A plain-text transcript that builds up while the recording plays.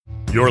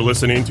You're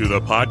listening to the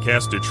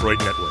Podcast Detroit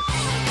Network.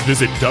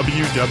 Visit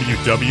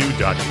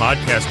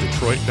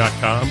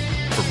www.podcastdetroit.com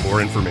for more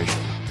information.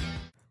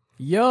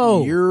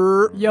 Yo,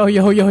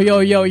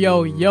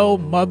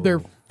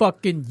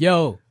 motherfucking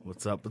yo.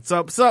 What's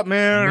up,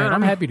 man?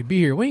 I'm happy to be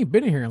here. We ain't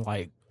been in here in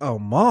like a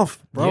month,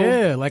 bro.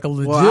 Yeah, like a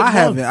legit Well, I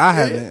month.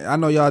 haven't. I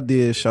know y'all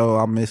did a show.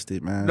 I missed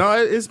it, man. No,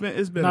 it's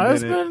been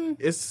a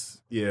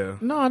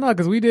minute. No,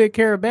 because we did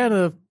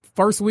Caravana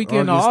first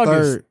weekend of August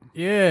August. 3rd.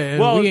 Yeah,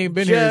 and we ain't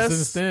been here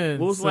since then.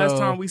 What was the last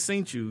time we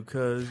seen you?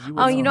 Cause you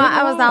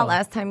I was out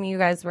last time you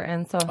guys were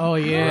in. So Oh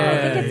yeah, I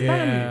think it's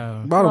yeah.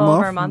 been About a a little month.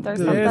 over a month or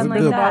Good- something it's like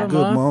been that. about a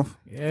Good month.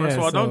 Yeah, First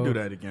of all, don't do so-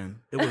 that again.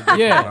 It was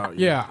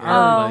Yeah.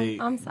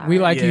 I'm sorry. We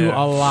like you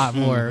Yeah. a lot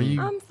more.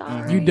 I'm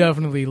sorry. You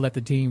definitely let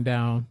the team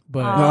down,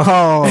 but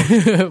Oh,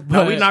 but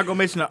No, we're not gonna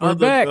mention the we're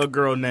back. other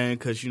girl name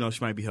because she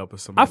might be helping I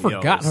somebody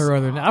forgot else. her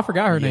other. I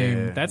forgot her Yeah.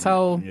 name. That's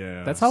how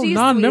Yeah. She's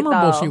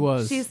non-memorable sweet, she though.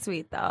 was. She's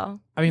sweet though.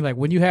 I mean, like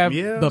when you have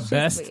Yeah. the She's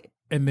best, sweet.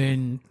 and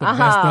then the best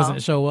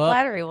doesn't show up.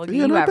 Flattery will get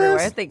You you the everywhere.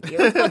 best? Thank you.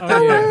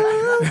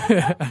 Oh,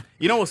 yeah.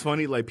 You know what's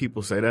funny? Like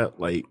people say that,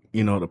 like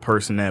the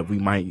person that we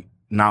might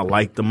not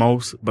like the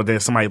most, but then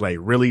somebody like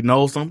really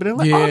knows them, but they're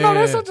like, "Oh no,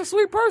 that's Yeah. such a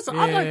sweet person."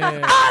 I'm like, Yeah.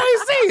 I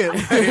ain't see it.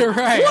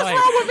 right. What's like,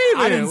 wrong with me?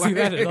 I then? didn't see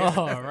that Like- at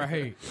all.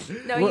 Right.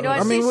 No, you know what?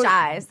 I mean, she's what-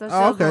 shy, so she Oh,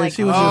 doesn't okay. like.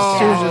 She was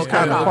just Yeah.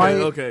 kinda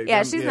quiet. Okay.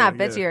 Yeah, she's not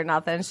bitchy or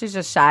nothing. She's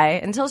just shy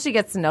until she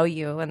gets to know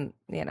you, and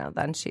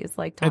then she's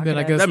like And talking. then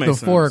I guess That the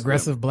makes four sense.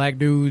 aggressive black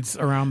dudes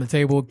around the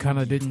table kind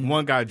of didn't.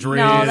 One got No,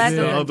 dreads, that the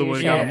doesn't other do one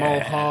shit. got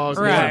mohawks.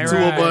 We Right, got two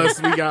of right.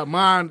 us. We got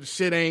mine.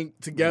 Shit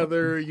ain't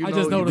together. You I know,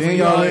 just noticed then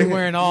we all y'all- ain't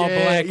wearing all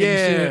Yeah, black yeah,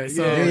 and shit.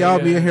 So, yeah. and y'all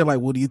be in here like,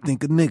 what do you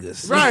think of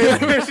niggas? right.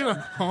 She like,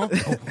 huh?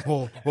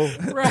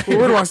 right,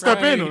 Where do I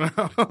step right. in?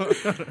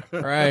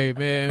 Right,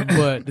 man.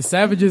 But the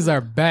Savages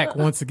are back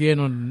once again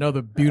on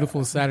another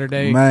beautiful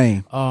Saturday.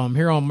 Man.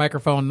 Here on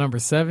microphone number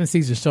 7,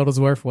 Caesar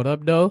Shuttlesworth. What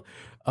up, though?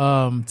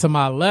 To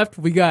my left,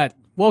 we got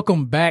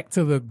welcome back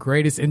to the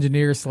greatest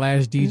engineer /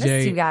 Missed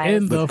DJ you guys.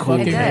 in the The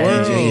fucking coolest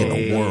world. DJ in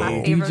the My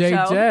world. favorite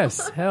DJ show.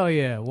 Jess. Hell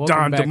yeah. Welcome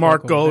Don back,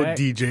 DeMarco, welcome back.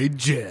 DJ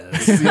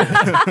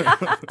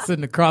Jazz.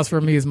 Sitting across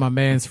from me is my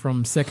man's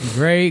from second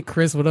grade.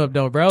 Chris, what up,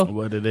 though, bro?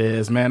 What it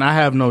is, man. I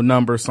have no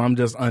number, so I'm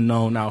just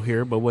unknown out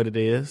here. But what it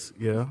is,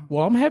 yeah.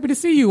 Well, I'm happy to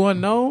see you,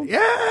 unknown.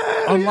 Yeah.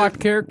 Unlocked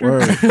character.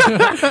 Word.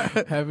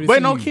 Happy to Wait, see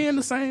no, you. Ken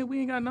the same. We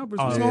ain't got numbers.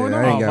 Oh, What's yeah, going I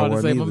on? ain't I'm got about to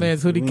one say, my either.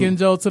 man's Hoodie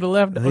Kenjo to the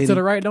left, or to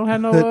the right don't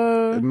have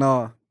no.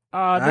 No, I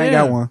I ain't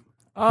got one.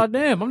 Oh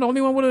damn! I'm the only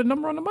one with a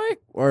number on the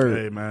mic. Word.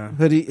 Hey, man.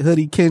 Hoodie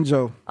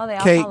Kenjo. Oh, they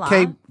all K fall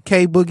K off?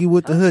 K Boogie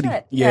with the hoodie.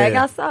 Shit. Yeah, I Yeah.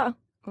 guess so.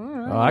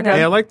 I got-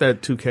 Hey, I like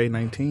that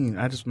 2K19.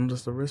 I'm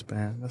just a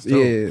wristband. That's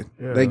dope.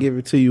 Yeah, they give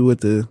it to you with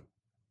the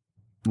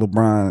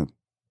LeBron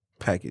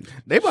package.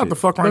 They about to Shit.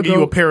 fuck around and Look, give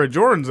you a go- pair of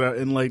Jordans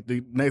in like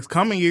the next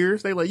coming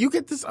years. They like, you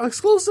get this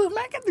exclusive,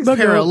 man. Get these Look,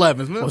 pair of go-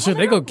 11s, man. Well, shit,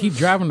 they gonna keep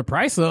driving the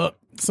price up,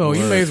 so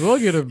you may as well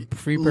get a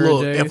free pair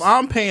Look, of J's. if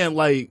I'm paying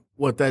like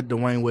what that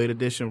Dwayne Wade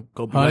edition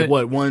could be, like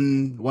what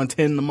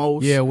 110 the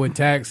most. yeah, with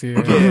tax,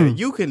 yeah. Yeah,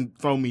 you can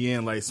throw me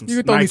in like some You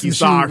can throw me Nike some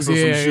socks shoes, or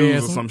some yeah, shoes yeah,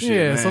 or some shit.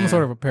 yeah, man. some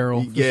sort of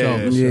apparel. For Yeah.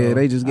 sure, for Yeah, sure.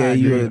 they just I gave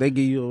you agree. they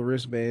give you a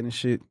wristband and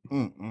shit.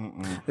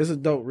 It's a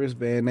dope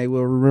wristband. They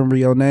will remember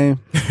your name.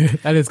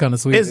 That is kind of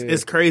sweet.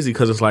 It's crazy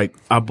because it's like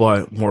I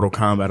bought Mortal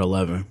Kombat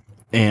 11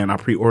 and I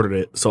pre-ordered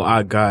it, so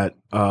I got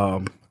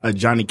a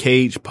Johnny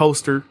Cage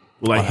poster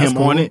with like that's him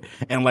on cool. it,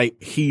 and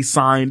like he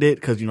signed it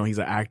because he's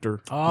an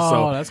actor. Oh,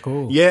 so, that's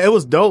cool. Yeah, it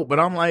was dope, but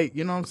I'm like,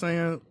 you know what I'm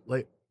saying?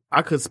 Like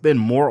I could spend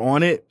more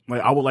on it.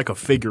 Like I would like a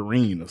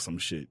figurine or some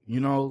shit.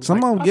 You know?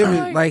 Some Like, of them give I me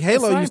like like the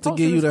Halo side used to poster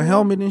give you is the cool.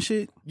 helmet and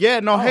shit. yeah,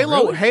 no,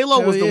 Halo really?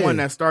 Halo was Hell the yeah. one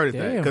that started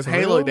that Damn, because for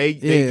Halo real? they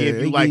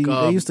give you like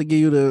they used to give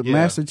you the yeah.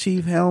 Master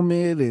Chief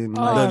helmet and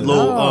Oh, like the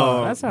little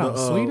no, that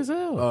sounds sweet as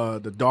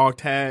hell. the dog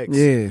tags.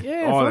 yeah.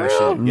 Yeah, all for that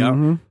real? shit. Yeah.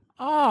 Mhm.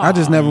 Oh. I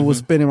just never was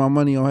spending my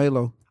money on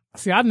Halo.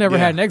 See, I never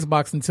Yeah. had an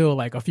Xbox until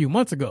like a few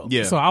months ago.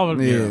 Yeah. So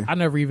Yeah. I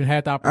never even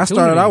had the I opportunity.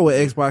 started out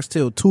with Xbox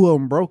till 2 of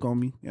them broke on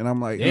me, and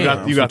I'm like, Damn. You nah,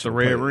 got I'm you got the switching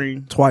red play.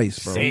 ring.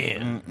 Twice, bro.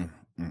 Damn.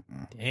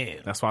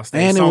 Damn. That's why I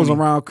stayed And it was Sony.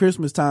 around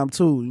Christmas time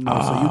too, you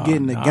know. So you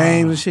getting the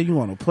games and shit you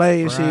want to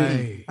play and Right.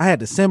 shit. I had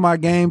to send my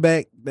game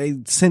back. They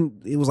sent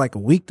it was like a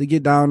week to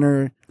get down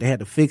there. They had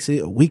to fix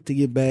it, a week to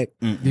get back.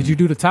 Did you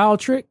do the towel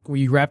trick where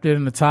you wrapped it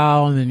in the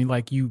towel and then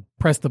you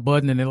press the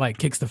button and it like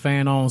kicks the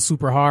fan on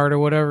super hard or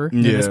whatever?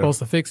 And Yeah. it's supposed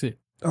to fix it.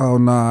 Oh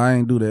no, I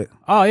ain't do that.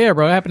 Oh yeah,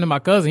 bro. It happened to my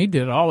cousin. He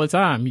did it all the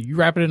time. You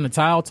wrap it in the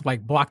towel to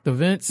like block the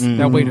vents.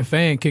 That way the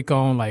fan kick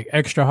on like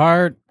extra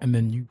hard and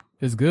then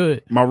it's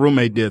good. My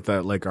roommate did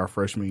that like our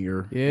freshman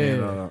year. Yeah.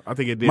 And, I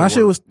think it did. My shit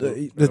work. was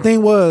the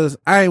thing was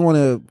I didn't want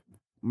to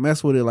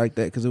mess with it like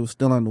that because it was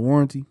still under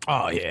warranty.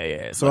 Oh yeah,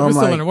 yeah. So So if I'm it's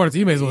still like, under warranty,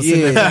 you may as well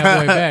send yeah. that bad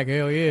boy back.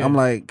 Hell yeah. I'm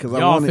like, because I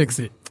y'all wanted, fix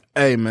it.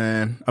 Hey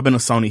man, I've been a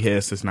Sony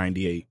head since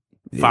 '98.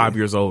 5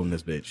 years old in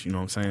this bitch. You know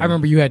what I'm saying? I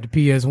remember you had the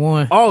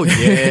PS1. Oh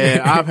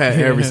yeah, I've had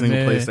every Yeah,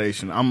 single man.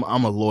 PlayStation.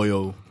 I'm a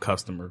loyal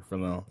customer for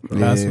them.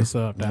 That's Yeah. what's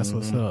up. That's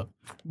what's up.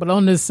 But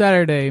on this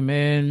Saturday,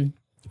 man,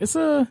 it's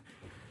a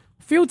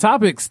few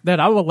topics that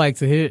I would like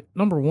to hit.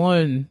 Number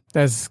one,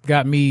 that's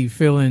got me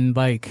feeling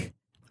like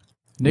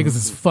niggas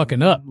is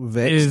fucking up.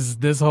 Vex? Is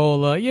this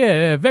whole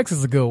vex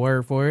is a good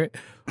word for it.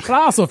 But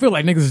I also feel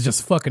like niggas is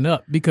just fucking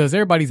up because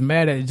everybody's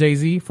mad at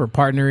Jay-Z for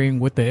partnering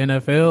with the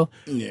NFL.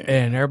 Yeah.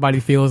 And everybody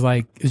feels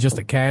like it's just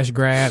a cash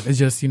grab. It's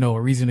just, a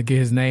reason to get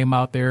his name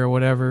out there or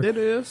whatever. It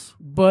is.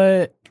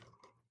 But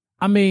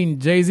I mean,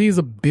 Jay-Z is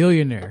a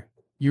billionaire.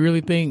 You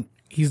really think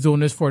he's doing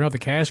this for another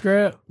cash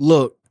grab?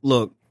 Look,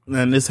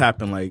 and this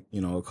happened like,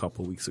 a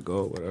couple weeks ago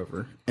or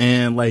whatever.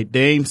 And like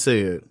Dame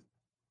said,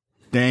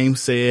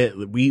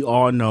 we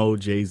all know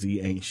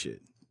Jay-Z ain't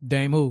shit.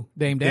 Dame who?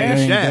 Dame Dash?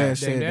 Dame Dash Dash.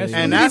 said that. And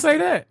When did he that's- say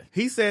that?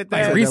 He said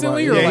that Like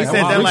recently or yeah, he like said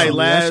a that while like ago?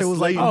 last That shit was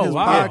like late on in his his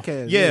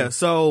podcast. Yeah,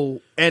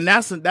 so and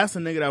that's a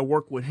nigga that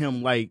worked with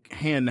him like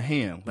hand to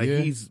hand. Like Yeah.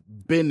 he's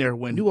been there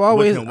when You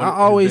always, with him, when I his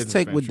always business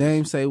take what ventures.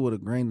 Dame say with a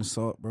grain of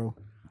salt, bro.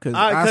 Because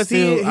 'cause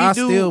he I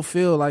do- still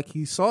feel like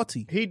he's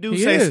salty. He do He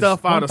say is,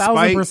 stuff out of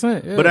spite,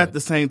 1000%, yeah. but at the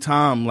same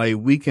time, like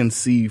we can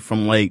see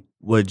from like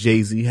what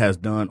Jay-Z has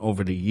done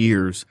over the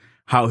years,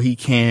 how he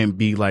can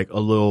be like a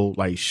little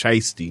like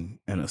shiesty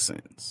in a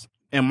sense.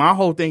 And my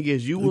whole thing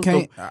is you was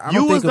can't- the, I don't you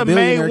think was a the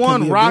billionaire main can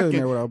one be a rocking.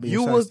 billionaire without being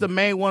You was shiesty. the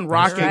main one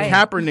rocking right.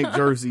 Kaepernick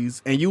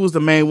jerseys, and you was the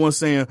main one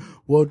saying,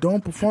 "Well,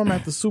 don't perform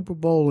at the Super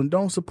Bowl and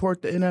don't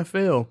support the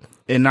NFL."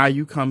 And now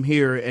you come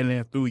here and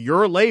then through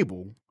your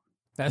label,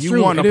 That's you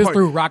true. want It to is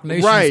through Rock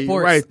Nation right,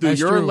 Sports. right. Through That's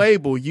your true.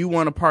 label, you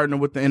want to partner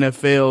with the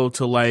NFL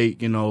to like,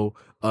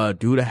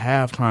 do the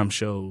halftime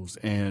shows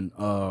and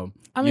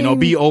mean-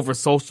 be over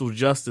social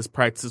justice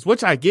practices,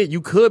 which I get.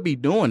 You could be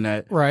doing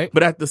that, Right.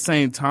 But at the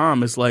same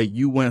time, it's like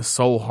you went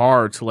so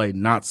hard to like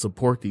not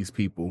support these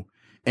people,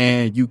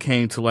 and you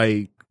came to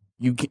like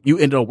you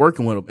ended up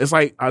working with them. It's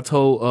like I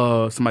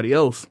told somebody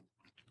else,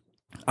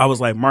 I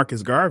was like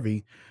Marcus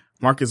Garvey.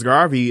 Marcus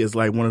Garvey is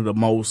like one of the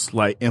most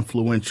like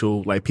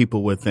influential like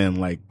people within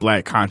like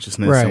black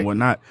consciousness Right. and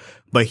whatnot.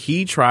 But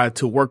he tried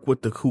to work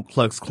with the Ku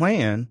Klux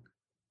Klan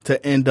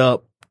to end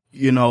up,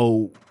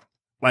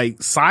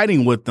 like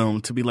siding with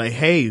them to be like,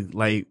 hey,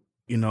 like,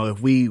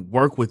 if we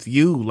work with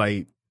you,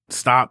 like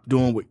stop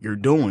doing what you're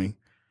doing.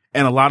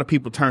 And a lot of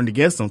people turned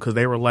against them because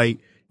they were like,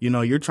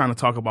 you're trying to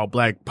talk about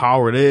black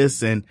power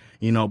this and,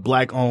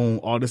 black own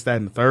all this, that,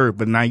 and the third.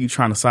 But now you're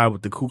trying to side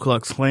with the Ku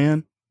Klux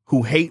Klan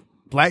who hate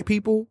black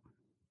people.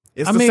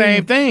 It's the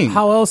same thing.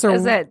 How else are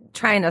Is it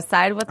trying to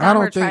side with I them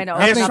don't or trying think- to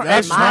I open think up their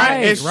it's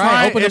trying, minds? it's Right,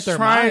 trying, open up it's their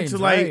trying minds, to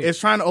like, right. it's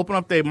trying to open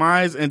up their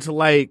minds and to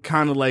like,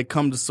 kind of like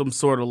come to some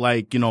sort of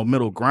like,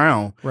 middle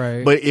ground.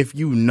 Right. But if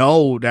you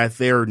know that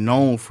they're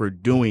known for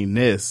doing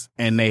this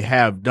and they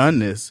have done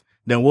this,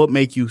 then what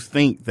make you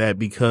think that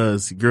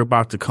because you're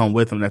about to come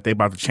with them that they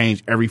about to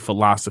change every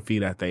philosophy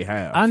that they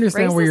have? I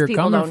understand where Racist you're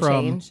people coming don't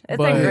from. change. It's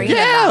but ingrained.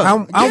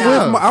 Yeah.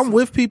 I'm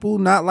with people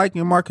not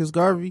liking Marcus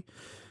Garvey.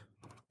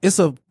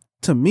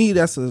 To me,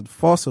 that's a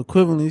false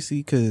equivalency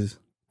because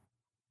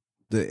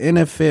the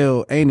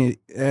NFL ain't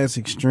as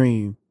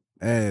extreme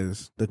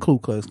as the Ku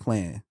Klux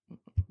Klan.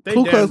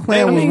 Ku Klux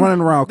Klan was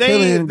running around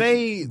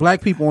killing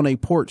black people on their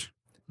porch.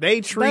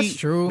 They treat That's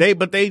true.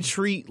 They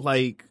treat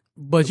like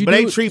But you, But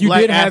they treat you black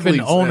did have an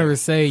athletes, owner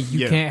say you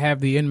yeah. can't have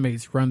the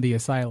inmates run the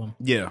asylum.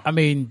 yeah I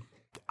mean,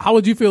 how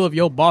would you feel if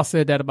your boss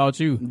said that about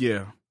you?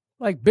 yeah.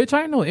 Like, bitch,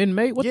 I ain't no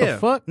inmate. What Yeah. the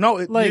fuck? No,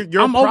 like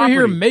you're I'm over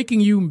here property.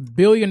 making you $1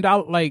 billion.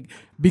 Like,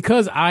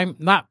 because I'm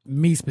not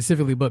me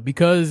specifically, but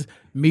because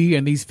me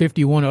and these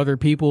 51 other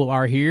people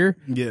are here,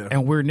 Yeah.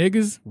 and we're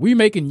niggas, we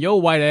making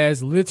your white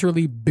ass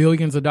literally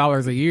billions of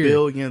dollars a year.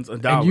 Billions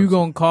of dollars. And you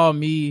gonna call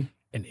me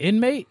an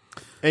inmate?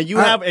 and you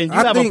have a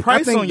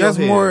price I think on your that's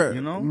head.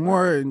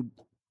 more.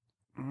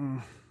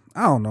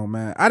 I don't know,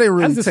 man. I didn't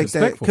really That's take that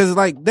disrespectful. because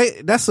like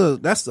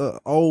that's a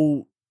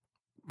old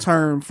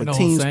term for An old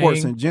team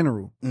sports saying. in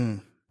general.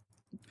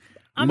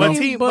 I But mean,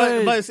 team,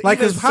 but but it's Like,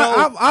 even 'cause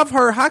so, I've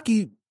heard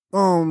hockey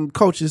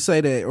coaches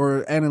say that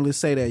or analysts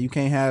say that you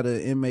can't have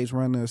the inmates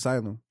run the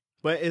asylum.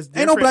 but it's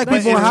Ain't no different- black but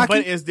people in it's- hockey.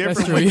 But it's that's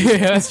different. true. When you, Yeah,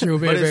 that's true.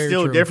 but Very, it's very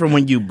still true. different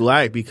when you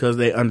black because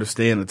they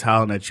understand the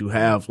talent that you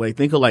have. Like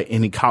think of like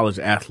any college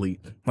athlete,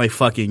 like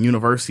fucking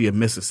University of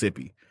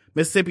Mississippi.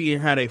 Mississippi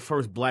had a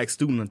first black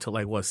student until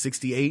like what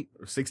 68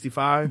 or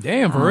 65.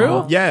 Damn, for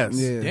real? Yes.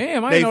 Yeah.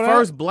 Damn, I They didn't know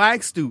first that.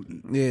 black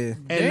student. Yeah,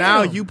 And Damn.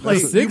 now you play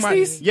The you might-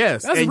 60s?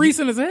 yes. That's and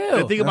recent as hell.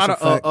 And think That's about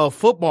a fact. a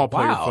football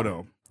player Wow. for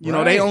them. You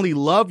know, they Right. only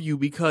love you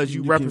because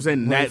you You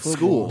represent can play that football.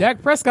 school.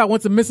 Dak Prescott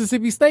went to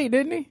Mississippi State,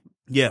 didn't he?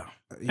 Yeah.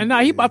 And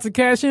now he about to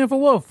cash in for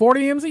what,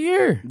 40 M's a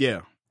year? Yeah.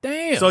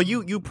 Damn. So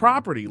you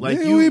property. Like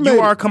Yeah, we made you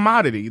are a it.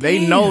 commodity. They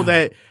Damn. know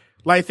that.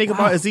 Like think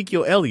about Wow.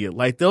 Ezekiel Elliott.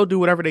 Like they'll do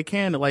whatever they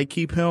can to like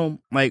keep him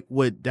like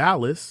with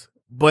Dallas,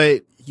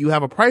 but you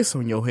have a price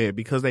on your head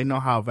because they know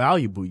how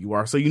valuable you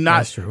are. So you're not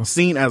That's true.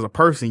 seen as a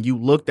person. You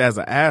looked as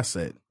an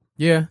asset.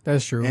 yeah,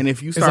 that's true. And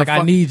if you it's start like I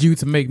fuck- need you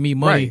to make me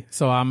money, Right.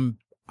 so I'm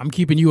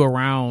keeping you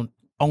around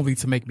only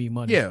to make me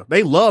money. Yeah,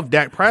 they love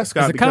Dak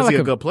Prescott Is it kinda because he's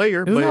like a good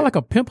player. Isn't But that like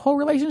a pimp hole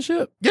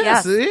relationship?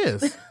 yes, Yes. it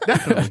is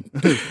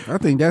definitely. I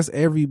think that's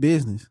every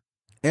business.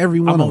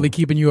 Everyone. I'm only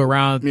keeping you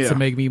around Yeah. to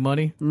make me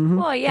money.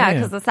 Well, yeah, Yeah.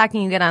 because the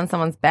second you get on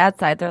someone's bad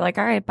side, they're like,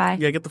 all right, bye.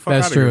 Yeah, get the fuck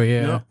That's out true. of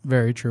here. Yeah,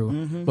 very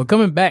true. But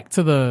coming back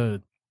to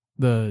the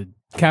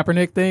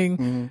Kaepernick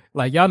thing,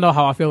 like y'all know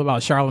how I feel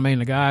about Charlamagne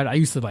the God. I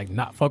used to like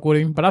not fuck with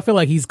him, but I feel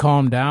like he's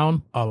calmed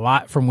down a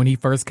lot from when he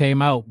first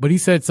came out. But he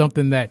said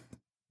something that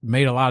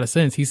made a lot of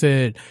sense. He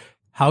said,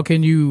 "How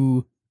can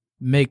you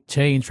make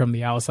change from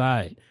the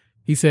outside?"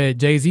 He said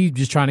Jay-Z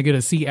just trying to get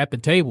a seat at the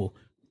table,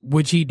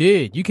 which he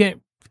did. You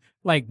can't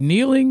like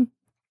kneeling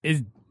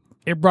is.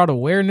 It brought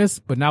awareness,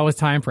 but now it's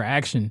time for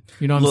action.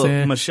 You know what Look, I'm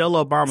saying? Michelle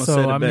Obama So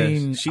said it I best.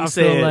 mean, She I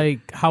said, feel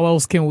like how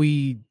else can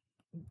we?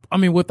 I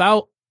mean,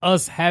 without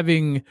us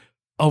having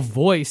a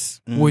voice,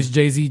 which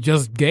Jay-Z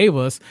just gave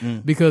us,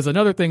 because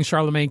another thing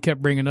Charlamagne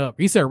kept bringing up,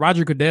 he said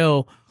Roger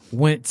Goodell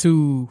went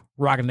to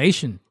Roc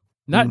Nation.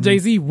 Not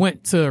Jay-Z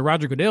went to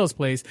Roger Goodell's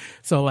place.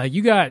 So like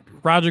you got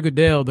Roger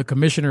Goodell, the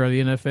commissioner of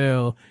the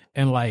NFL,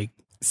 and like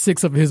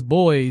 6 of his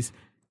boys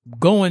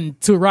going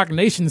to Roc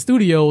Nation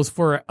Studios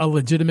for a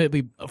legitimate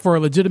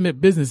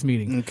business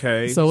meeting.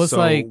 okay. So it's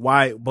like,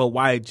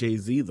 why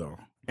Jay-Z though?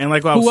 And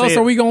like what I who was else saying,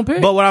 are we gonna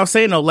pick? But what I was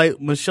saying though, like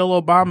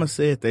Michelle Obama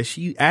said that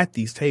she at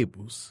these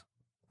tables,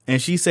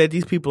 and she said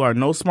these people are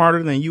no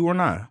smarter than you or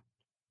not.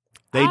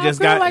 They I just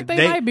feel got like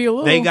they might be a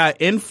little. they got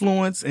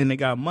influence and they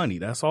got money.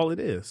 That's all it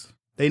is.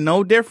 They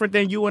no different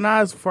than you and I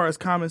as far as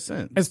common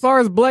sense. As far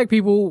as black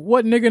people,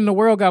 what nigga in the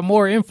world got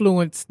more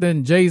influence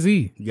than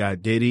Jay-Z? You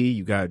got Diddy,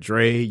 you got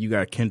Dre, you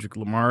got Kendrick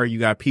Lamar, you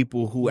got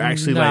people who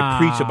actually Nah, like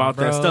preach about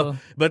that bro.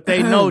 stuff. But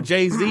they know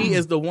Jay-Z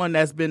is the one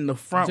that's been the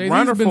front Jay-Z's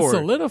runner been for it.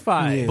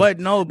 solidified. Yeah. But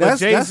no, That's-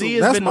 Jay-Z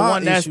has that's been the my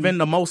one that's issue. been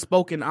the most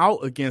spoken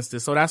out against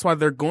it. So that's why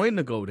they're going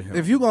to go to him.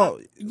 If you gonna,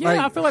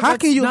 Yeah, I feel like how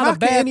that's can you? not a How can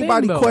bad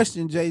anybody thing, though.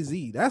 question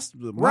Jay-Z? That's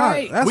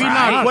Right. That's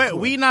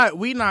we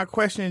my- not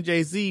questioning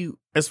Jay-Z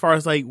as far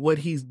as like what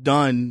he's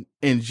done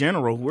in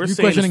general. We're You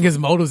saying questioning his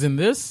motives in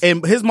this?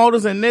 and his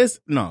motives in this,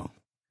 no,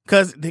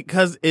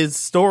 because it's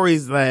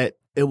stories that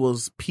it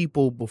was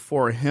people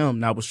before him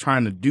that was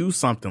trying to do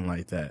something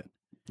like that.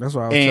 That's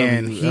what I was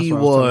And telling you. That's he what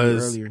I was telling you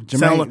was earlier.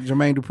 telling-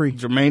 Jermaine Dupri.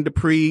 Jermaine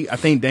Dupri, I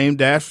think Dame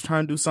Dash was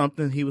trying to do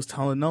something. He was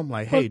telling them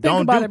like, "Hey, But think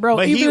don't about do it, bro.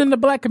 But Even in the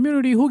black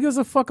community, who gives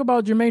a fuck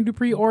about Jermaine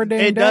Dupri or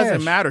Dan it Dash?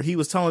 doesn't matter. He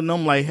was telling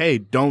them like, "Hey,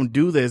 don't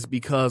do this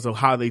because of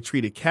how they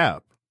treated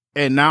Cap."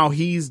 And now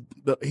he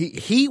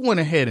went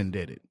ahead and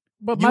did it.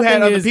 But You my had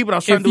thing other is, people that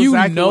was trying if to do you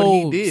exactly what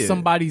he know did.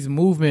 somebody's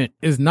movement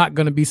is not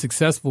going to be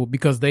successful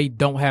because they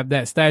don't have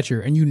that stature,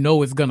 and you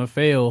know it's going to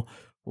fail,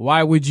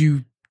 why would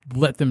you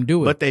let them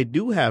do it? But they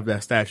do have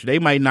that stature. They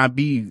might not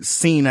be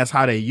seen as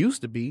how they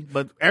used to be,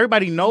 but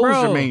everybody knows Bro,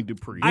 Jermaine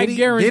Dupri. I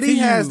guarantee Diddy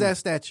has you- that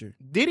stature.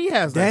 Diddy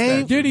has that Dame-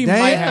 stature. Diddy Dame-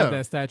 might Yeah. have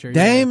that stature.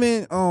 yeah. Dame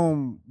and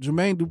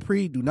Jermaine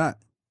Dupri do not.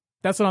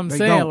 That's what I'm They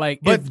saying. don't.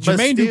 Like, But if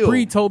Jermaine still.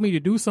 Dupri told me to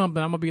do something,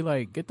 I'm gonna be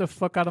like, "Get the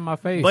fuck out of my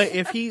face." But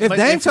if he, If but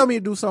Dame tell me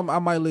to do something, I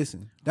might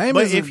listen. Dame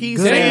But is a if he's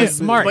good saying- Dame ass is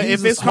smart. but business-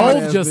 if he's it's a smart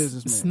Hov ass just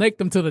businessman. snaked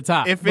him to the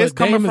top. if But it's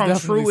coming Dame is from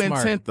definitely true smart.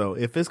 intent, though,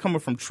 if it's coming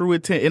from true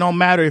intent, it don't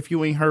matter if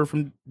you ain't heard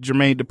from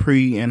Jermaine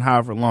Dupri in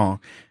however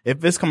long.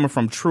 If it's coming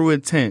from true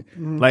intent,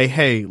 like,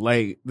 hey,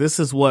 like, this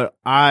is what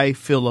I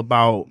feel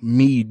about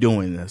me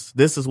doing this.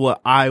 This is what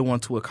I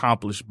want to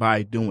accomplish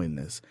by doing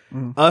this.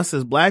 Us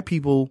as black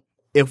people,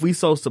 if we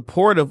so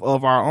supportive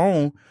of our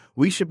own,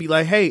 we should be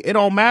like, hey, it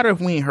don't matter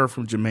if we ain't heard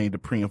from Jermaine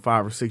Dupri in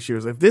 5 or 6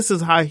 years. If this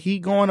is how he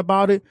going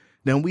about it,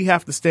 then we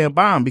have to stand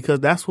by him because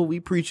that's what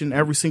we preaching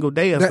every single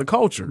day as the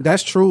culture.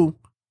 That's true,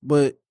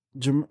 but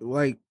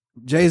like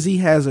Jay-Z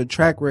has a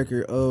track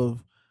record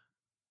of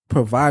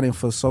providing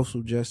for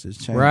social justice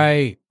change.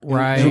 Right,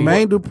 right.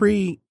 Jermaine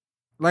Dupri,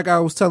 like I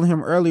was telling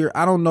him earlier,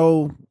 I don't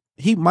know.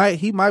 He might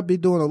be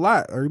doing a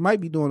lot, or he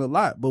might be doing a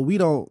lot, but we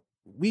don't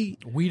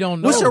know.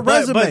 What's your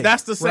But resume?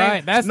 that's the same.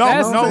 Right, that's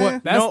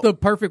the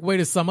perfect way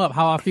to sum up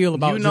how I feel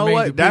about You know Jermaine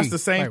what? Dupri. That's the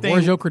same Like, thing.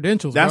 Where's your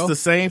credentials, That's bro? the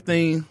same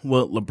thing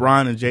with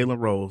LeBron and Jalen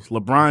Rose.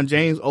 LeBron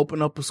James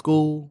opened up a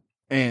school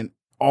and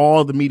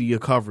all the media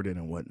covered it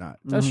and whatnot.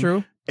 That's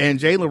true. And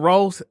Jalen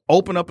Rose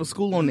opened up a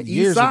school on the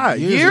Years east side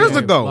ago. years Yeah,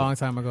 ago. long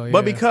time ago. Yeah.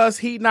 But because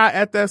he not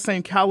at that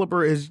same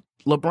caliber as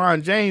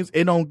LeBron James,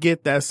 it don't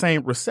get that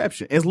same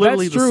reception. It's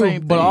literally that's the true, same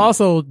thing. but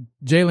also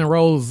Jalen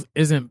Rose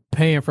isn't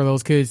paying for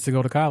those kids to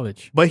go to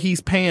college. But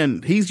he's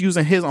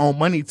using his own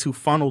money to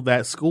funnel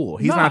that school.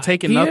 He's Nah, not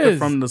taking he nothing is.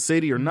 from the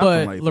city or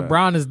nothing But like that.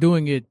 LeBron is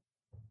doing it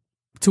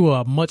to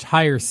a much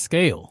higher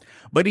scale.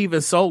 But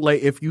even so,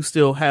 like if you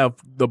still have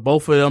the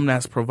both of them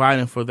that's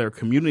providing for their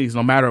communities,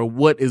 no matter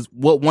what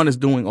one is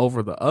doing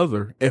over the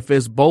other, if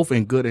it's both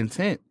in good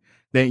intent,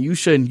 then you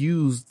shouldn't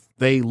use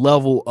the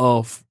level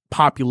of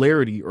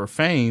popularity or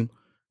fame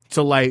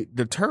to like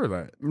deter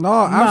that.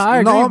 I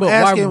agree, I'm but why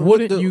asking what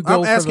wouldn't you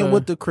go for the-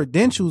 what the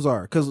credentials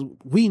are, because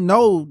we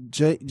know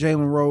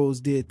Jalen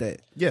Rose did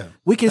that. Yeah.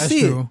 We can That's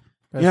see true. it.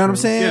 That's You know what I'm true.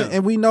 saying? Yeah.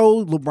 And we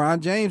know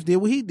LeBron James did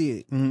what he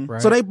did.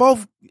 Right. So they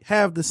both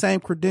have the same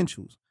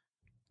credentials.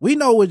 We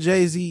know what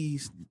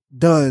Jay-Z's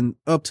done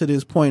up to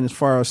this point as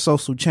far as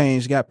social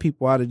change, got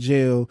people out of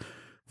jail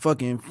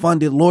fucking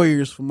funded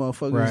lawyers for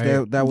motherfuckers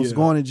Right. that was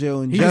going to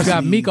jail. And He just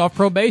got Meek off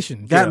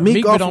probation. Got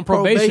Meek off been on of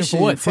probation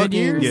for what, 10 fucking-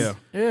 years? Yeah.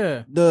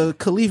 Yeah. The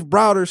Khalif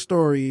Browder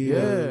story.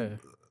 Yeah.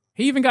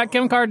 He even got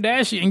Kim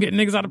Kardashian getting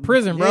niggas out of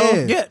prison, bro.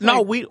 Yeah. Yeah,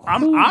 no,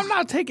 I'm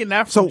not taking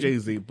that from So,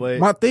 Jay-Z, but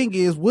My thing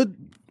is, we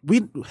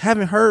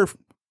haven't heard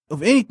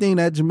of anything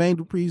that Jermaine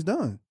Dupri's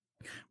done.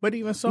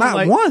 even so, not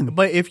like, one.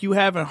 But if you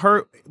haven't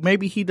heard,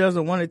 maybe he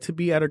doesn't want it to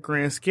be at a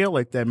grand scale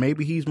like that.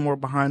 Maybe he's more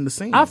behind the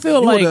scenes. I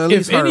feel You like would've at if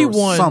least heard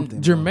anyone,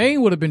 something, bro.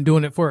 Jermaine would have been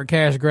doing it for a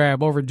cash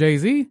grab over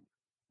Jay-Z.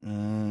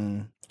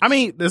 I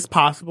mean, it's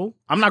possible.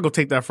 I'm not gonna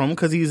take that from him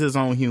because he's his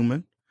own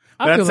human.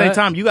 I But at the feel same that.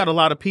 time, you got a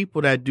lot of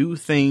people that do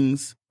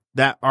things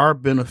that are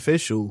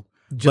beneficial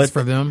Just but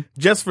for them.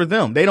 Just for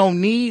them. They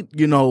don't need,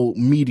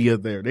 media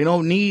there. They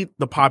don't need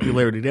the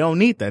popularity. They don't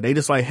need that. They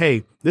just like,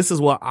 hey, this is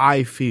what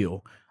I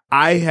feel.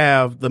 I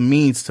have the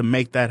means to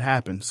make that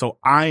happen. So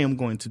I am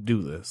going to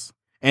do this.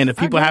 And if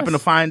people happen to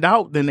find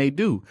out, then they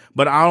do.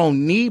 But I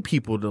don't need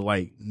people to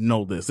like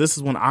know this. This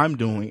is what I'm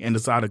doing, and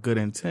it's out of good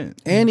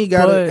intent. And he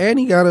got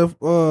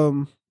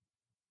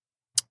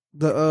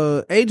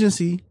the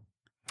agency.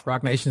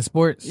 Rock Nation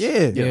Sports.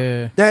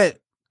 Yeah. That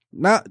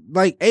not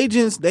like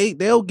agents,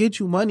 they'll get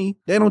you money.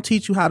 They don't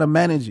teach you how to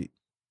manage it.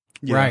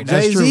 Yeah. Right.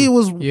 That's Jay-Z true.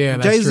 was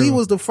that's Jay-Z true.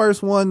 was the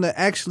first one to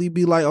actually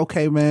be like,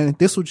 okay, man,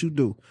 this is what you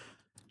do.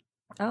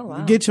 Oh wow.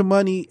 You get your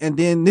money, and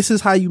then this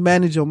is how you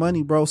manage your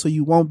money, bro, so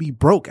you won't be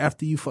broke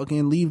after you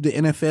fucking leave the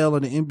NFL or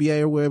the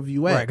NBA or wherever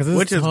you at. Right, 'cause it's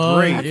Which is ton-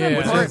 great. That's Yeah,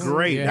 Which is important.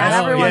 great. Yeah. Not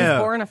That's- everyone's yeah.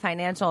 born a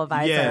financial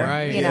advisor. Yeah,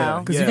 Right, You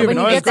know, Because Yeah. So when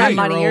you get that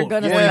money, you're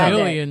going to spend it.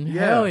 million.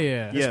 Yeah. Hell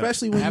yeah. Yeah.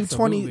 Especially when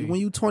Absolutely.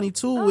 you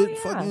 22 Oh, with yeah.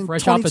 fucking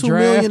Fresh out the $22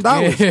 draft.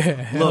 million.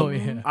 Yeah. Hell Look,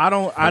 yeah.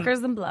 I Hookers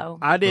and blow.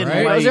 didn't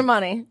Right. like Those your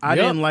money. I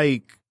Yep. didn't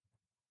like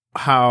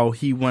how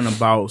he went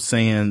about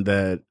saying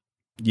that,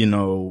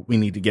 we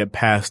need to get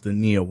past the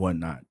knee or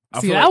whatnot. I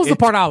See, feel that like was the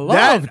part I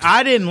loved.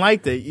 I didn't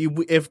like that.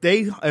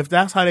 If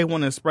that's how they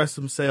want to express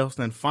themselves,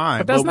 then fine.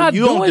 But that's when not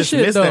you don't doing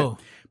shit, dismiss though.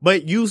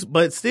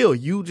 But still,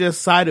 you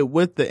just sided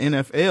with the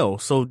NFL.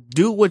 So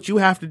do what you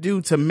have to do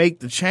to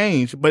make the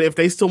change. But if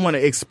they still want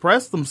to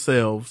express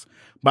themselves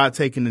by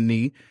taking the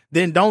knee,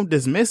 then don't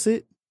dismiss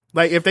it.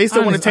 Like if they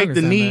still want to take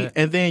the understand knee that.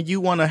 and then you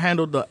want to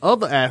handle the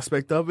other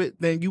aspect of it,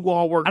 then you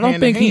all work I don't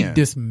hand think in he hand.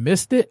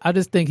 dismissed it. I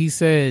just think he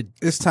said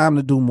It's time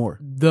to do more.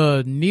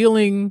 the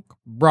kneeling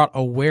brought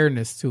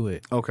awareness to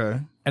it. Okay.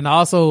 And I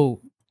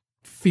also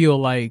feel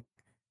like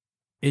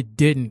it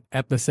didn't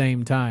at the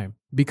same time,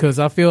 because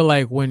I feel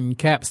like when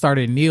Cap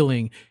started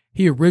kneeling,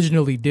 he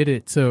originally did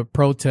it to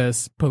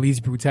protest police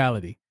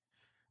brutality.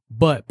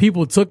 But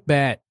people took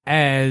that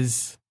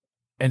as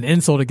an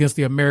insult against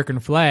the American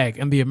flag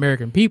and the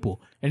American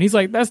people. And he's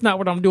like, that's not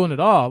what I'm doing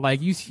at all.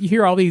 Like you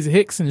hear all these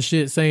hicks and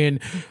shit saying,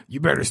 you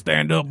better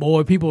stand up,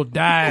 boy. People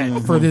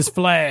died for this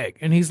flag.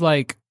 And he's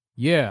like,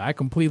 yeah, I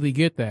completely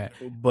get that.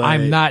 But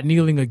I'm not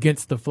kneeling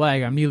against the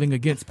flag. I'm kneeling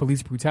against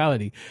police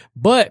brutality.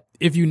 But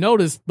if you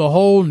notice, the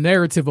whole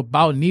narrative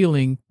about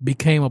kneeling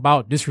became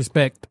about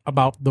disrespect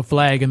about the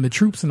flag and the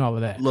troops and all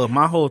of that. Look,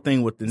 my whole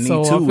thing with the knee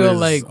So too I feel is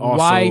like, also,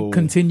 why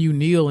continue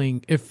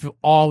kneeling if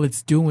all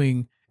it's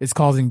doing is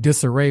causing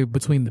disarray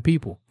between the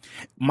people?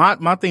 my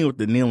thing with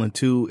the kneeling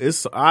too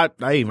is I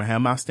even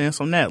have my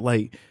stance on that.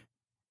 Like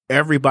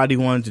everybody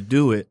wanted to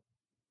do it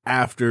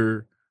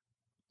after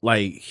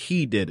like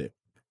he did it.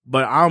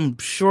 But I'm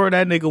sure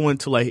that nigga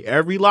went to like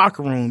every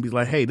locker room and be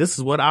like, hey, this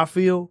is what I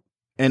feel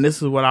and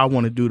this is what I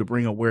want to do to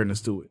bring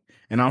awareness to it.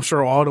 And I'm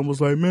sure all of them was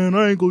like, man,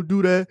 I ain't gonna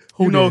do that.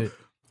 Who did it?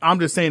 I'm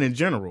just saying in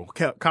general,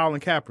 Colin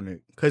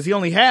Kaepernick, because he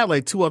only had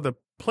like 2 other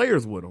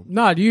players with him.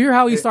 Nah, do you hear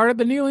how he started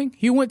the kneeling?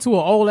 He went to an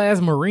old ass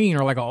Marine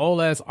or like an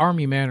old ass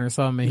Army man or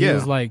something. And he Yeah.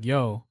 was like,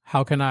 yo,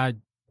 how can I?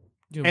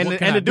 And what the,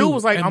 can and I the dude do?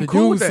 was like, And I'm the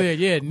cool dude with that. said,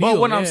 yeah, But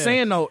kneel, what I'm yeah.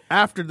 saying though,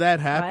 after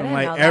that happened, didn't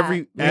like know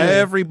that.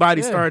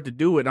 everybody Yeah. started to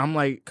do it. I'm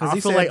like, Because I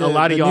he feel said like a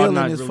lot of y'all kneeling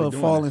not is really for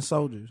doing fallen it.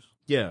 soldiers.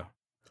 Yeah,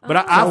 but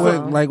Oh. I So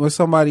feel when, like when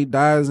somebody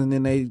dies and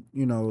then they,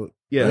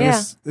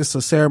 Yeah. it's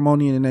a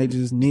ceremony and they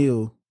just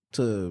kneel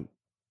to,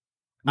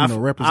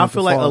 represent. I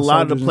feel the like a fallen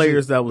lot of the soldiers and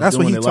players shit. that was That's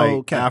what doing he it told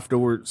like Cap.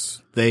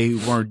 afterwards, they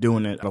weren't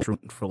doing it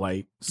for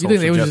like. You think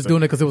they was just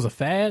doing it because it was a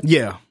fad?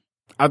 Yeah,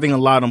 I think a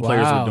lot of them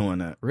players Wow. were doing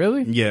that.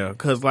 Really? Yeah,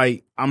 because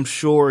like I'm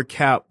sure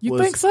Cap. You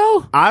was, think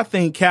so? I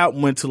think Cap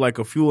went to like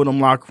a few of them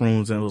locker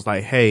rooms and was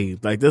like, "Hey,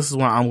 like this is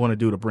what I'm going to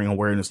do to bring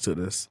awareness to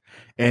this,"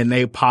 and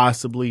they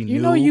possibly knew.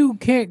 You know, you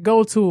can't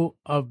go to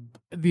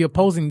the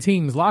opposing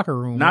team's locker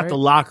room. not right? the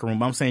locker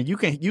room. I'm saying you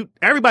can.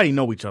 Everybody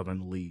know each other in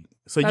the league,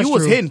 so That's you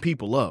was true. hitting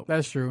people up,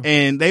 That's true.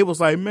 and they was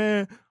like,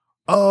 "Man,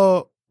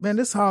 man,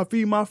 this is how I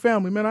feed my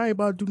family. Man, I ain't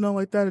about to do nothing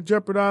like that to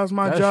jeopardize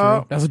my That's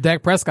job." true. That's what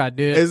Dak Prescott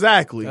did.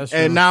 Exactly. That's true.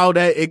 And now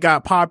that it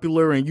got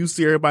popular and you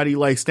see everybody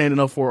like standing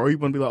up for it, or you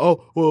want to be like,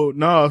 "Oh, well,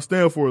 nah, I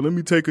stand for it. Let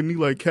me take a knee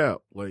like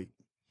Cap." Like,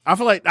 I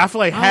feel like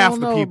half don't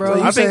the know, people. bro.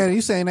 So I think,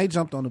 you saying they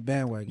jumped on the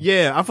bandwagon?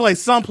 yeah, I feel like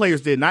some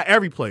players did, not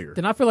every player.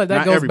 Then I feel like that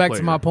Not goes every back to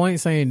player. my point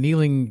saying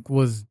kneeling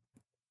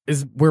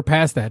we're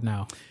past that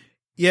now.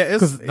 Yeah,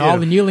 because all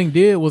the kneeling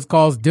did was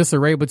cause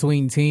disarray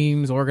between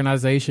teams,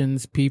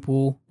 organizations,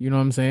 people. You know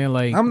what I'm saying?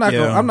 Like, I'm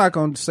not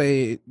gonna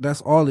say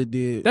that's all it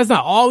did. that's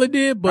not all it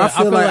did, but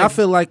I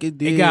feel like it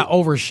did. It got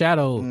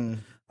overshadowed.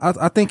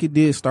 I think it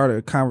did start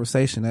a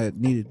conversation that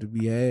needed to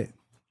be had.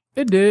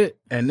 It did.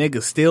 And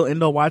niggas still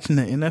end up watching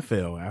the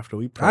NFL after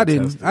we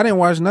protested. I didn't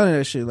watch none of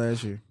that shit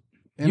last year.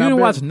 And You didn't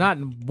watch not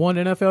one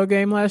NFL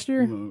game last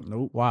year?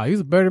 Nope. Wow,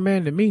 he's a better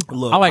man than me.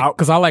 Look,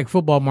 I like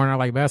football more than I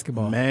like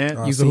basketball.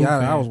 Man, He's a hoop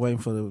fan. I was waiting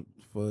for the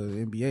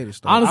NBA to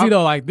start. Honestly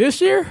though, like this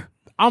year,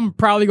 I'm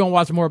probably gonna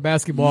watch more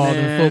basketball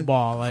than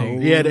football. Like,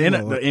 yeah, the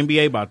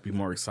NBA about to be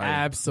more exciting.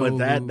 Absolutely.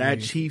 But that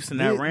Chiefs and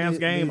that Rams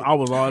game, I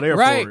was all there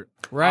Right, for it.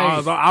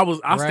 right.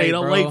 I stayed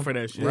up bro. late for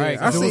that shit.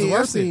 Right. I It was seen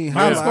worth it.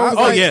 highlights. The score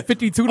was like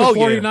 52 to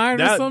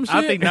 49 or some shit.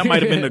 I think that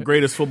might have been the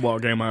greatest football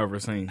game I ever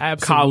seen.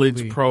 Absolutely.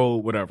 College, pro,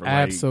 whatever. Like,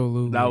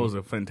 Absolutely. that was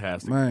a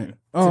fantastic Right.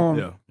 game.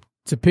 Yeah.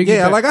 To piggyback,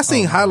 Yeah, like I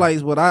seen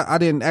highlights, but I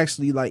didn't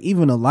actually like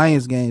even the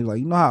Lions games. Like,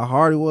 you know how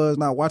hard it was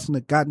not watching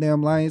the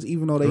goddamn Lions,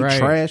 even though they Right.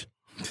 trash.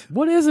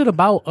 What is it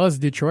about us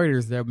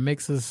Detroiters that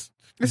makes us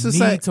It's the need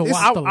same- to it's-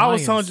 watch the I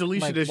was Lions? telling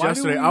Jaleisha Like, this why do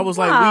yesterday. we- I was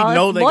like, Wow, we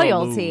know it's they gonna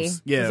loyalty.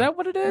 lose. Yeah. Is that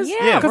what it is?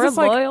 Yeah, because we're it's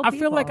like loyal I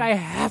feel like people. I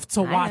have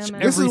to watch am. every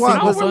This is single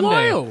why- we're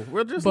Sunday. loyal.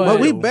 We're just But-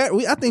 But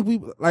loyal. I think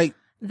we like.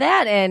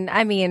 That, and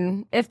I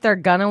mean, if they're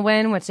gonna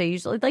win, which they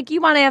usually like, you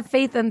want to have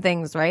faith in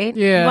things, right?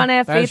 Yeah, you want to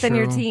have that's faith in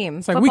your true. team.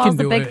 It's like, we Football's can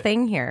the do big it.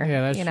 thing here.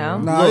 Yeah, that's you true. know,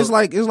 Nah, Look.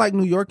 it's like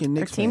New York and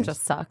their Knicks. team fans.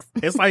 just sucks.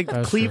 It's like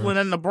That's Cleveland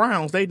and the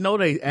Browns. They know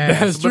they ass,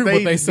 That's true,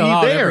 but they sell be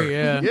out there.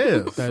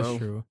 every That's so.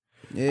 true.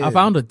 Yeah. I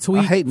found a I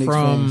tweet hate Knicks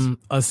from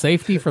a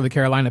safety for the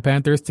Carolina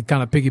Panthers to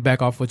kind of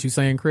piggyback off what you're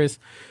saying, Chris.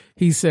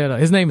 He said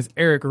his name is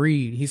Eric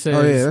Reed. He says,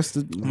 Oh yeah, that's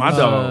the My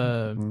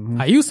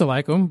dog. I used to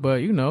like him,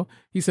 but you know,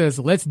 he says,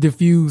 let's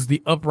diffuse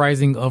the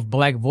uprising of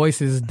black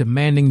voices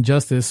demanding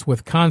justice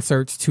with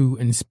concerts to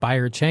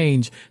inspire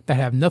change that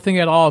have nothing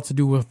at all to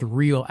do with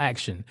real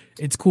action.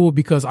 It's cool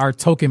because our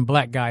token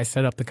black guy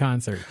set up the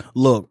concert.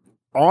 Look,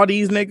 all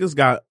these niggas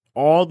got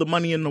all the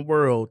money in the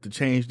world to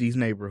change these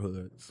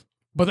neighborhoods.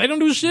 But they don't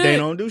do shit. They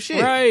don't do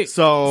shit. Right.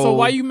 So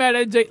why you mad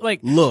at Jay?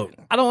 Like, Look,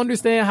 I don't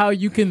understand how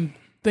you can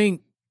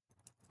think.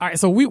 All right,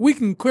 so we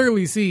can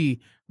clearly see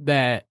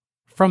that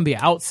from the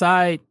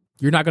outside,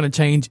 you're not going to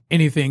change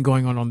anything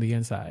going on the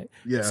inside.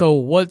 Yeah. So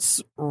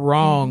what's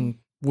wrong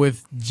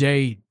with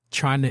Jay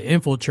trying to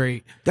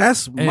infiltrate?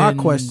 That's my And,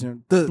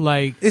 question.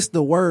 like- it's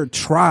the word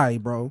try,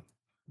 bro.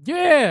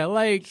 Yeah,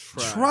 like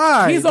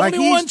Try. He's the like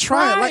only one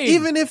trying. Like trying.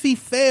 even if he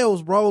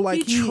fails, bro,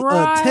 like He he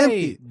tried.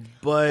 attempted.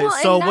 but Well,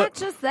 so and not what?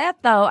 just that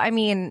though. I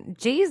mean,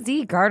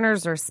 Jay-Z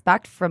garners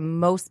respect from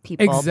most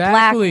people.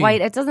 Exactly. Black,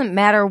 white, it doesn't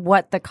matter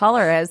what the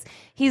color is.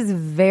 He's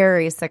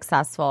very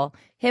successful.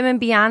 Him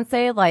and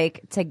Beyonce, like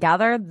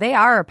together, they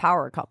are a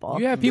power couple.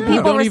 Yeah, people who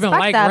People don't even respect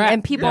like them, rap,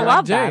 and people yeah,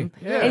 love like Jay. them.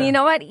 Yeah. And you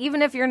know what?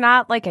 Even if you're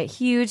not like a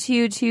huge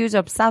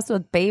obsessed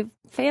with Babe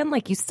fan,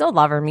 like you still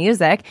love her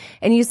music,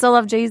 and you still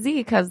love Jay-Z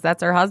because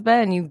that's her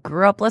husband, and you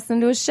grew up listening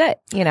to his shit.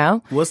 You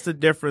know. What's the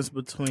difference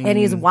between? And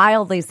he's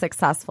wildly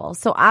successful.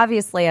 So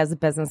obviously, as a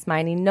business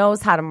mind, he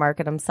knows how to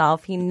market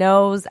himself. He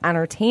knows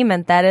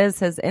entertainment. That is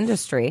his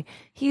industry.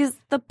 He's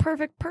the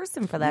perfect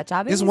person for that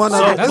job. It's He's one of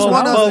black. the- it's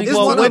one of- it's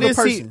one what other is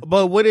he? person.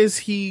 But what is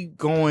he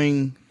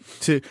going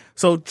to?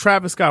 So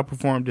Travis Scott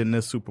performed in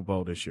this Super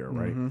Bowl this year,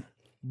 right?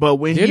 But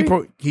when Did he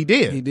he? he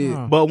did, He did.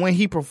 Huh. But when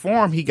he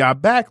performed, he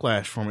got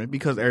backlash from it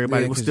because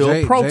everybody Yeah, was 'cause still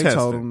Jay protesting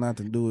told him not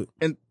to do it.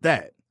 and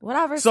that.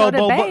 Whatever. So, did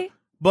but, Bay.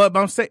 but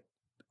I'm saying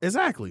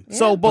exactly.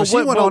 So, But but she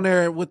what? went but- on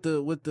there with the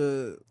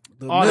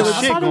All the I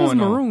shit thought it was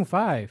going on. Maroon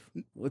 5.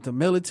 with the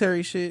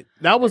military shit.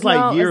 That was like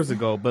No, years it's-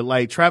 ago, but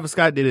like Travis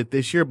Scott did it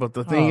this year. But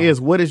the thing Oh. is,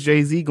 what is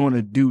Jay-Z going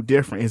to do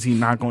different? Is he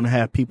not going to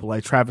have people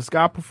like Travis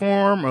Scott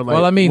perform? Or like,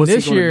 Well, I mean, what's he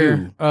this gonna year,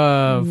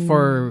 do?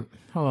 for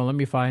hold on, let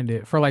me find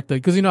it for like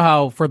because you know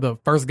how for the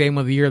first game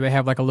of the year they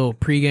have like a little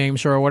pregame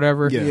show or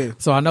whatever. Yeah. Yeah.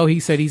 So I know he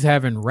said he's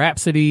having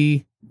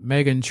Rhapsody,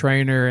 Megan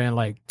Trainor, and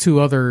like two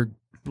other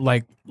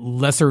like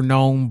lesser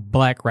known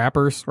black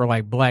rappers or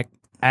like black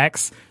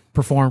acts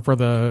perform for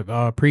the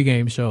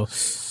pregame show.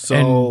 So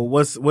and-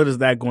 what is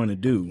that going to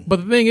do?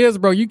 But the thing is,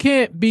 bro, you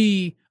can't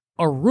be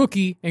a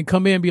rookie and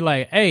come in and be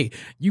like, hey,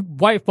 you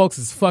white folks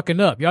is fucking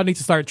up. Y'all need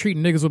to start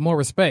treating niggas with more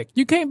respect.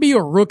 You can't be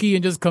a rookie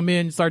and just come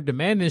in and start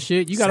demanding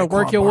shit. You got to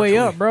work Saquon your way Barkley.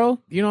 up, bro.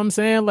 You know what I'm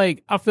saying?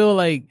 Like, I feel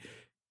like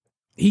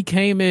he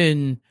came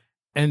in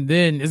and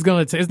then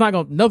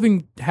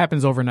nothing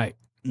happens overnight.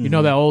 You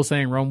know that old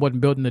saying, Rome wasn't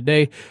built in a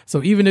day.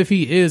 So even if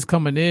he is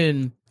coming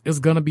in, it's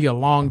going to be a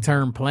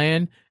long-term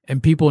plan.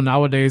 And people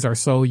nowadays are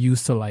so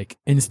used to like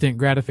instant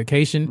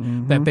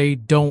gratification that they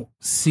don't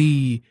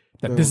see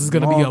that this is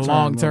going to be a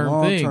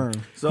long-term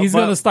thing. So, He's but-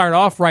 going to start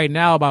off right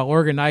now by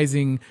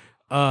organizing,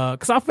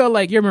 cause I felt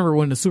like, you remember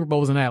when the Super Bowl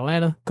was in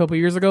Atlanta a couple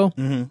years ago?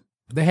 Mhm.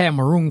 They had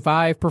Maroon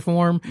 5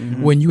 perform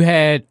when you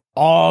had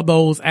all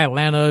those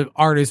Atlanta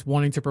artists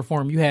wanting to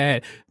perform. You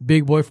had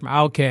Big Boy from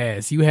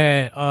Outkast. You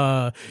had,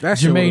 That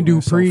shit Jermaine would've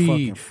been so Dupri.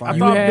 fucking fire. I You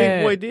thought had-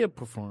 Big Boy did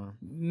perform.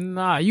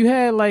 Nah, you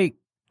had like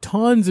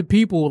tons of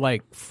people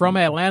like from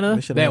Atlanta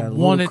They should've that had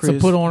wanted to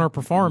Ludacris- put on a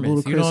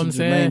performance. You know Ludacris what I'm and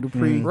saying? Jermaine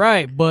Dupri.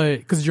 Right, but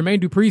because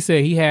Jermaine Dupri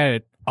said he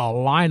had a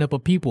lineup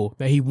of people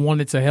that he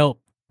wanted to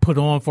help put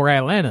on for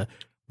Atlanta,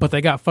 but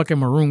they got fucking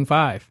Maroon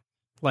 5.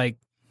 Like,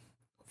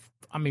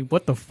 I mean,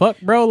 what the fuck,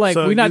 bro? Like,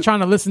 So we're not you- trying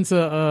to listen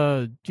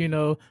to,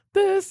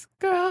 this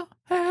girl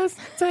has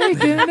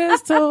taken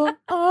its toll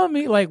on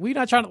me. Like, we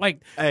not trying to,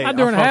 like, Hey, not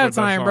during I fuck with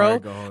that halftime, song. I bro.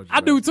 ain't gonna hold you,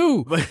 I bro. do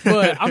too.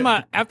 But I'm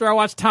not, after I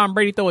watch Tom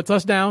Brady throw a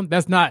touchdown,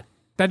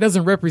 that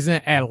doesn't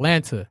represent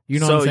Atlanta. You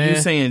know what I'm saying? So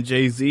you saying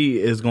Jay-Z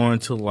is going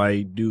to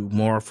like do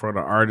more for the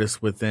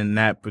artists within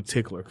that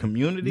particular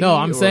community? No,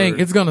 I'm or- saying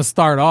it's going to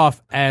start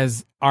off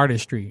as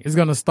artistry. It's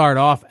going to start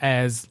off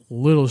as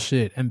little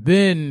shit. And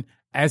then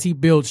as he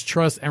builds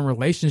trust and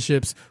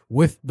relationships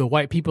with the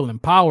white people in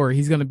power,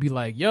 he's going to be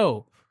like,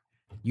 yo,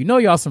 you know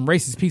y'all some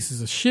racist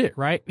pieces of shit,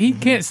 right? He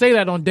can't say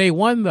that on day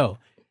one, though.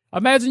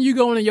 Imagine you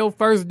going to your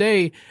first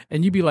day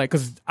and you be like,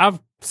 because I've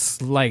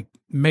like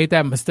made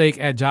that mistake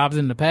at jobs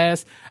in the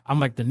past. I'm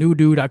like the new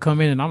dude. I come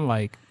in and I'm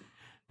like,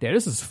 yeah,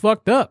 this is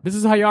fucked up. This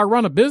is how y'all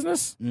run a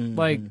business?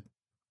 Like,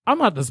 I'm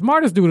not the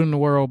smartest dude in the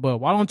world, but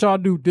why don't y'all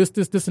do this,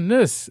 and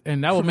this?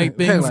 And that will make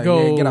things Like,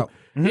 go. yeah, get out.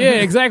 Yeah,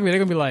 exactly. They're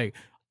gonna be like,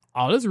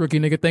 oh, this rookie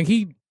nigga think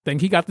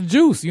he got the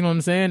juice. You know what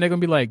I'm saying? They're gonna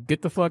be like,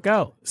 get the fuck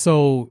out.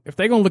 So if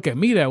they're gonna look at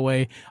me that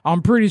way,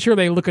 I'm pretty sure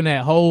they looking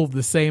at Hove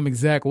the same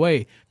exact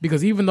way.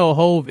 Because even though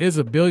Hove is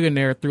a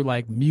billionaire through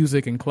like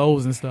music and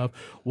clothes and stuff,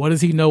 what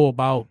does he know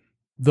about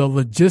the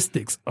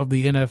logistics of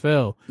the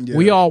NFL?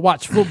 We all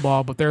watch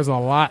football, but there's a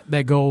lot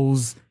that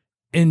goes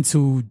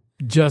into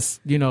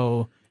just,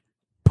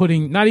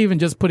 not even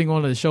just putting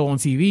on the show on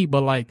TV,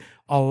 but like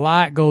a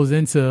lot goes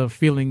into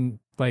feeling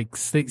like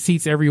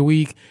seats every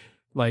week.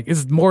 Like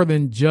it's more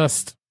than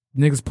just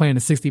niggas playing a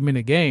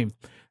 60-minute game.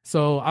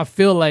 So I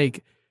feel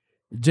like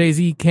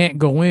Jay-Z can't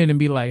go in and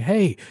be like,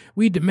 hey,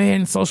 we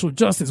demand social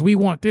justice. We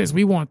want this.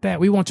 We want that.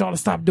 We want y'all to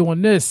stop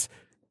doing this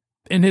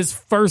in his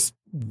first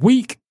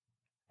week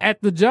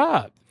at the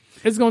job.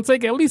 It's going to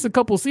take at least a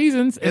couple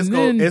seasons. And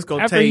then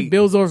after he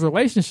builds those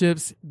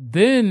relationships,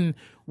 then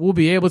we'll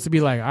be able to be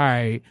like, all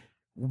right,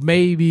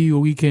 maybe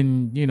we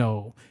can,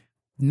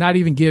 not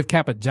even give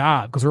Cap a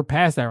job because we're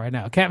past that right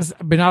now. Cap's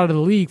been out of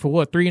the league for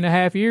what,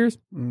 3.5 years?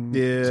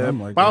 Yeah, Something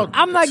like about that.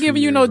 I'm not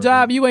giving you no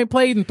job. You ain't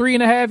played in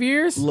 3.5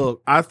 years.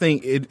 Look, I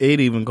think it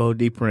even go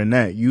deeper than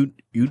that. You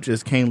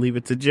just can't leave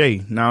it to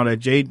Jay. Now that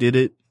Jay did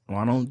it,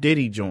 why don't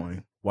Diddy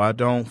join? Why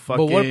don't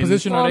fucking? But what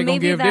position are they gonna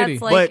maybe give that's Diddy?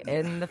 like But-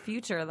 in the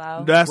future,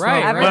 though. That's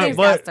Right, not, Everything's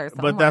gotta start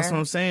but that's what somewhere.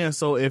 I'm saying.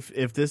 So if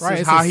this Right, is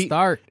it's how a he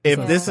start. if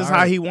It's a this is start.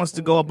 how he wants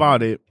to go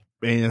about it,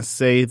 and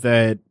say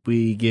that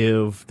we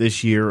give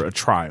this year a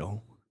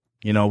trial,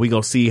 we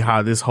go see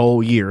how this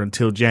whole year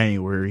until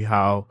January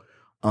how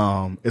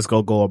it's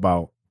gonna go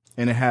about,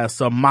 and it has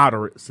some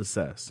moderate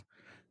success,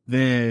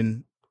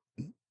 then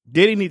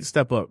Diddy need to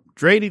step up.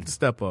 Dre need to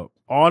step up.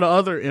 All the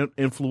other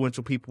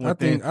influential people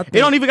within. I think It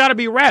don't even got to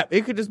be rap.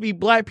 It could just be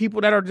black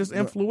people that are just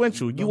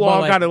influential. You But,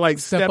 all got to like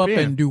step up in.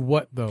 and do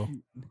what though?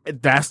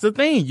 That's the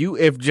thing.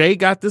 If Jay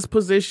got this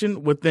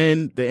position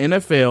within the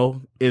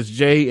NFL, it's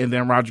Jay and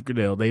then Roger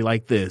Goodell. They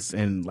like this,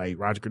 and like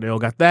Roger Goodell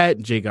got that,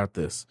 and Jay got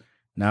this.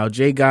 Now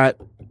Jay got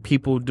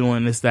people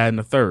doing this, that, and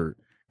the third,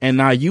 and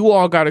now you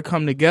all got to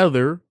come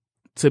together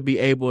to be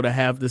able to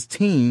have this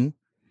team.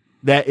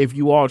 That if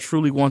you all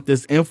truly want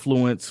this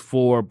influence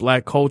for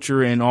black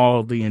culture and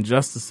all the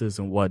injustices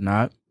and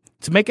whatnot,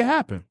 to make it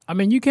happen. I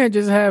mean, you can't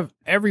just have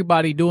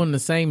everybody doing the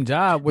same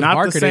job with Not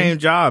marketing. the same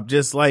job,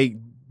 just like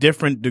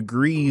different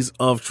degrees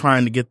of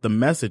trying to get the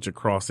message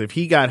across. If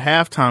he got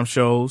halftime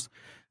shows,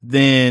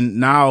 then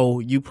now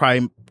you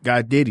probably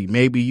got Diddy.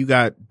 Maybe you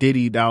got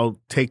Diddy that'll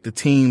take the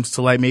teams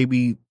to like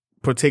maybe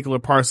particular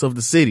parts of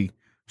the city,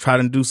 try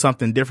to do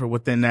something different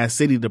within that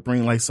city to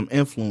bring like some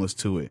influence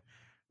to it.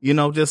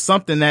 Just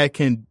something that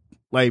can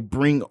like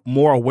bring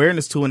more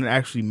awareness to it and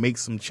actually make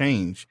some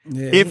change.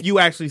 Yeah, If you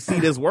actually see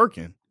this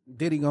working.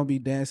 Diddy gonna be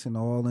dancing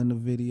all in the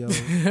video.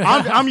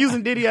 I'm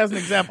using Diddy as an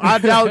example. I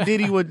doubt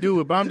Diddy would do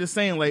it, but I'm just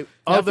saying like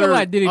I feel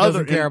like Diddy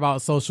doesn't other care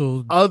about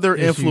social other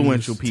issues.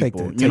 influential Take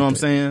people. that, You know what I'm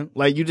take that. saying?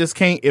 Like you just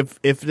can't if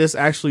this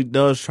actually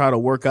does try to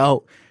work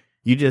out,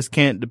 you just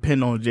can't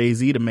depend on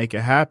Jay-Z to make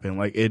it happen.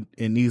 Like it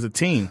needs a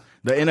team.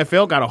 The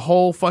NFL got a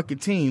whole fucking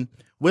team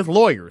with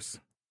lawyers.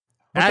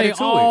 But Added they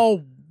to it. all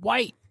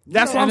white.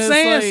 That's what I'm And it's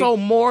saying. like- So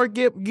more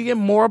get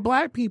more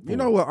black people. You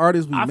know what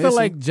artists we I missing? feel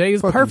like Jay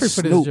is Fucking perfect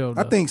for this Snoop. job.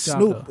 I think job,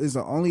 Snoop though. is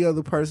the only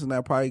other person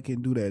that probably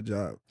can do that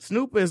job.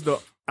 Snoop is the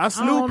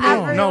Snoop. don't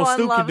know. No, Everyone Snoop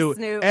can loves do it.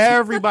 Snoop.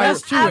 Everybody.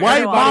 That's true. White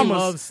Everyone mamas.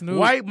 loves Snoop,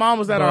 White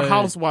mamas that are but-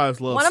 housewives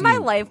love One of Snoop. my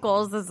life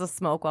goals is to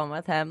smoke one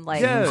with him.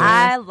 Like, Yeah.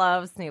 I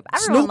love Snoop.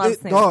 Everyone loves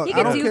Snoop. Dog, He I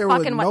can don't do care what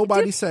fucking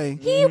nobody Dude, say.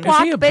 He Is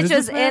walked he a bitches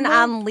businessman, in though?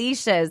 on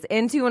leashes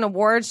into an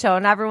award show,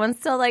 and everyone's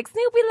still like,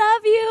 Snoop, we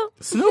love you.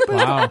 Snoop is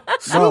Wow.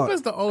 Snoop Dog.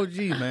 is the OG,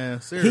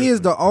 man. Seriously. He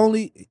is the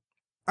only.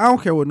 I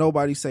don't care what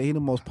nobody say. He the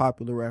most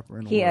popular rapper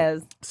in the He world.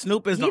 is.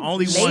 Snoop is He the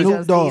only may one. Snoop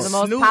just Dogg. be the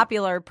most Snoop-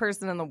 popular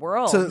person in the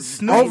world. To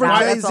Snoop over Now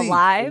White- that's Jay-Z.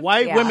 alive.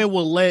 White Yeah. women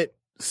will let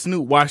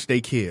Snoop watch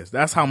their kids.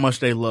 That's how much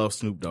they love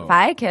Snoop Dogg. If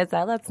I had kids,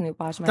 I let Snoop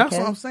watch my That's kids.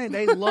 what I'm saying.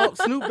 They love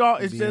Snoop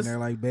Dogg. It's Being just there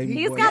like baby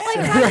He's boy. got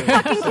like 10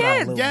 fucking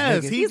kids.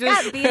 yes, He's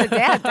got being a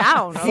dad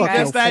down. he Okay?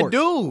 just that fork.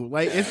 dude.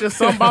 Like it's just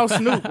something about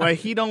Snoop. Like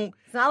he don't.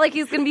 It's not like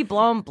he's gonna be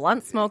blowing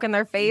blunt smoke in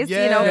their face.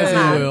 Yeah. You know, Yes,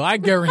 come he on. will. I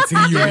guarantee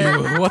you he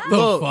will. What the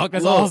Look, fuck?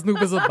 That's look. all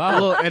Snoop is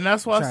about. Look, and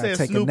that's why I Trying to said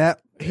take a Snoop.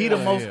 nap. He the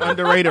most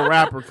underrated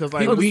rapper because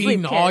like He'll be sleep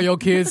eating all kid. your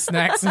kids'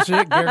 snacks and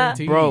shit,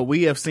 guaranteed. bro,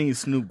 we have seen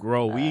Snoop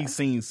grow. We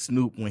seen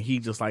Snoop when he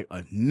just like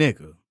a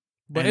nigga.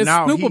 but And is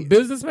now Snoop a he-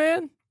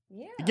 businessman?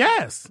 Yeah.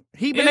 Yes,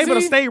 he been Is able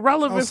to he? stay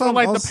relevant for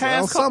like the on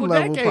past some couple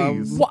level,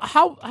 decades. What,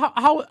 how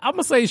I'm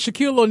gonna say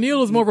Shaquille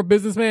O'Neal is more of a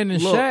businessman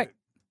than Look, Shaq.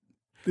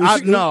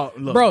 No,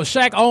 look, Bro,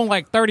 Shaq owned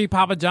like 30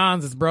 Papa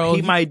John's, bro.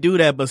 he might do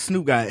that, but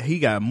Snoop got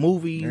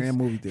movies. And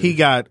movie theater. He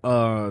got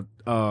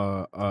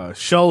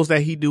shows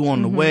that he do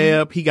on the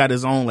web. He got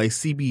his own like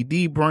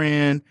CBD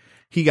brand.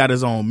 He got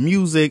his own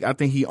music. I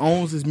think he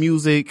owns his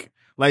music.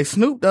 Like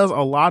Snoop does a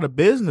lot of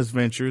business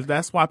ventures.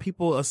 That's why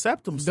people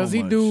accept him so Does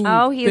he much. do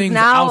Oh, he's things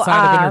now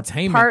outside of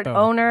entertainment part though?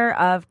 owner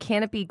of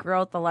Canopy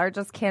Growth, the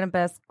largest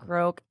cannabis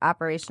growth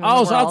operation in Oh,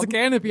 the shout out world. to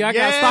Canopy. I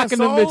Yeah, got stock in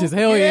them so, bitches.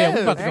 Hell yeah. We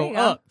yeah. about to There go you go.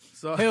 up.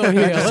 So, Hell yeah.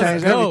 That just Let's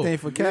changed go. everything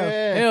for Cal.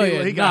 Yeah, Hell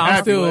yeah. he Nah, got I'm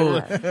happy still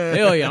with it.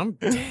 hell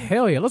yeah.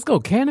 Hell yeah. Let's go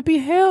Canopy.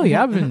 Hell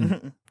yeah. I've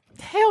been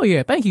hell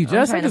yeah. Thank you,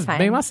 Jess. I trying to just find-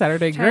 made my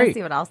Saturday Trying to great.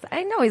 see what else.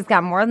 I know he's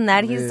got more than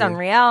that. He's done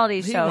reality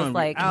He shows. done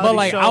Like reality But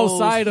like shows.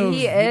 outside of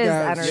he He is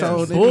got entertaining. show,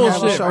 Bullshit, then he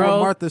had a show bro. with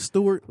Martha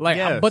Stewart. like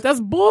Yes. but that's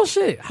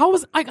bullshit. How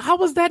was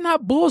that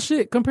not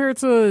bullshit compared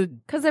to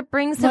Because it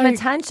brings him Like-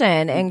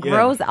 attention and Yeah.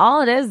 grows. All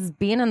it is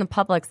being in the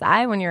public's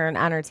eye when you're in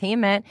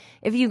entertainment.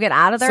 If you get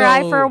out of their So-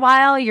 eye for a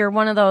while, you're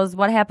one of those.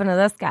 What happened to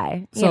this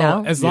guy? so You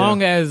know. as Yeah.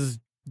 long as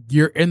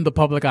you're in the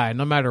public eye,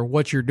 no matter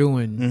what you're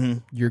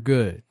doing, you're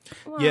good.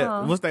 Yeah,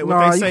 Well, what's that? What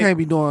No, they you say? can't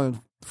be doing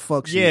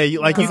fuck shit. Yeah,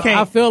 you like you 'Cause can't.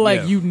 I feel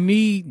like yeah. you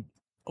need,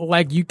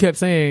 like you kept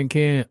saying,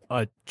 Ken,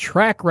 a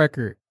track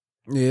record.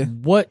 Yeah.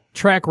 What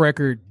track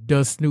record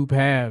does Snoop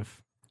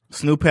have?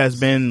 Snoop has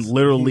been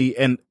literally,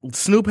 and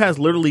Snoop has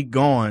literally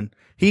gone.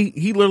 He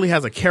literally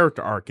has a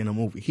character arc in a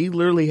movie. He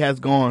literally has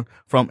gone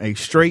from a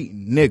straight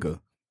nigga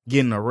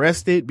getting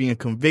arrested, being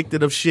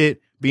convicted of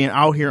shit, being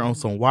out here on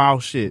some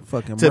wild shit.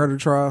 Fucking to- murder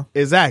trial.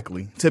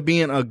 Exactly. To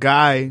being a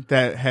guy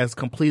that has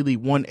completely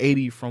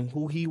 180 from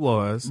who he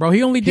was. Bro,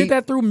 he only did He-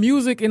 that through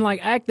music and like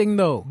acting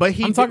though. But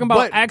he I'm talking did-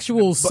 about but-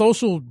 actual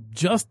social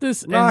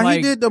justice Nah, and like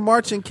he did the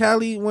march in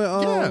Cali when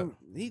Yeah.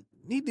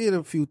 he did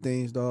a few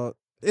things, dog.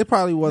 It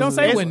probably don't wasn't.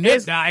 say it's- when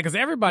it's- Nip died because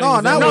everybody No,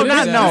 was not on No, when Nip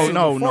not Nip died. died.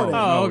 no. Before that.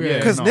 Oh, okay.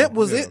 because no, Nip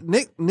was yeah.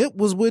 it. Nip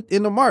was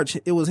in the march.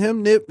 It was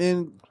him, Nip,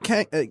 and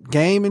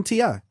Game and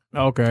T.I.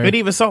 Okay. But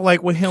even so,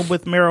 like with him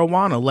with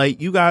marijuana, like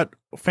you got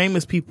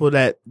famous people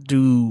that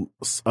do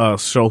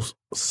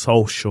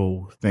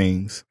social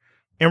things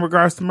in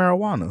regards to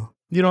marijuana.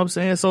 You know what I'm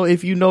saying? So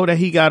if you know that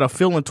he got a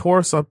feeling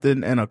towards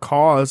something and a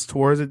cause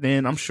towards it,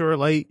 then I'm sure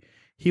like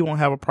he won't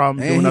have a problem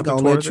doing And he nothing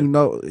gonna let towards you it.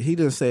 know. He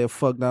didn't say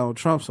fuck Donald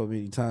Trump so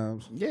many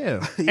times.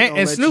 Yeah, He and, gonna and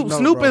let Snoop you know,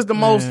 Snoop bro. is the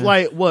most Man.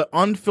 like what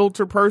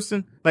unfiltered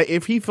person. Like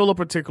if he feel a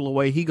particular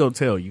way, he gonna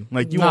tell you.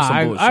 Like you Nah, want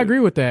some bullshit. I agree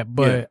with that,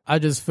 but Yeah. I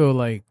just feel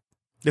like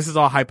This is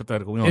all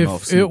hypothetical. We don't If know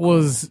if it Snoop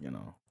was- you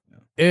know.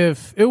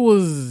 if it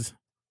was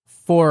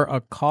for a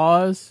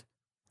cause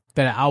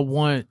that I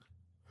want,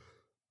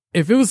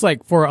 if it was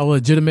like for a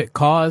legitimate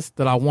cause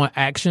that I want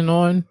action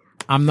on,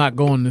 I'm not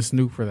going to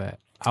Snoop for that.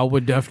 I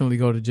would definitely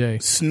go to Jay.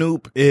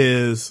 Snoop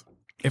is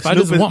If I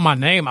Snoop just is- want my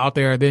name out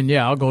there, then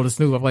yeah, I'll go to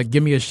Snoop. I'm like,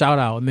 give me a shout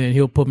out, and then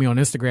he'll put me on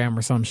Instagram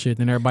or some shit,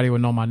 then everybody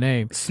would know my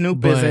name.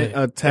 Snoop But isn't if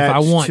I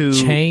attached want to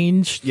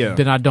change, Yeah.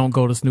 then I don't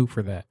go to Snoop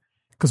for that.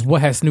 Because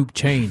what has Snoop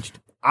changed?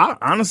 I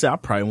honestly, I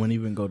probably wouldn't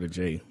even go to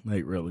Jay.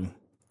 Like really,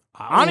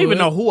 I don't even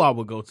know who I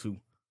would go to.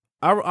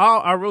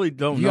 I really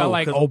don't You know. got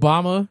like 'cause-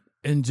 Obama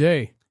and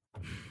Jay.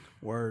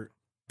 Word.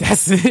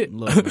 That's it.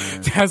 Look,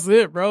 man. That's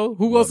it, bro.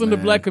 Who else in the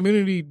man. black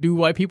community do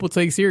white people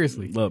take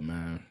seriously? Look,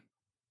 man,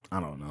 I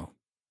don't know.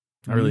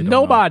 I really don't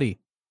know. Nobody.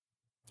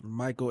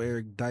 Michael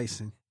Eric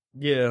Dyson.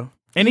 Yeah,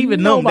 and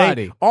even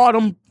Nobody.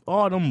 them,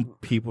 all them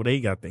people,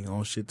 they got their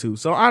own shit too.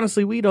 So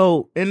honestly, we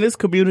don't in this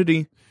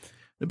community.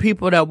 The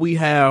people that we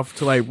have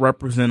to like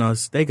represent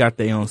us, they got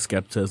their own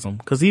skepticism.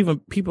 Because even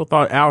people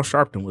thought Al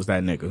Sharpton was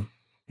that nigga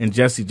and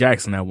Jesse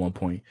Jackson at one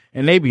point,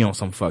 and they be on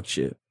some fuck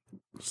shit.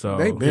 So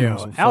They been Yeah, on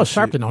some Al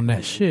fuck Sharpton on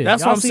that shit.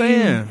 That's Y'all what I'm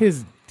seen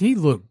saying.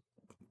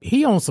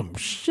 He on some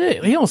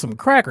shit. He on some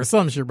crack or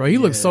some shit, bro. He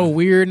looks so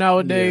weird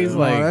nowadays. Yeah.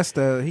 Like, that's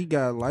he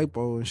got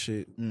lipo and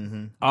shit.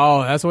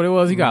 oh, that's what it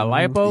was. He got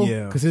lipo.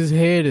 Yeah. Because his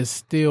head is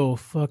still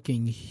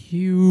fucking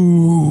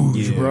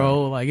huge, Yeah.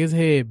 bro. Like his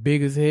head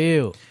big as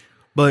hell.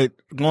 But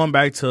going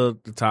back to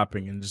the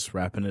topic and just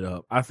wrapping it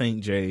up, I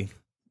think Jay,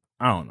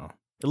 I don't know.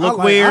 It look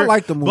weird. I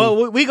like the movie.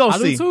 But we go I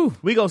do see. too.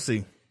 We go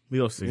see. We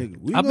go see. Nigga,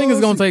 we I think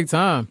it's gonna see. take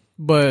time,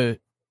 but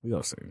We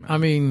go see, man. I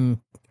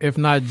mean, if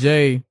not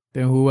Jay,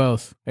 then who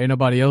else? Ain't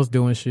nobody else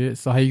doing shit.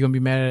 So how you gonna be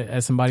mad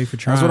at somebody for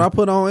trying? That's what I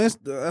put on.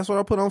 That's what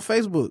I put on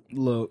Facebook.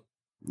 Look,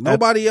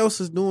 Nobody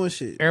else is doing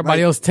shit.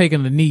 Everybody else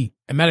taking the knee,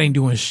 and Matt ain't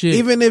doing shit.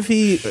 Even if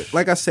he,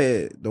 like I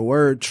said, the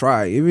word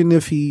try, even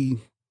if he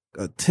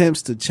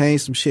attempts to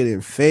change some shit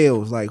and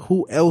fails, like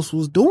who else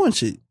was doing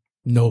shit?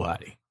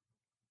 Nobody.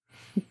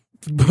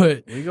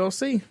 But We gonna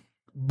see.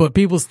 But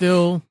people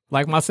still,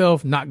 like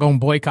myself, not gonna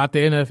boycott the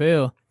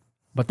NFL,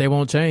 but they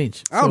won't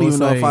change. I don't So even it's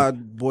know if like- I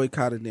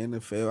boycotted the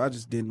NFL. I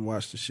just didn't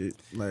watch the shit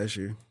last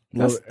year.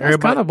 That's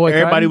Everybody, kinda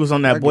boycotting. everybody was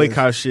on I that guess.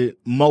 boycott shit.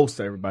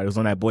 Most everybody was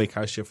on that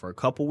boycott shit for a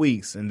couple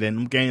weeks, and then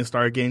them games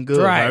started getting good.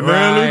 Right, Like,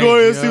 man, let's go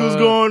ahead and see right, what's yeah.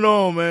 going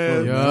on,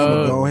 man. Yeah. I'm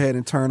gonna go ahead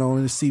and turn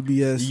on the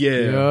CBS. Yeah.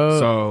 Yeah.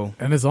 So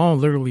And it's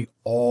on literally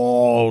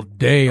all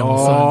day on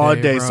all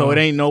Sunday, day, bro. so it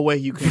ain't no way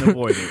you can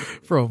avoid it.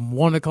 From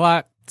 1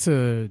 o'clock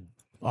to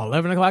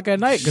 11 o'clock at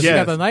night because you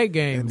Yes. got the night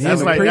game. And That's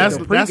then like- the that's-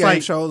 the that's pregame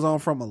like- shows on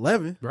from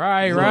 11.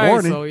 right, in the right.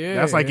 morning. So yeah,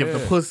 That's like if the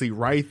pussy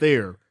right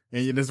there,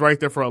 and it's right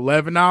there for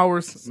 11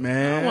 hours, I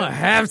man. want to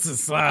have to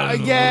slide.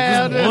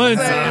 Yeah, just that's one it,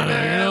 time.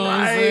 man. You know what I'm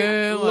Like,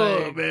 saying?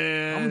 look, Like,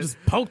 man. I'm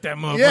just poke that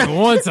motherfucker Yeah.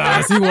 one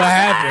time, see what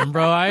happened,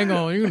 bro. I ain't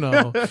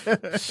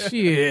gonna,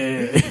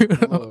 shit.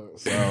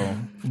 So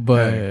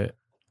But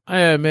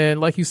yeah, man,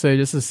 like you said,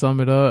 just to sum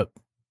it up,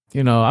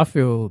 I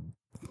feel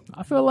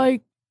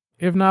like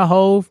if not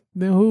Hove,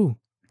 then who?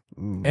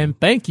 And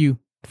thank you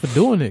for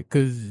doing it,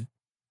 because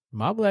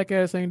my black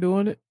ass ain't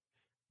doing it.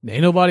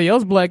 Ain't nobody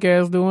else black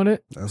ass doing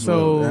it. That's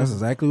So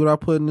exactly what I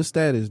put in the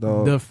status,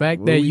 dog. the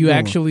fact What that we you doing?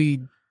 actually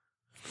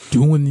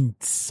doing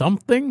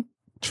something,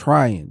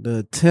 trying, the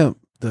attempt,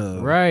 the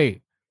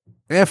right?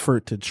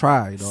 effort to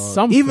try, dog.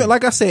 Something. Even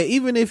like I said,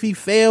 even if he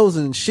fails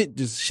and shit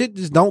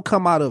just don't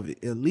come out of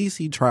it, at least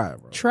he tried,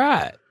 bro.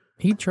 Tried.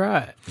 He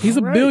tried. He's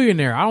a Right.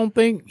 billionaire. I don't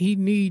think he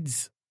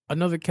needs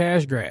another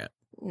cash grab.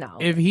 No.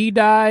 If he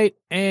died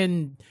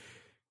and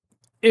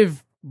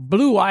if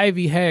Blue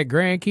Ivy had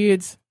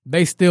grandkids,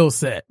 they still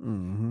set.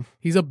 Mm-hmm.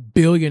 He's a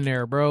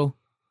billionaire, bro.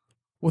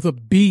 With a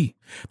B.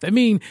 That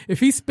mean if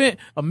he spent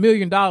 $1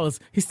 million,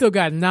 he still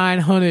got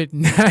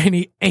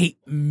 $998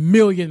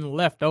 million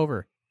left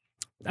over.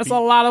 That's a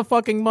lot of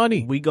fucking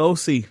money. we go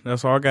see.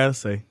 That's all I gotta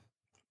say.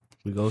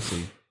 We go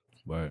see.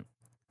 But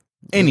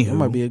That anywho,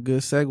 might be a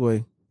good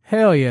segue.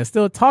 Hell yeah.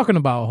 Still talking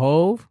about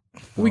Hove.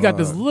 We got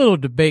this little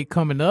debate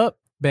coming up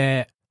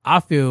that I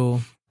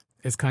feel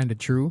is kind of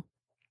true.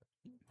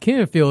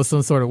 Ken feels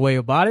some sort of way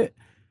about it.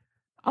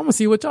 I'm going to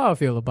see what y'all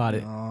feel about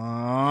it.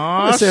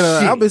 Aw,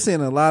 I've been seeing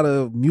a lot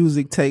of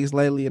music takes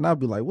lately, and I'll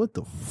be like, what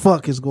the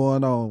fuck is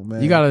going on,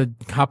 man? You got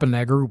to hop in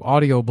that group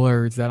Audio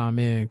Blurs that I'm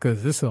in,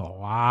 because there's a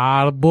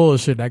lot of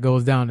bullshit that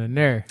goes down in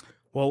there.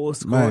 well,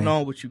 what's Man. going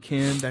on with you,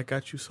 Ken, that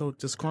got you so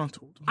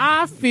disgruntled?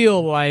 I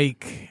feel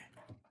like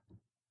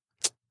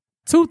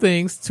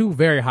two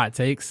very hot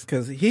takes.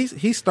 Because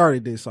he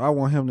started this, so I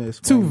want him to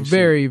explain Two this shit.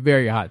 very,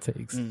 very hot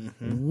takes.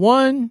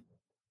 One,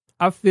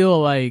 I feel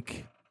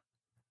like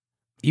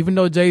even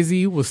though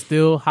Jay-Z was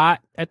still hot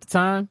at the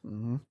time,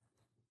 Mhm.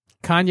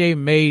 Kanye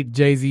made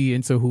Jay-Z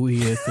into who he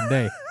is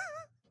today.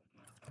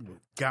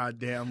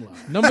 Goddamn lie.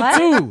 Number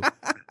two,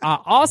 I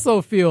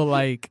also feel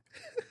like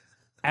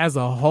as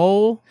a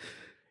whole,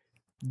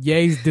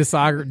 Ye's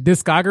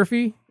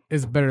discography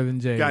is better than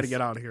Jay's. Gotta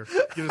get out of here.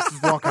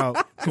 Just walk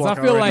out. Because I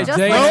feel like Just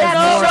Jay like has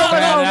that. more No,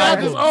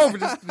 bad It's albums. over.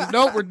 Just,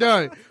 nope, we're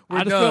done.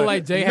 I just feel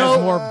like Jay has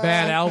more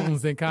bad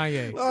albums than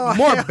Kanye.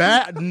 more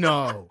bad.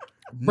 No,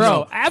 Bro,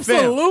 No.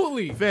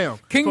 absolutely. Fam.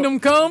 Kingdom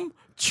Come,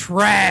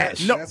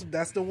 trash. No.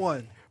 That's the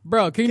one.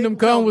 Bro, Kingdom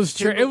Come was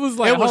trash. It was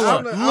like, It was-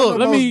 hold on. look,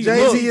 let me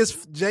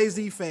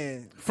Jay-Z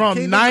fan. From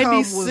Kingdom Come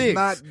 96 was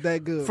not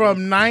that good.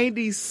 From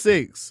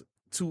 96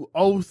 to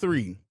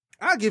 03,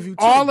 I'll give you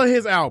two. all of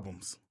his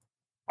albums,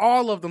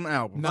 all of them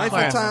albums, Nah. Life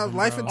Classic, and Times,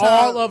 Life and bro.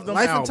 Times, All of them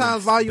Life and albums.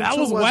 Times Volume That 2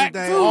 was wasn't whack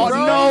that too, all, bro.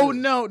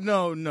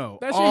 no.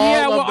 That shit All he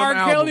had of with them R.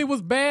 Kelly albums.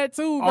 was bad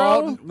too, bro.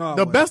 All, No,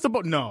 the it best of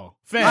both. No,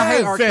 fam, I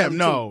hate R. fam, Kelly,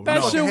 no, too.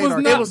 That no. shit hate was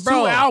R. not, It was bro.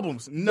 two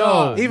albums.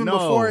 No, Even no,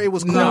 before it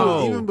was cool.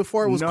 No, Even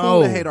before it was no,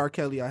 cool to hate R.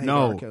 Kelly, I hate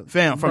No, R. Kelly.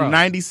 fam, from Bro.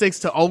 96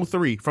 to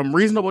 03, from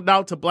Reasonable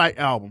Doubt to Black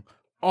Album,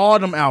 all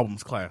them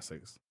albums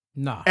classics.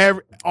 Nah.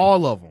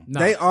 All of them. Nah.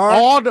 They are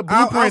All the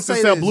I'll blueprints say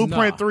except this.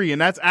 Blueprint Nah. 3,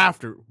 and that's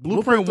after.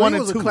 Blueprint 1 3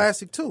 and was 2. a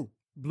classic too.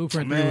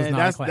 Blueprint 3 Man, was not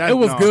that's- classic. that's It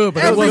was not- good,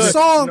 but it Every wasn't.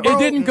 song, bro. It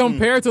didn't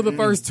compare to the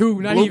first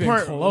two. Not even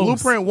close.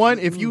 Blueprint 1,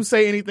 if you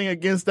say anything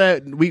against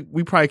that, we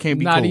probably can't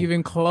be Not cool.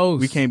 even close.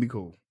 We can't be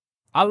cool.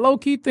 I low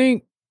key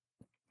think.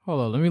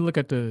 Hold on, let me look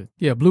at the.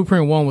 Yeah,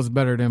 Blueprint 1 was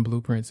better than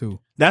Blueprint 2.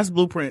 That's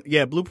Blueprint.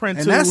 Yeah, Blueprint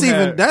 2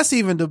 And that's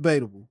even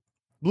debatable.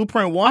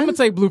 Blueprint I'm 1? gonna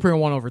take Blueprint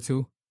 1 over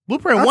 2.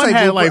 Blueprint I'll 1 take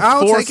had Blueprint. like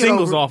I'll 4 take it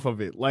singles over- off of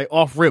it, like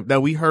off rip,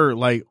 that we heard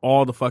like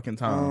all the fucking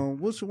time.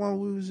 Which one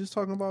we was just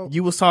talking about?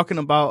 You was talking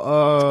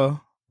about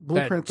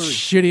Blueprint That 3.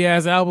 shitty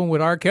ass album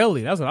with R.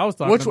 Kelly. That's what I was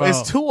talking which about.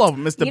 it's two of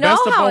them. It's the You know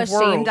best of how both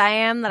ashamed worlds. I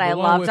am that The I one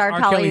loved with R. R.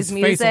 Kelly's Kelly's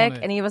face on music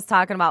it. and he was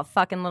talking about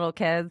fucking little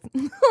kids.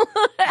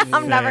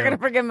 I'm never Yeah. gonna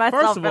forgive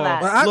myself First of for all,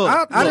 that. But I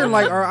Look, didn't look.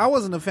 like I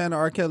wasn't a fan of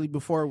R. Kelly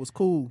before it was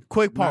cool.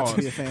 Quick not pause.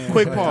 to be a fan.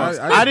 Quick Like, pause.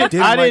 I I didn't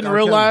like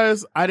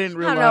realize. I didn't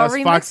I don't know, realize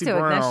remix Foxy to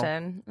Brown.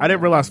 Ignition. I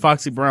didn't realize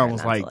Foxy Brown Try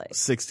was not like to, like-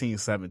 16,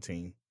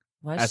 17.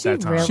 Was at she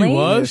that time. really? She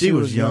was? She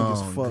was young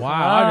as young. fuck. Wow,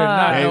 I did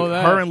not Hey, know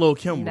that. her and Lil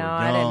Kim were No, young.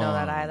 I didn't know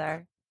that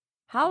either.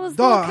 How was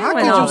Dog, Lil Kim how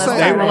when could all you this say They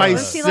started? were like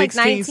Was she like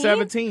 16, 19?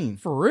 17.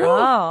 For real? Oh, I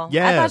thought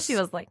Yes. she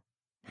was like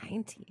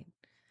 19.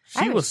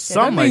 She was That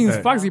That something like means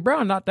that. Foxy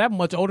Brown not that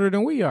much older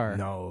than we are.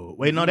 No.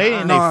 Wait, no, they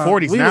in Nah, their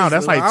 40s we now. was-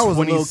 That's like I was a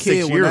little 26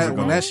 kid years when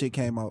ago. that shit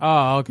came out.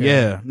 Oh, okay.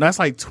 Yeah, that's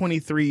like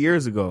 23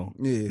 years ago.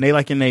 Yeah. They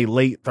like in their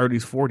late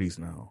 30s, 40s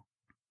now.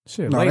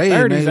 Shit, No, late they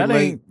 30s. in they That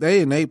late, ain't.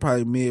 they in they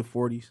probably mid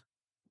 40s.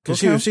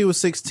 Cause Okay. she was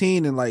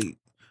 16 and like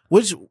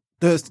which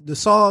the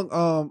song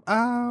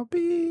I'll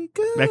be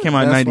good. That came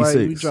out in That's why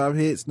 96. we drop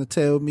hits and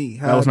tell me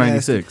how That was nasty.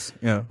 96.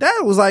 Yeah.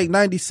 That was like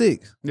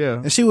 96 Yeah.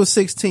 and she was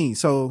 16.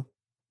 So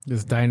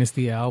This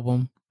Dynasty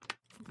album.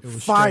 It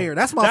was fire.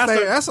 That's my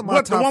favorite. That's my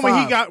what, top the one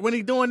five. when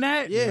he doing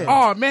that? Yeah.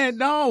 Oh man,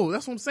 no,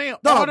 that's what I'm saying.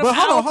 No, All them but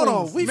hold on.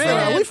 albums, We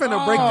man.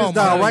 finna break Oh, this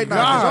down my right now.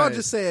 'Cause y'all God.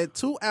 just said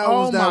two Oh,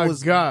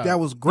 albums my God. that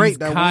was great. These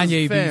That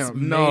Kanye fam, beats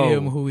made no.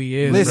 him who he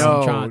is. Listen.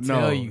 I'm trying to No,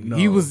 tell you, no.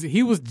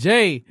 he was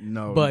Jay,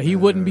 No, but he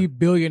man. wouldn't be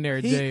billionaire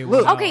He- Jay.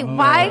 look- without- Okay, Oh,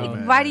 why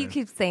man. do you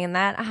keep saying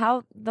that?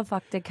 How the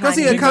fuck did Kanye because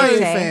he a do Kanye Jay?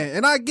 fan,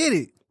 and I get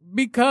it.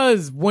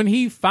 Because when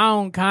he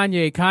found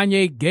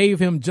Kanye gave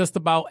him just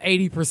about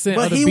 80%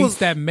 But of the he beats was-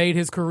 that made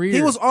his career.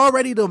 He was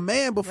already the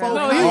man before. Really?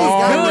 no, Kanye he was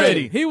got good.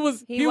 already. it. He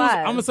was. He was.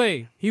 I'm gonna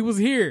say he was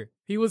here.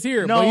 He was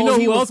here. No, but you know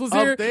he who was else was up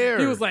here? there.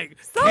 He was like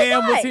So Cam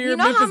was what? here. You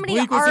know Memphis how many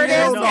Bleak was here.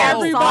 artists and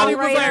Everybody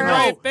was like songwriters-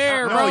 right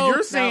there, bro. No,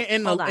 you're saying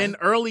in hold on. in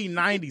early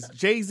 90s,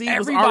 Jay-Z was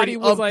Everybody already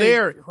was up like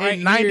there right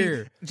in 90s.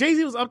 here.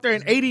 Jay-Z was up there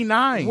in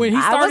 89. When he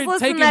I started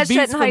was listening taking to that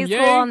beats shit in high from school,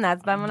 Ye, and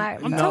that's been when I,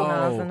 when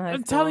I was in high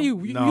I'm school. telling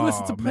you, you No,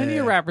 listen to plenty of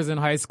man. rappers in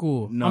high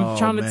school. No, I'm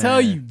trying to man.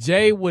 tell you,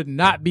 Jay would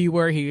not be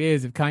where he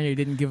is if Kanye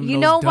didn't give him You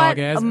those know what? dog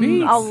ass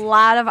beats. A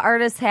lot of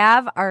artists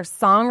have are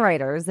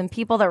songwriters and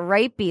people that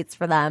write beats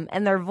for them,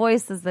 and their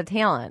voice is the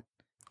talent.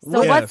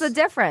 So Yes. what's the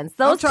difference?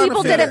 I'm Those trying to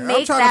people figure- didn't I'm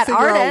make trying to that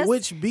figure out artist.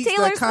 which beats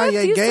Taylor that Kanye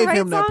Swift used to gave write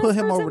him that put songs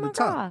him for over Tim the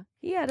top. McGraw.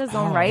 He had his Oh,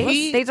 own rights.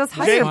 He- They just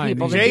hire Jay-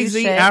 people to Jay-Z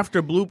do shit.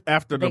 after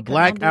the They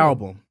Black couldn't do.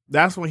 album.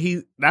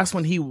 That's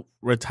when he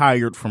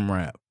retired from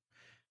rap.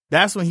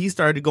 That's when he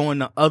started going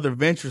to other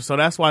ventures. So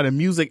that's why the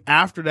music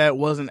after that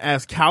wasn't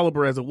as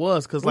caliber as it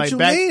was. Because What like you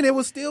back, mean? It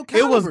was still it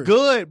caliber. was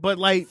good, but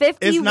like it's not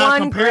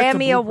 51 compared to Grammy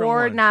Blueprint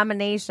Award One.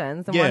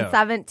 nominations and Yeah. won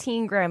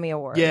 17 Grammy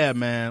Awards. Yeah,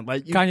 man.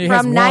 Like you, Kanye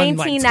has From won, like,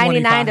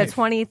 1999 to 25.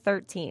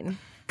 2013.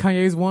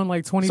 Kanye's won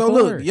like 24. So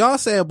look, y'all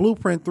said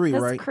Blueprint 3,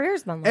 His right?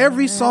 career's been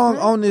Every longer, song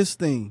hasn't it? on this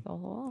thing,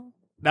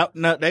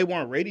 no, they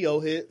weren't radio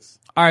hits.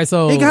 All right,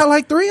 so he got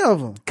like 3 of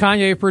them.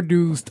 Kanye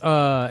produced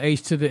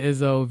H to the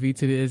Izzo, V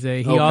to the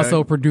Izzy. He Okay.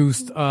 also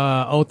produced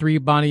 03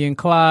 Bonnie and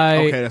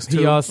Clyde. Okay, that's He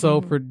 2. also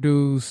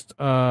produced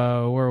where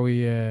are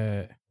we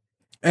at?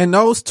 And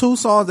those 2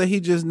 songs that he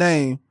just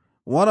named,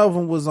 one of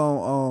them was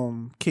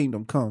on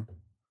Kingdom Come.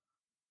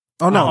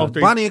 Oh no,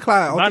 03. Bonnie and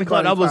Clyde. Bonnie and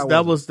Clyde, that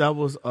wasn't.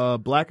 was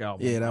Black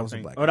album. Yeah, that I was a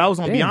think. Black Oh, that was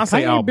on Damn, Beyonce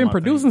Kanye album. been I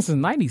think. producing since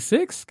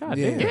 96. God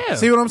Yeah. damn. Yeah.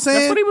 See what I'm saying?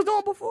 That's what he was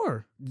doing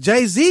before.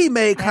 Jay-Z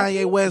made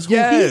Kanye West who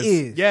Yes, he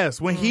is.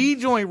 yes. When he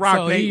joined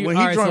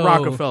alright, so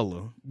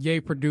Rockefeller,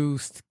 Ye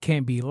produced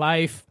Can't Be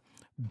Life,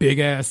 big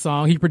ass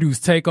song. He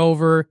produced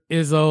Takeover,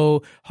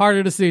 Izzo, Heart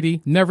of the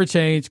City, Never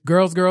Change,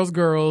 Girls, Girls,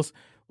 Girls.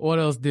 What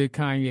else did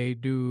Kanye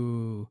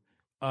do?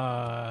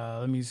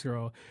 Let me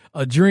scroll.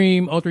 A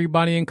Dream, 03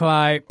 Bonnie and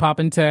Clyde,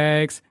 Poppin'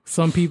 Tags,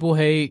 Some People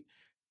Hate.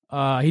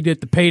 He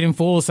did the Paid in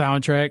Full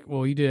soundtrack.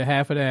 Well, he did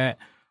half of that.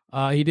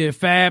 He did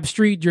Fab,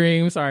 Street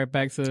Dreams. All right,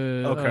 back to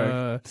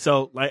okay.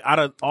 So like out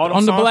of all the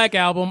on the songs, Black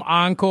album,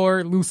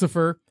 Encore,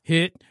 Lucifer,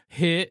 Hit.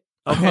 okay.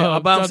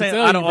 But I'm saying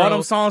out of all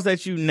them songs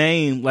that you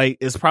named, like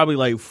it's probably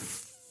like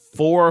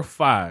 4 or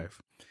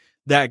 5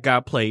 that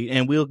got played,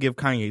 and we'll give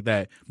Kanye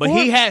that. But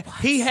he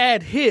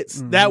had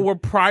hits that were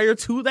prior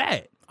to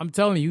that. I'm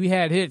telling you, he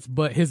had hits,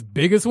 but his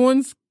biggest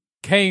ones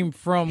came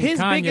from His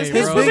Kanye. biggest- bro.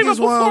 his biggest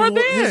before one-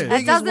 then. his That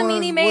biggest doesn't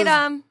mean he ones made was-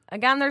 them.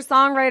 Again, they're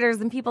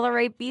songwriters and people that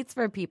write beats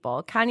for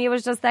people. Kanye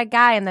was just that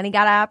guy, and then he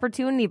got an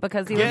opportunity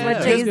because he Yeah. was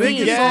with His Jay-Z.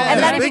 biggest song- and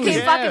then he his became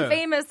biggest- fucking yeah.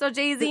 famous, so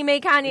Jay-Z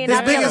made Kanye, and His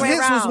not the biggest other way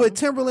hits was around. with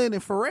Timberland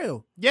and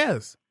Pharrell.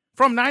 Yes.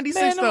 From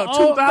 96 Man, to them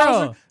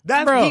 2000. old-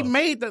 That bro. he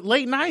made the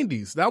late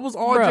 90s. That was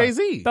all Bruh,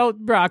 Jay-Z.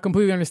 Bro, I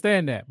completely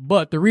understand that.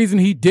 But the reason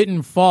he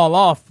didn't fall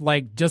off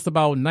like just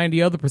about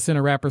 90 other %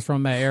 of rappers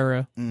from that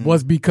era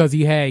was because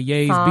he had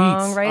Ye's beats.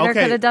 Songwriter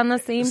Okay. could have done the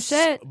same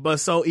shit.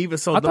 But so even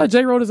so I thought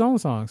Jay wrote his own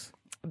songs.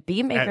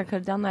 Beatmaker could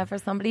have done that for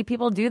somebody.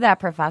 People do that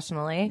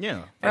professionally.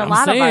 Yeah. For a I'm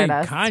lot saying of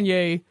artists.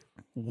 Kanye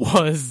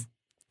was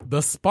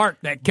the spark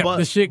that kept but,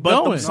 the shit but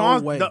going. them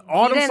songs, No way.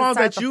 all He them didn't songs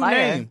start that the you fire.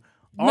 named.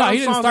 All No, them he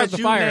didn't songs start that the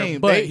you fire,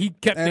 named, but they- he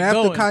kept And it after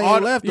going.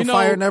 Kanye left, you the know-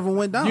 fire never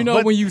went down. You know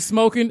But- when you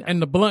smoking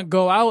and the blunt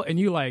go out and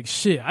you like,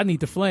 shit, I need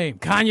the flame.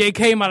 Kanye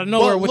came out of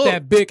nowhere But with look,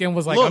 that bic and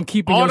was like, look, I'm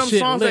keeping all your them shit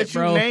songs lit, that you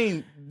bro.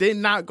 named did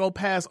not go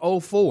past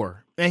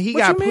 04. And he What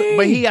got you mean?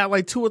 but he had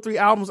like 2 or 3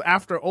 albums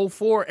after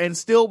 04 and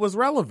still was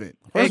relevant.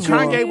 And First of all-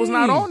 Kanye was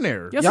not on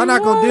there. Yes, Y'all he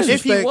not gonna was.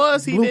 If he disrespect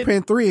was, he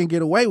Blueprint 3 and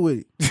get away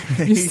with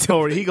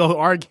it. he gonna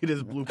argue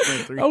this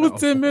Blueprint 3. That was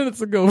 10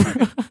 minutes ago.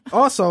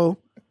 Also,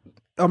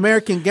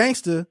 American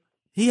Gangster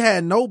He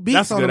had no beats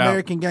That's a on good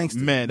American album. Gangster.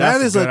 Man,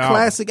 that is a good album.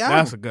 classic album.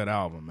 That's a good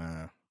album,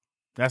 man.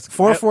 That's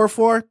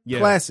 444, Yeah.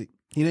 classic.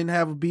 He didn't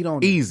have a beat on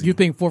it. easy. You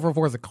think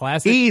 444 is a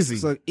classic? Easy.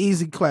 It's an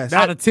easy classic.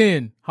 Out of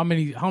 10, how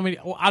many?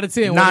 Out of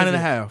 10, what is it?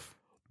 9.5.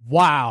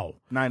 Wow.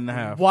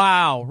 9.5.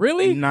 Wow.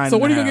 Really? 9 So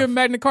what are and you a gonna half. give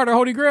Magna Carta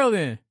Holy Grail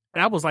then?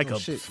 That was like a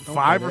shit. Don't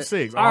 5 do or that.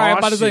 6. All right, I'm Oh,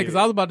 about to say, shit. because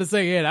I was about to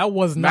say, yeah, that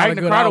was not a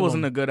Magna good Carta album.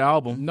 wasn't a good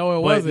album. No, it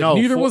But wasn't. no,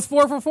 Neither was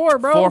 444,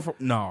 bro.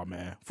 No,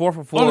 man.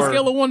 444. On a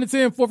scale of 1 to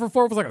 10,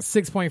 444 was like a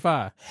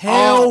 6.5.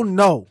 Hell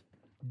no.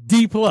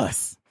 D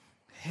plus.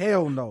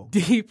 Hell no.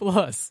 D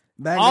plus.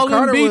 Magna All them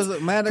Carta beats,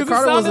 was Magna 'cause it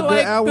Carta was a sounded good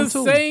like album the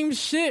too. same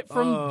shit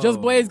from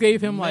Just Blaze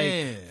gave him like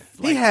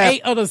He had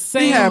 8 of the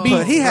same he had,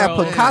 beats, he had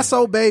bro.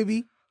 Picasso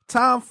Baby,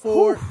 Tom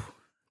Ford,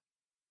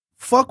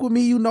 Fuck With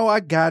Me, You Know I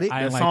Got It. I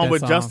That didn't like song that with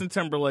song. Justin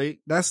Timberlake.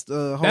 That's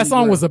the That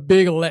song was a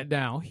big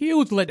letdown.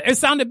 Huge letdown. It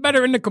sounded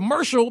better in the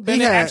commercial than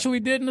He it had actually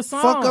did in the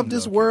song. Fuck Up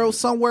This World,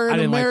 Somewhere in I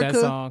didn't America. like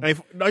that song. Hey,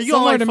 are you Somewhere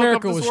gonna like in Fuck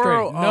America Up was This straight.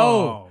 World? No.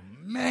 Oh,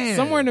 man.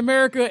 Somewhere in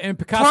America and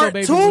Picasso Part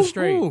Baby 2? was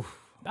straight. Oof.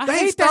 I They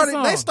hate that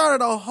song.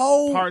 started a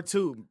whole Part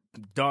 2.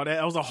 Dog,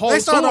 that was a whole They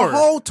started tour. a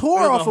whole tour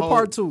That was off a of whole-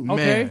 Part 2. Okay.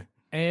 Man.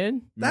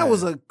 And That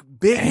was a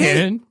big hit.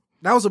 and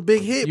That was a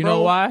big hit, you bro.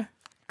 know why?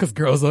 Because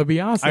girls love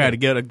Beyonce. I got to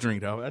get a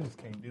drink, though. I just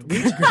can't do it.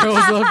 Girls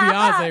love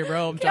Beyonce,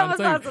 bro. I'm trying was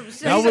to tell on you. some shit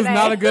That was today.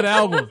 not a good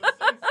album.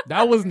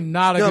 That was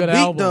not a good The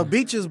album.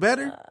 beach is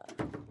better.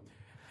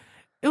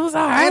 It was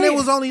all right. And it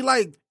was only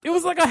like It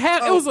was like a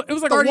half. It was like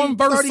 30 a 1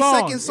 verse 30 song.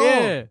 second song.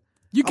 Yeah.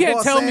 You I can't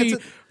bought tell me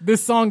Santa-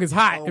 this song is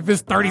hot Oh if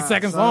it's my 30 God,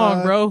 seconds son.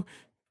 long, bro.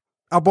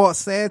 I bought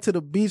Sand to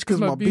the Beach because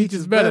my beach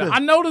is better. I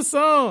know the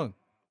song.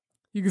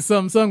 You can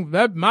song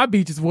that my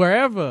beach is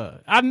wherever.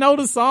 I know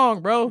the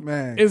song, bro.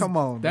 Man, It's- come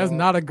on, That's dog.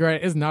 not a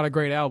great. It's not a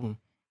great album.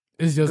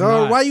 It's just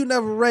Girl, not. why you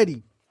never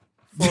ready?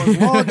 For as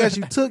long as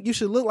you took, you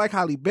should look like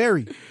Halle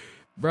Berry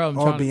bro? I'm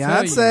or trying to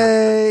tell you.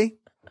 Beyonce.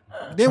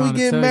 Then we Trying to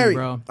get tell you, married.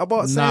 bro. I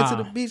bought Sand to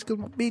Nah. the Beach because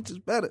my beach is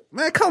better.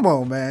 Man, come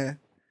on, man.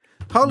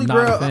 Holy Not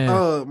a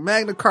Grail, fan.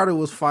 Magna Carta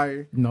was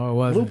fire. No, it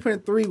wasn't.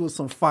 Blueprint 3 was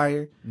some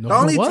fire. No, the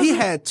only it wasn't. he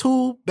had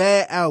 2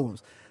 bad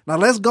albums. Now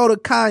let's go to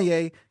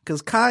Kanye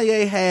because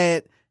Kanye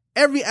had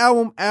every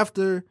album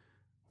after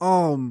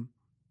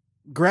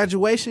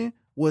Graduation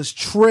was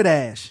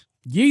trash.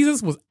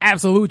 Yeezus was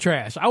absolute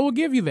trash. I will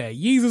give you that.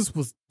 Yeezus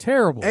was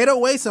terrible.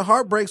 808s and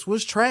Heartbreaks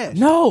was trash.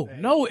 No,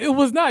 it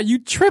was not. You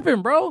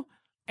tripping, bro.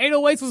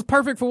 808s was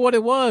perfect for what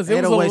it was. It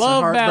was a 808s and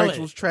love Heartbreaks ballad.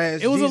 was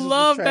trash. It was Jesus a was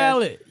love trash.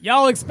 ballad.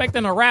 Y'all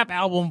expecting a rap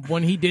album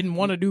when he didn't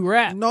want to do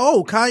rap.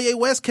 No, Kanye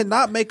West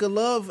cannot make a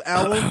love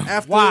album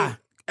Why?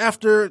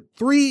 after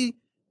 3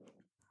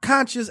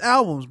 conscious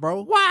albums,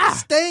 bro. Why?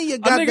 Stay in your A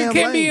goddamn nigga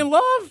can't be lane. in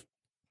love.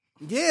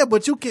 Yeah,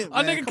 but you can.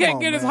 A nigga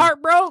can't get his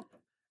heart broke.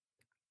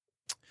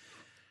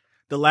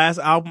 The last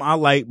album I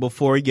liked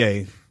before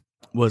Ye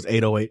was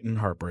 808 and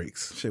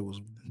Heartbreaks. Shit was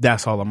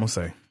That's all I'm going to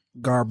say.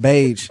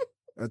 garbage.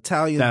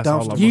 Italian That's all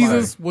dumpster I'm fire.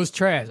 Jesus was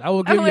trash. I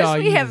will I give wish y'all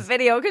we had Yeezus.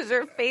 video because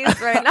your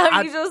face right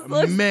now, you just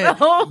look man,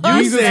 so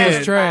Jesus said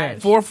was trash.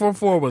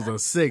 444 was a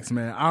 6,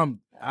 man.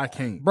 I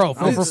can't. Bro, I'm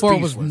 444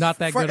 was speechless. not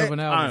that good of an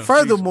album.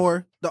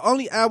 Furthermore, the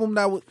only album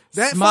that was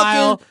that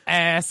Smile, fucking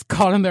ass,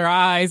 Caught in Their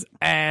Eyes,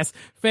 ass,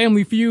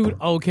 Family Feud,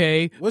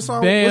 okay. what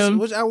song? Bam,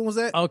 Which album was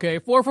that? okay,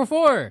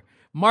 444.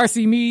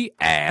 Marcy Me,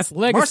 ass,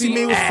 Legacy, Marcy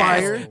Me was ass,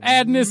 fire.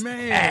 Adness,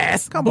 Man.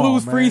 ass, Come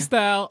Blues on, man.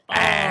 Freestyle,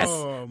 ass.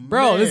 Oh,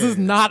 Bro, this is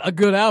man. not a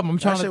good album. I'm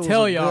That trying shit to was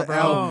tell a y'all, good bro.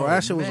 album, bro.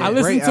 That shit was man. a I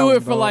listened great to album,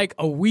 it for dog. like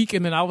a week,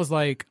 and then I was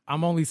like,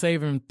 I'm only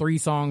saving 3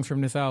 songs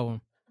from this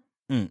album.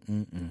 I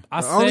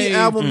The only saved-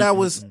 album that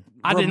was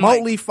I didn't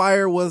remotely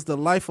fire was The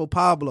Life of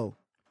Pablo.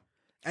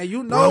 And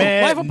you know,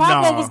 Man, Life of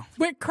Pablo nah.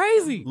 went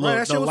crazy. Bro,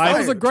 that shit was That fire.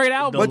 was a great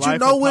album. but you Life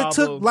know of what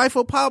Pablo. took Life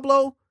of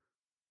Pablo?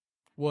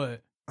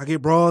 What? I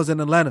get bras in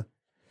Atlanta.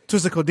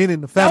 Twisted Codeine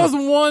in the That family.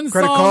 was one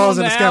Credit song cards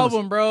on and the the scammers.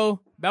 album, bro.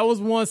 That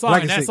was one song,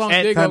 Black and and that Six. song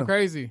And did go Phantom.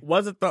 crazy.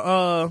 Was it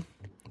the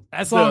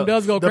That song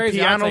does go the crazy.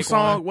 I'll piano take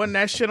song? one. Wasn't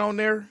that shit on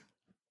there?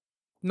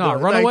 No,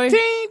 The, Runaway. Like,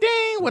 ding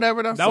ding,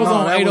 whatever that That was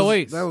song. on that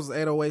 808s. That was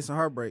 808s and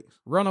Heartbreaks.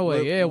 Runaway,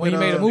 With- yeah. When with,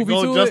 he made a uh, movie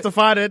Go to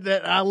justify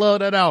that I love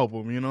that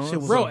album, you know. Shit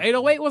was it. Bro, on.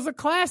 808 was a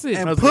classic.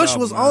 And That's a Push good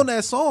was album, on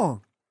that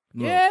song.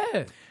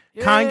 yeah.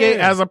 Kanye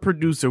Yeah. as a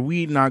producer,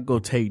 we not gonna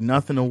take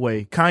nothing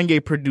away.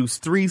 Kanye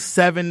produced 3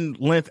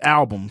 7-length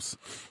albums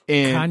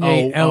in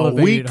Kanye a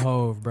elevated week.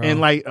 Hove, bro. In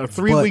like a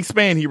 3-week But-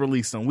 span, he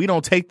released them. We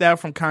don't take that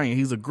from Kanye.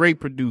 He's a great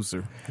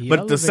producer. He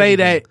But to say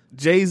elevated that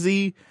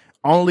Jay-Z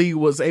only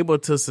was able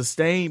to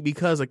sustain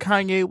because of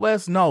Kanye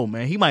West, no,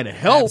 man. He might have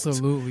helped.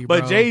 Absolutely,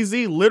 But bro.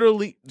 Jay-Z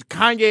literally,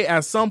 Kanye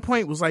at some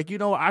point was like, you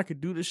know what, I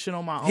could do this shit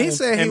on my own. He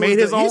said and he made was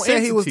his the, own he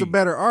said he was the entity.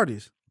 better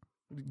artist.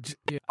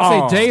 I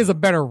Oh. say Jay is a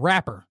better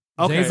rapper.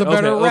 Jay's a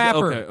better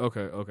rapper.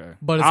 Okay.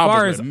 But as I'll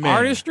far be as the man.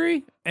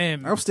 artistry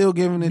and I'm still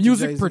giving it to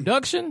music Jay-Z.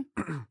 production,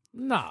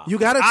 nah. You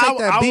gotta I- take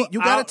that I- beat. You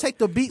gotta I- take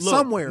the beat Look,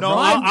 somewhere, no, bro.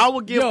 I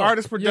would give Yo,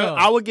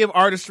 I would give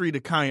artistry to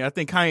Kanye. I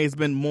think Kanye's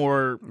been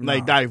more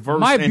like diverse.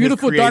 My in his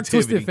Beautiful Dark creativity.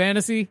 Twisted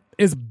Fantasy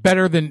is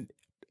better than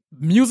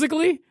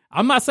musically.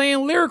 I'm not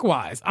saying lyric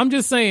wise. I'm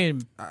just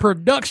saying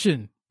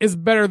production is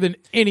better than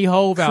any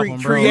Hove album,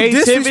 bro.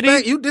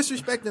 Creativity. You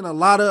disrespecting a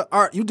lot of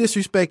art. You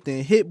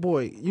disrespecting Hit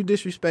Boy. You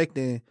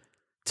disrespecting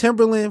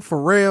Timberland,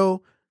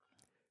 Pharrell.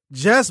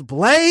 Just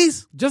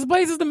Blaze. Just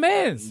Blaze is the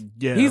man's.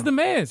 Yeah. He's the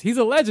man's. He's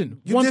a legend.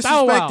 You One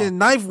Bow Wow. disrespecting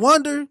Knife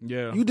Wonder.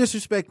 Yeah. You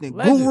disrespecting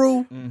Legend.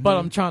 Guru. But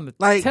I'm trying to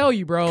Like, tell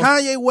you, bro.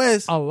 Kanye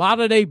West. A lot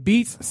of they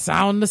beats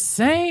sound the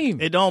same.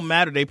 It don't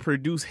matter. They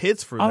produce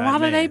hits for that lot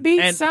of man. they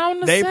beats And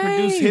sound the they same.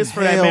 produce hits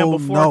for that Hell man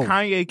before no.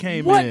 Kanye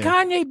came What in.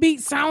 Kanye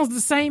beat sounds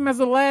the same as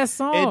the last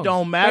song? It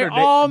don't matter. They're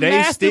all they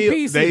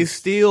masterpieces.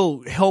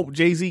 still helped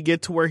Jay-Z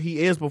get to where he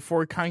is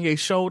before Kanye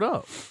showed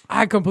up.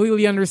 I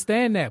completely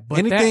understand that, but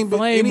Anything that but-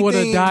 flame would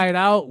have anything- died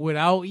out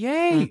without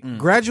Ye.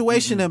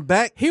 Graduation and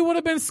back. He would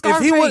have been If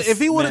Scarface.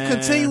 he would have Man.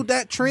 continued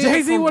that trend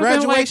Jay-Z from would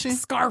have been like Graduation,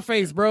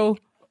 Scarface, bro.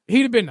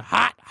 He'd have been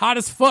hot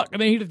as fuck,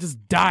 and then he'd have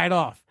just died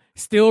off.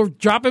 Still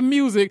dropping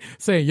music,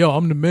 saying, yo,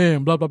 I'm the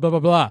man, blah, blah, blah, blah,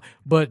 blah.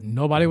 But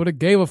nobody would have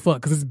gave a fuck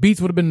because his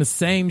beats would have been the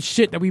same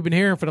shit that we've been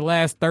hearing for the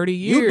last 30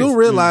 years. you do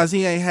realize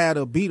he ain't had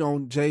a beat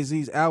on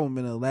Jay-Z's album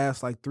in the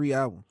last like 3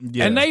 albums.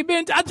 Yeah. And they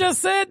been, I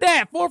just said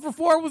that. 4 for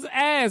 4 was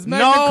ass.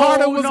 Magna No,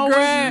 Carta was no, it's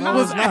grand. not.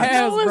 Was No,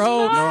 ass, it's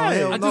bro. not.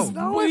 hell I no. just,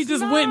 No, we it's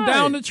just not. went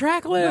down the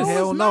track list.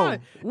 Hell no.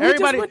 We just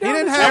Everybody, went he down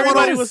didn't the have track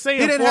one list. on, was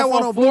saying he didn't have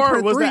one on 4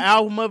 Blueprint was 3. the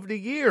album of the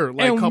year.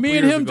 Like a And couple me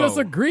and years him ago. just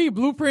agreed.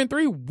 Blueprint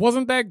 3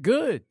 wasn't that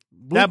good.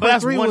 But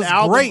that's 3 one was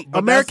album, great. but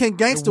American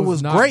Gangster it was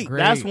was not great. great.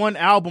 That's one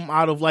album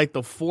out of like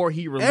the 4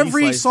 he released.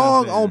 Every like,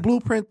 song since on then.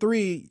 Blueprint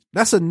 3,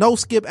 that's a no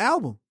skip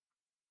album.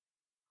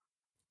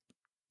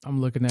 I'm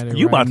looking at it.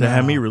 You right about to now.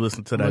 have me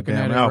re-listen to that Looking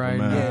damn at it album, right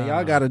man. now. Yeah,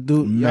 y'all gotta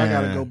do. Y'all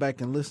gotta Man. go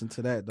back and listen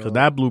to that though. Cause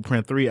that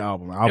Blueprint 3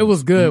 album, It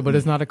was good, but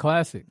it's not a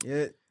classic.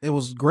 it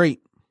was great.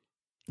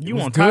 You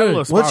was on Tidal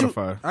good. or What you-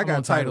 Spotify? I I'm got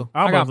on title.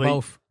 I got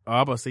both. I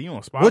was about to say you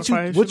on Spotify. What you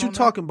and what shit you on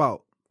talking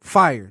about?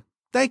 Fire.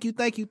 Thank you.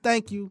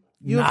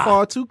 You're Nah.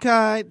 far too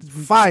kind.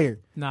 Fire.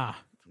 Nah. that?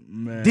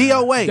 Man.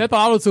 DOA. Death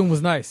Auto-Tune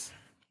was nice.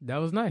 That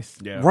was nice.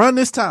 Yeah. Run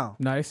This Town.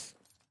 Nice.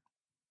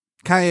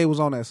 Kanye was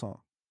on that song.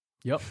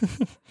 Yep.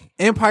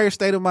 Empire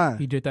State of Mind.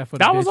 He did that for the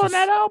That was bitches. on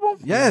that album.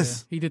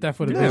 Yes. He did that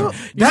for the Yeah.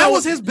 bitches. That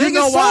was his You biggest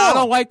know why I song.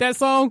 don't like that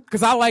song?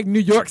 Because I like New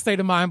York State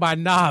of Mind by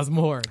Nas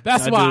more.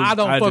 That's why I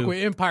don't fuck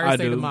with Empire I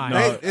State do. of Mind.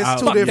 No, It's I-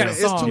 two fuck different. that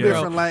It's song, two bro.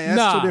 different lanes. That's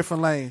Nah. two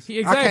different lanes.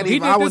 Exactly. I can't He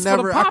even. did I would this for the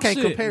never. I pop can't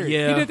shit. compare it.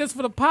 Yeah. He did this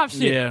for the pop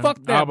shit. Yeah. Fuck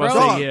I that, was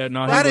bro. about to say, yeah,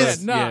 no, That he is-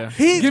 was. Nah. Yeah.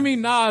 He- Give me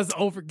Nas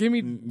over. Give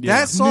me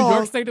That song. New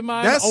York State of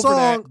Mind. That over song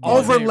that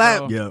all day,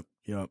 overlap. bro.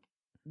 Yep.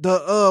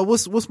 The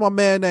what's my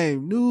man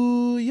name?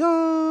 New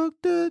York.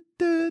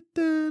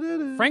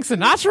 Frank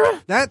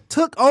Sinatra? That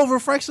took over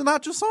Frank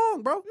Sinatra's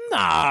song, bro.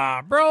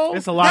 Nah, bro.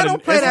 It's a They lot don't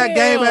of. play it's a- that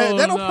game. Hell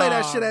They don't play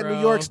that nah, shit at bro.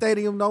 New York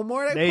Stadium no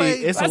more. They play.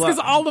 it's a That's lot-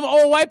 because all them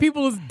old white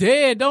people is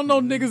dead. Don't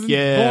know niggas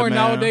Yeah, born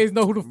man. nowadays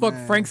know who the fuck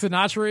Man. Frank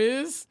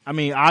Sinatra is. I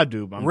mean, I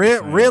do. But I'm real,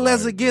 just saying, real like,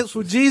 as it gets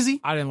with Jeezy.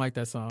 I didn't like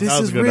that song. This that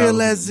was is a good- real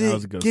that as was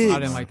it a good gets. song. I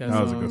didn't like that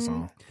That was a song. good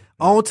song.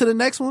 On to the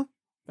next one.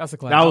 That's a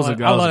classic. That was a- I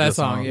that was love a that good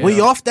song. song. Yeah. We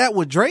off that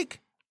with Drake.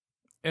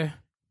 Eh,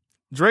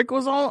 Drake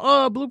was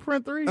on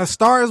Blueprint 3. A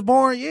Star Is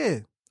Born. Yeah.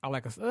 I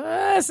like a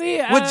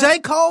see With J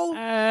Cole.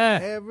 eh.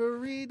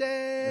 Every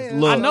day.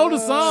 Look, I know the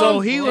song. So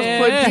he was Yeah.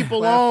 putting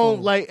people Platform.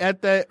 on like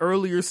at that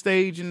earlier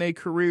stage in their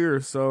career.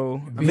 So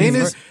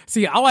Venus-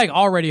 See, I like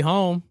Already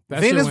Home.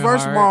 That shit Venus went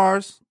versus hard.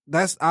 Mars.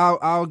 That's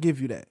I'll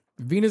give you that.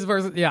 Venus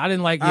versus I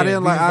didn't like. I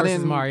didn't like. Venus I versus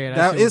didn't. Mars. Yeah,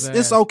 that, shit was it's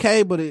ass.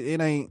 okay, but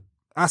it ain't.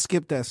 I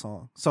skipped that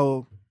song.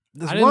 So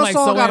this I didn't one like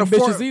song So got a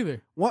Ambitious four.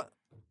 either. What?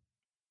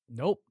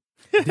 Nope.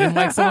 Didn't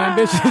like So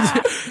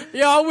Ambitious.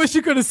 Yo, I wish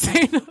you could have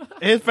seen.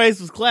 his face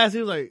was classy.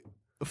 He was like,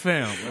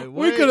 "Fam, like, We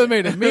what?" could have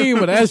made a meme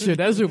with that shit.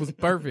 That shit was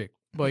perfect.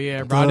 But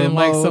yeah, bro, I didn't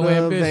like So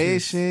Ambitious.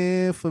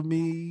 Motivation for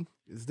me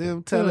is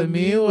them Telling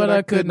me what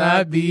I could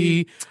not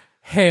be.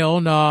 Hell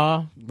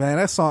nah. Man,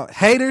 that song,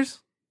 haters,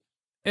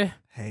 Eh.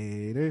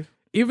 haters.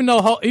 Even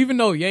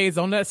though Ye's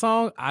on that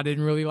song, I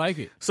didn't really like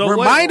it. So what-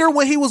 Reminder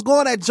when he was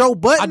going at Joe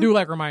Budden. I do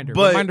like Reminder.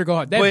 But- Reminder go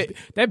hard. but-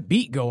 That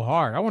beat go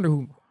hard. I wonder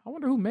who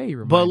made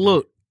Reminder. But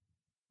look,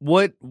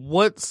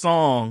 what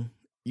song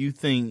you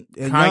think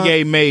And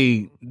Kanye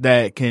made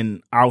that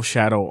can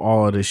outshadow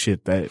all of the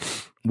shit that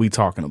we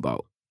talking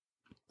about?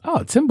 Oh,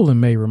 Timbaland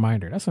made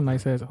Reminder. That's a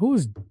nice ass. Who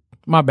is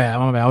my bad.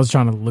 I was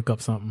trying to look up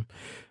something.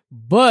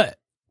 But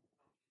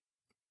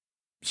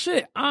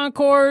shit,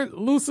 Encore,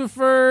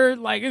 Lucifer,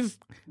 like it's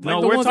like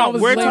No, the we're ones I talking.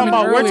 was We're naming talking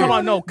about. We're earlier. talking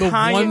about no The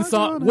Kanye. one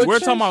song. We're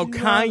talking about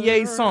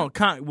Kanye's song.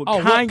 With what,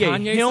 Kanye,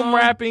 Kanye him song?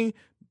 rapping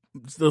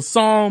the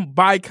song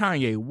by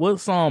Kanye. What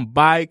song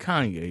by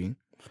Kanye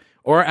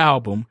or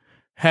album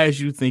has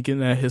you thinking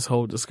that his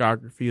whole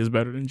discography is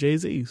better than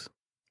Jay-Z's?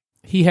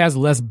 He has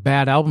less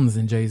bad albums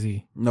than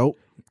Jay-Z. Nope.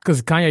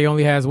 Because Kanye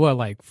only has what,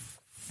 like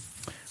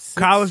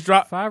College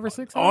drop. 5 or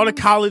 6? All the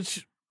albums?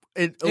 college.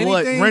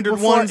 What rendered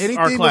before, ones anything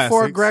are classics.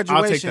 before I'll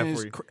graduation take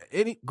that for you.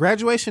 any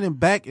graduation and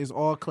back is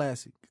all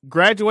classic.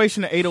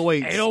 Graduation to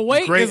 808.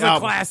 808 great is a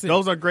album. classic.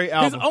 Those are great His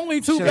albums.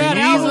 only two Shit, bad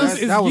Yeezus- albums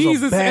is that was a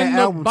Jesus bad and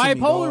the album to me,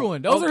 Bipolar dog.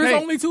 one. Those are his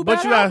Okay, only two but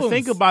bad you gotta albums.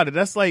 think about it.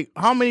 That's like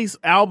how many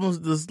albums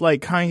does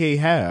like Kanye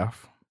have?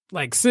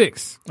 Like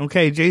 6.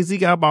 Okay, Jay-Z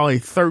got about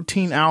like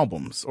 13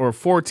 albums or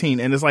 14,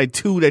 and it's like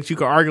 2 that you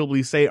could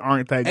arguably say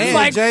aren't that good. And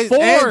like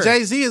 4.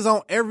 Jay-Z is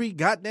on every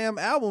goddamn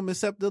album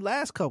except the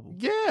last couple.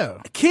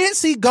 Yeah. Can't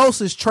See Ghosts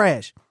is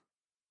trash.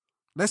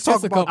 Let's talk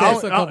It's a about couple. that.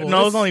 It's a couple.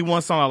 No, there's only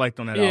one song I liked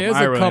on that Yeah, album. it's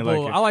I a really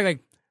couple. like it. I like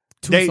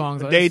 2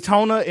 songs.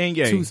 Daytona and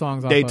Ye. 2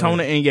 songs off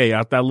Daytona of it. and Ye.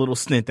 Out that little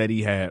stint that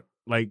he had,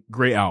 like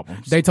great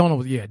albums. Daytona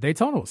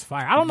was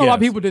fire. I don't know why Yes.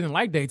 people didn't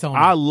like Daytona.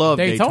 I love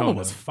Daytona. Daytona.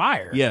 Was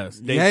fire. Yes,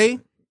 Ye?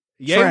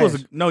 Ye Trash. was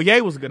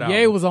a good album.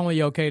 Ye was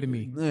only okay to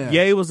me. Yeah.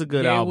 Ye was a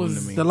good Ye album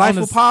was to me. The Life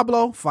On of the-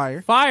 Pablo,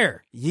 fire.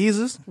 Fire.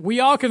 Yeezus, We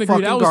all can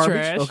agree that Fucking was garbage.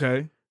 trash.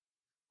 Okay,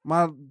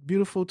 My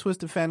Beautiful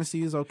Twisted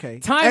Fantasy is okay.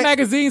 Time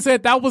magazine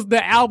said that was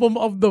the album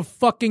of the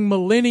fucking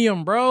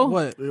millennium, bro.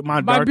 What?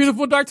 my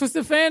Beautiful Dark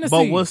Twisted Fantasy.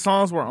 But what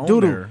songs were on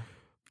Doodle. there?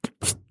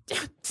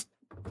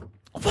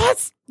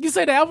 What? You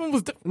say the album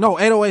was? No,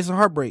 808s and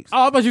Heartbreaks.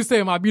 Oh, I thought you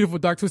saying My Beautiful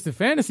Dark Twisted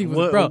Fantasy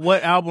was, bro.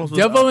 What albums? Was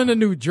Devil in a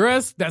New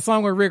Dress, that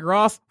song with Rick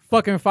Ross,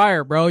 fucking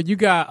fire, bro. You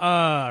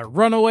got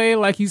Runaway,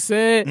 like you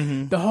said.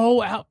 Mm-hmm. The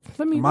whole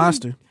album.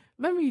 Monster.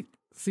 Let me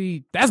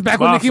see. That's back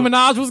when Nicki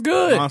Minaj was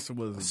good. Monster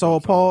was So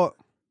Appalled,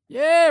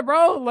 Yeah,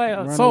 bro.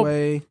 Like so.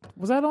 Runaway.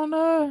 Was that on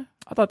the?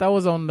 I thought that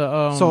was on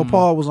the. So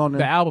Appalled was on the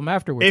there. album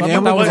afterwards. If I you,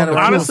 thought that was but on the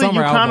honestly,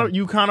 summer album.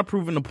 you kind of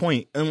proving the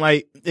point, and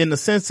like in the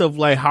sense of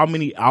like how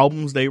many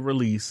albums they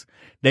release,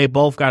 they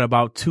both got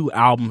about 2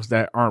 albums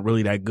that aren't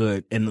really that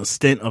good in the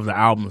stint of the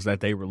albums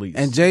that they released.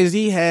 And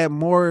Jay-Z had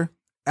more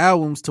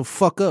albums to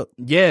fuck up.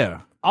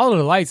 yeah, All of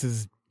the Lights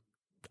is.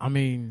 I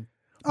mean,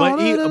 but All of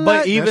the but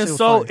Lights- even that shit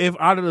so, was fire. if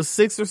out of the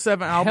 6 or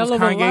 7 albums Hell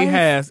of a Kanye Life,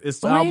 has, it's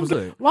the albums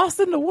good. Lost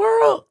in the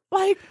World,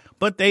 like.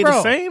 But they Bro.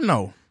 the same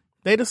though.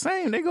 They the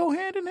same. They go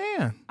hand in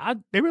hand.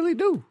 They really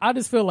do. I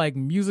just feel like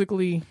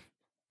musically,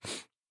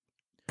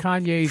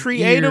 Kanye's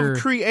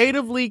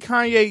Creatively,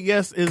 Kanye,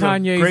 yes, is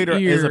Kanye's a greater,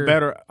 is a ear.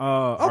 better.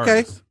 Okay.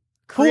 Artist.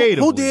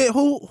 Creatively,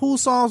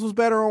 Whose songs was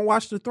better on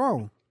Watch the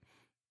Throne?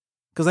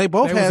 Because they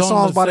both They was had on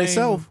songs the by same-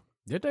 themselves.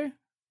 Did they?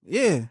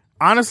 Yeah.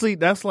 honestly,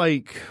 that's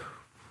like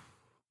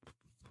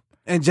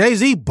And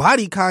Jay-Z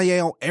body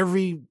Kanye on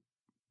every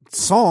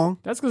song.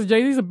 That's because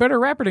Jay-Z's a better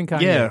rapper than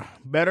Kanye. yeah,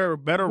 better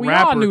We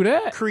rapper. all knew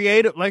that.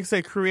 Creative, like I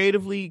said,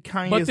 creatively,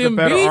 Kanye But is the them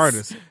better beats-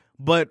 artist.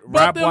 But But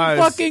rap them wise,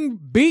 fucking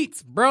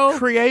beats, bro.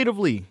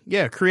 creatively,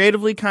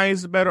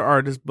 Kanye's the better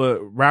artist. But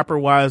rapper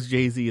wise,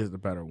 Jay-Z is the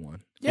better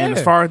one. Yeah. And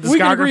as far as We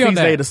can agree on discographies,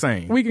 that. they the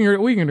same. We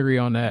can agree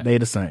on that. They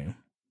the same.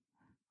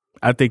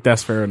 I think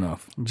that's fair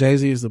enough.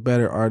 Jay-Z is the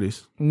better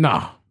artist.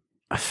 Nah.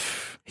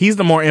 He's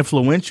the more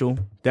influential,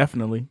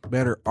 definitely.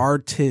 Better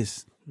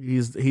artist.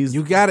 He's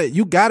You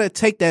gotta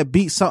take that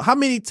beat. So how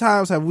many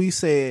times have we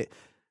said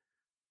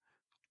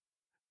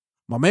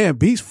my man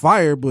beats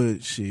fire,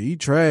 but shit, he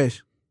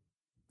trash.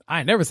 I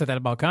ain't never said that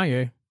about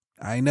Kanye.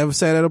 I ain't never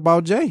said that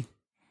about Jay.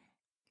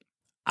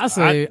 I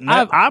say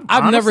I-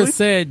 I've never honestly-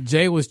 said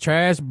Jay was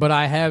trash, but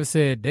I have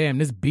said, damn,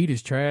 this beat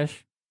is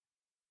trash.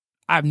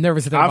 I've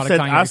never said that about a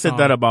Kanye I've said song.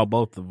 that about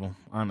both of them,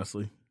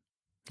 honestly.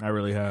 I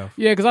really have.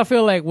 Yeah, because I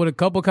feel like with a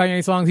couple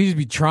Kanye songs, he just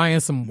be trying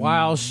some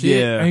wild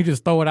shit Yeah. and he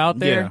just throw it out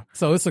there. Yeah.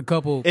 So it's a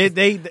couple.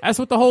 They That's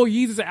what the whole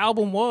Yeezus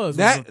album was.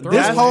 That was a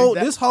this throwaway. whole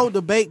this whole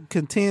debate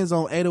contends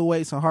on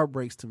 808s and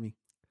Heartbreaks to me.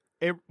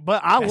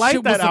 but I That like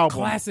shit that was a album.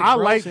 classic, I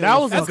bro. like that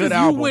was a That's good because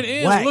album. you went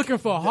in Whack. looking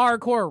for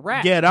hardcore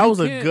rap. Yeah, that You was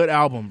a can't- good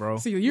album, bro.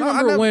 See, you No,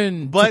 I remember never-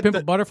 when but To Pimp a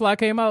the- Butterfly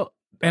came out,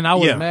 and I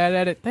was Yeah. mad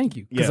at it. Thank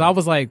you, because Yeah. I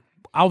was like,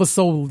 I was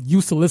so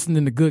used to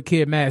listening to Good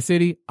Kid, Mad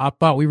City. I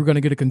thought we were going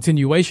to get a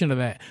continuation of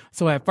that.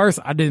 So at first,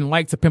 I didn't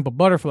like To Pimp a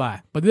Butterfly,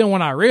 but then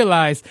when I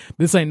realized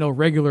this ain't no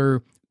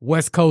regular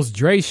West Coast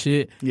Dre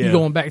shit, Yeah. you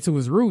going back to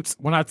his roots.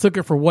 When I took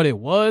it for what it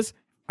was,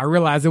 I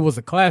realized it was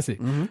a classic.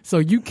 Mm-hmm. So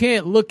you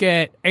can't look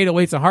at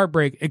 808s and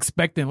Heartbreak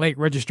expecting late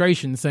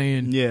registration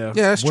saying, Yeah.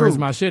 Yeah, that's where's true.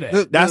 my shit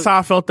at? That's how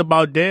I felt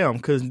about Damn,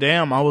 because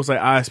Damn, I was like,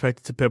 I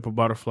expected To Pimp a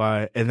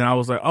Butterfly, and then I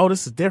was like, oh,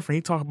 this is different.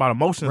 He talking about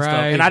emotion and stuff,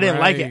 Right, and I didn't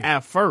like right. it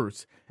at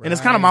first. And it's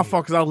kind of my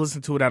fault because I was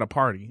listening to it at a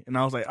party, and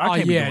I was like, I Oh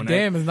can't be yeah, doing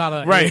damn that. is not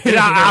a Right, and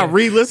I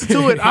re-listened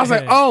to it. I was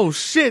like, "Oh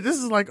shit, this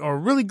is like a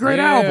really great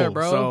Yeah, album,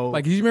 bro. So,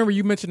 Like, you remember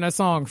you mentioned that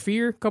song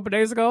 "Fear" a couple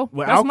days ago?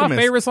 with That's my Alchemist,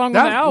 favorite song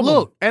that- on the album.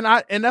 Look, and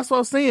that's what I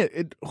was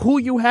saying. Who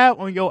you have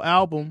on your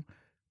album,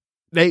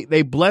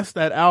 they bless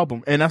that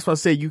album, and that's what I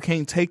said. You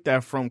can't take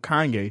that from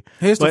Kanye.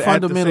 Here's the But at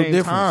fundamental same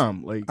difference.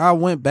 time, like, I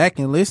went back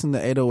and listened to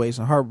 808s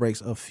and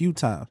Heartbreaks a few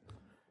times.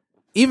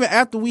 Even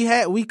after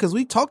because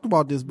we talked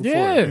about this before.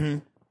 yeah,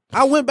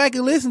 I went back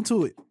and listened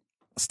to it.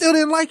 Still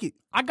didn't like it.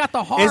 I got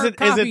the hard Is it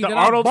copy the that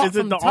I auto- bought is it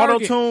from the Target,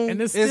 auto-tune?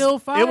 and it's It's- still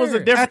fire. it was a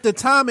different- At the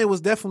time, it was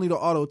definitely the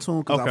auto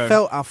tune because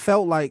Okay. I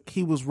felt like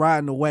he was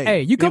riding away.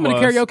 Hey, you coming to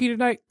was. karaoke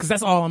tonight? Because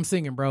that's all I'm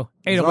singing, bro.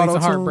 808s and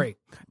auto-tune? Heartbreak.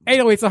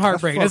 808s and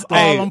Heartbreak. That's fucked all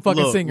hey, I'm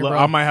fucking look, singing, look, bro.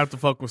 I might have to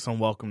fuck with some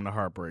Welcome to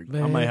Heartbreak.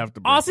 I might have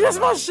to. Oh, break see, that's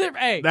that my out. shit.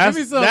 Hey, That's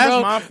give me some, that's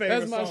bro. my favorite.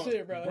 That's my song.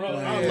 shit, bro. Bro,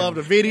 Yeah. I love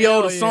the video,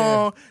 Hell the yeah.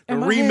 song, the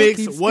And my head remix,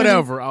 keeps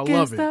whatever. spinning. I Can't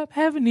love it. stop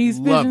having these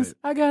Love visions. it.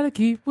 I gotta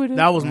keep with it.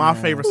 That was my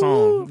favorite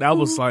song. That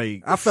was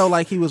like I felt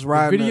like he was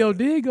riding. video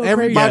did go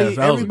Everybody, crazy. Yes,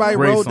 that was a everybody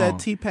great rode song. that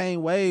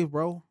T-Pain wave,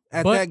 bro.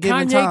 At But that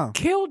given Kanye time,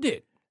 killed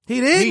it.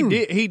 He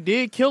didn't. He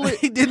did kill it.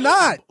 He did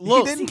not.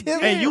 Look, he didn't kill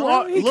it. and you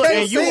He look, can't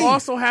and you sing.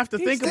 also have to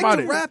He think stick about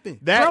to it. rapping.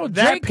 That Bro,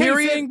 that Drake can't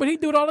period, sing, but he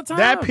do it all the time.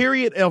 that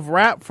period of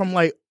rap from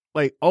like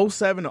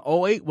 07 to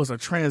 08 was a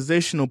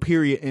transitional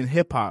period in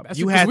hip hop. That's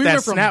You because had we that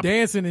went from snap,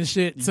 dancing and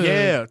shit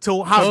to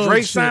to how thug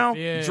Drake shit. sound.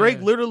 Yeah.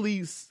 Drake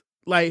literally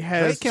like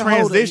has Drake can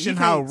hold a- he transitioned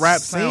how can't rap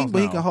sing, sounds. but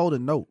he now. can hold a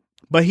note.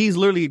 But he's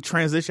literally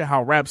transitioned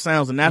how rap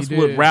sounds, and that's He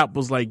what did. rap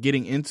was like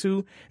getting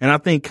into. And I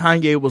think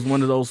Kanye was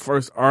one of those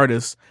first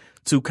artists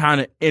to kind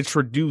of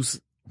introduce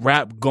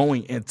rap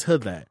going into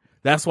that.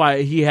 That's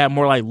why he had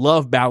more like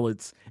love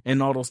ballads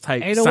and all those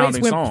type 808s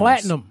sounding went songs.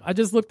 platinum. I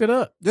just looked it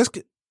up.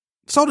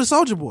 So did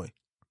Soulja Boy.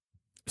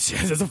 It's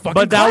a fucking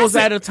But that was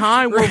classic. at a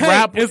time where Right,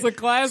 rap it's a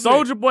classic.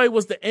 Soulja Boy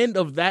was the end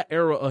of that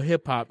era of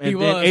hip hop, and He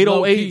then was, 808s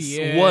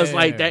low-key, was yeah.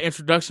 like that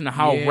introduction to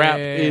how rap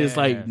is Yeah.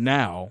 like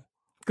now.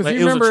 Because Like,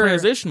 you it was remember a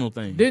transitional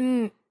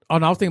thing. Oh,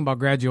 no, I was thinking about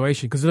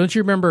Graduation. Because don't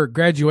you remember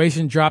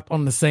Graduation dropped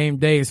on the same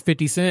day as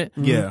 50 Cent?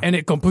 Yeah. And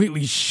it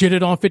completely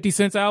shitted on 50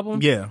 Cent's album?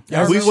 Yeah,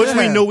 That's which what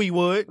we should knew we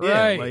would. Right,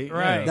 yeah, like,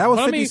 right. yeah. That was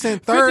But 50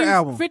 Cent's third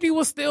album. 50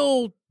 was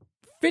still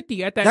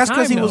 50 at that That's time.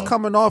 because he was though.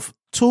 coming off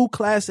 2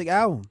 classic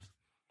albums.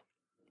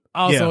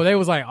 Oh, so Yeah. they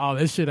was like, oh,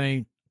 this shit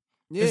ain't.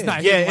 Yeah. It's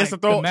not Yeah, hitting it's like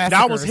a throw. The Massacre,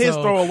 That was his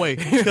so- throwaway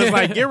because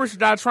like Get Rich or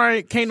Die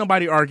Trying, can't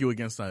nobody argue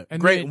against that. And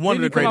Great, then- one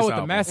of didn't the he come out greatest with the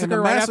albums. Massacre And the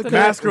right after Massacre,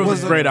 that? Massacre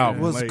was a great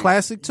album. Was Like,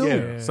 classic too.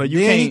 Yeah, so you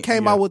then can't. he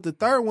came yeah. out with the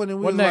third one, and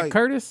we Wasn't was that like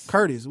Curtis?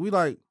 Curtis. We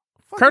like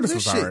fuck Curtis is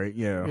was this shit? alright.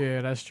 Yeah,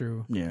 Yeah, that's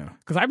true. yeah.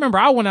 Because I remember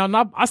I went out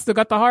and I still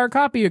got the hard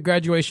copy of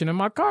Graduation in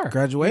my car.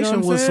 Graduation You know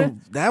what I'm was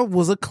saying? that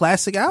was a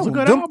classic album.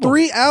 good Them album.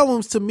 3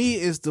 albums to me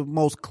is the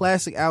most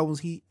classic albums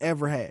he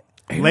ever had.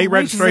 Late 808s is a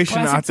Registration.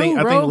 I classic think. too,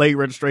 I bro. think Late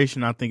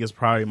Registration. I think is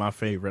probably my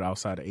favorite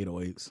outside of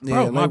 808s.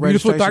 Bro, Late My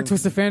Beautiful Dark Registration-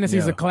 Twisted Fantasy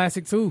is Yeah. a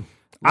classic too.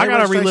 I Late gotta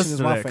Registration re-listen is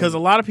to my that because a favorite.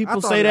 lot of people I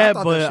thought- say I that,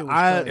 thought that but shit was I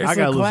classic. It's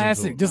gotta a listen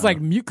classic. to it. Just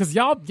like mute, because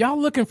y'all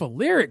looking for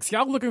lyrics.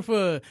 Y'all looking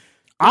for.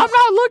 I'm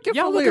not looking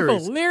Y'all for looking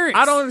lyrics. for lyrics.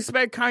 I don't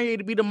expect Kanye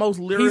to be the most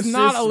lyricist He's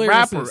not a lyricist.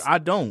 rapper. I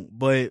don't.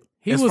 But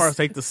He as was- far as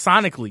like the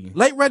sonically,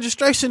 Late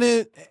Registration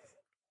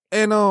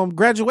and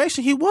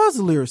Graduation, he was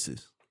a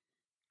lyricist.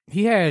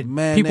 He had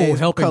Man, people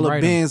helping Color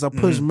write him. Benz, I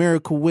push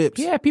Miracle Whips.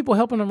 He had people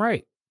helping him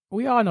write.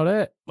 We all know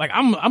that. Like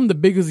I'm the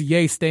biggest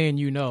Ye stan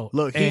you know.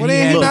 Look, And he- Well,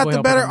 then had he look, not people the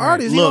helping better him write.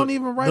 artist. He look, don't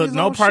even write the his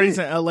No own Parties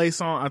shit. in LA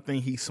song. I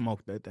think he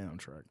smoked that down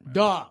track. Man.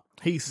 Dog.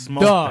 He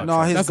smoked Dog. that. No,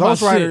 track. his That's my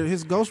ghostwriter, shit.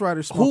 his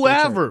ghostwriter, smoked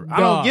Whoever. I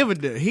don't Dog. give a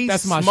damn. He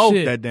That's my smoked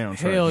shit. that down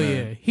track. Hell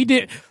man. yeah. He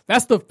did.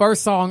 That's the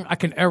first song I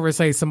can ever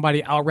say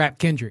somebody out rap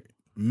Kendrick.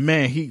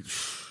 Man, he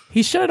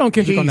He on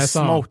Kendrick on that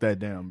song. smoked that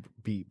damn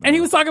beat. And he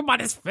man. was talking about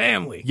his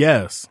family.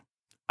 yes.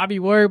 I be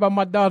worried about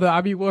my daughter.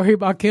 I be worried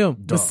about Kim.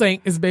 The Dog.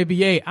 Saint is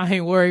baby A. I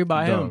ain't worried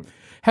about him. Dog.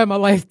 Had my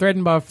life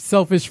threatened by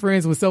selfish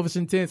friends with selfish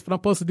intents. What I'm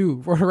supposed to do?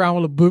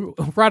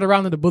 Ride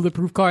around in a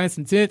bulletproof car in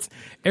some tents.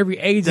 Every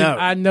agent Dog.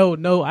 I know,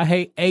 no, I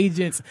hate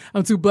agents.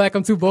 I'm too black.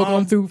 I'm too vocal.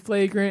 I'm too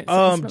flagrant. So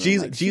I'm smelling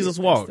Jesus, like Jesus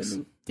shit. Walks.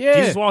 Yeah.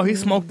 Jesus Walks. He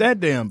smoked that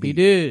damn beat. He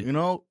did. You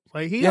know,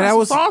 like he Yeah, had that some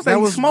was songs that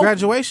he was smoked.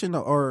 Graduation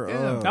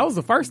or That was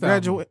the first album.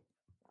 graduate.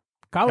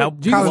 College, That-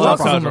 Jesus College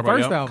Walks Dropout. was on the Dropout,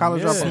 first yeah. album.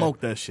 College yeah. Dropout.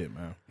 Smoked that shit,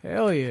 man.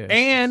 Hell yeah.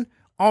 And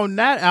on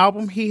that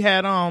album, he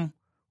had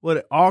what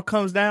it all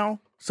comes down.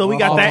 So we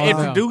got All that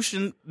Comes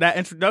Down.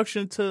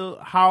 introduction to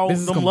how This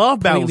is them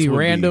love ballads completely would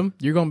random.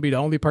 You're gonna be the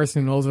only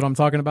person who knows what I'm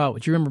talking about.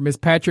 But you remember Miss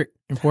Patrick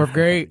in 4th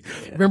grade?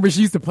 Remember she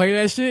used to play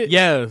that shit? Be.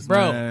 Yes,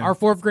 Bro, man. our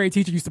 4th grade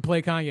teacher used to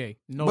play Kanye.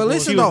 No But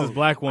listen she though, was this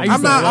black woman. I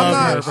I'm used to not. love I'm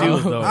her, not. bro. She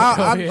was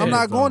dope. Yeah. I'm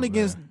not going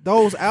against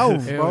those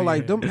albums, Hell bro.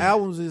 Like yeah. them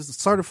albums is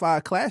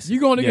certified classic.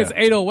 You going against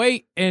Yeah.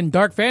 808 and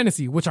Dark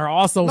Fantasy, which are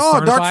also No,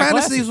 certified Dark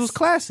Fantasies classics. was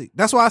classic.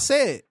 That's why I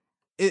said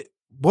it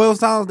boils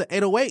down to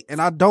 808,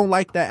 and I don't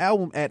like that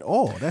album at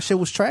all. That shit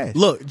was trash.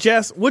 Look,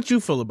 Jess, what you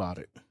feel about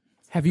it?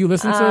 Have you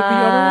listened to the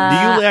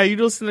other ones? Are you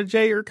listen to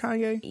Jay or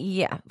Kanye?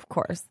 Yeah, of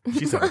course.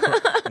 She said,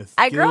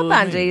 I grew up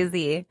on "Excuse me."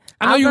 Jay-Z.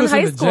 I know was you in listen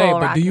high to school Jay, but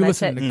do rocking you that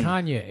listen shit. to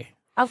Kanye?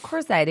 Of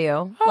course I do.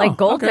 Oh, Like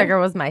Gold okay. Digger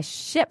was my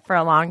shit for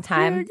a long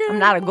time. I'm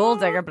not a gold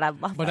digger, but I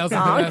love But that that was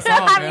song. a good song,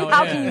 I mean, hell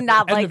how yeah. can you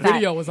not And like the that?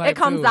 video was it hype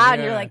comes too, on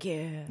and yeah. you're like,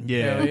 yeah.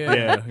 Yeah, Hell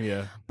yeah.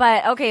 yeah.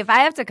 But okay, if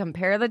I have to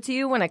compare the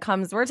two when it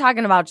comes, we're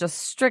talking about just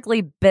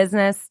strictly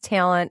business,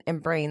 talent,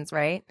 and brains,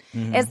 right?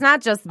 It's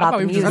not just I about thought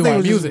the we were music. just I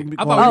doing think it was music. just-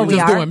 I thought Oh, we were we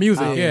just are? doing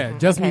music. Oh. Yeah,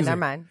 just Okay, music. never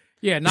mind.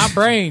 Yeah, not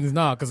brains.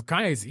 No, because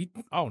Kanye's.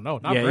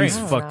 Not Yeah, brains.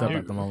 he's fucked up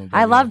at the moment. I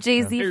yeah. love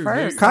Jay-Z Yeah.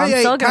 first. so I'm Kanye,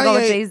 still gonna go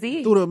with Kanye,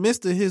 Jay-Z. through the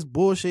midst of his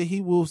bullshit,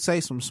 he will say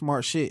some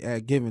smart shit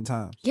at given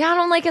times. Yeah, I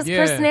don't like his Yeah.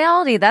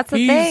 personality. That's the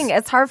He's- thing.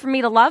 It's hard for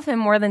me to love him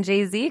more than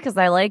Jay-Z because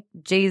I like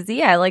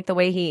Jay-Z. I like the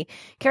way he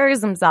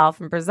carries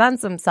himself and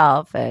presents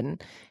himself. And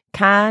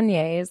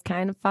Kanye is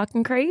kind of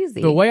fucking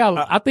crazy. The way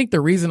I think the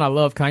reason I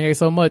love Kanye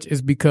so much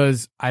is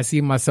because I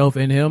see myself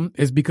in him.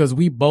 Is because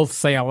we both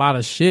say a lot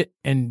of shit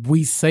and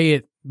we say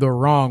it the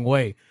wrong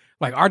way.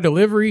 Like our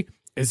delivery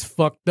is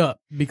fucked up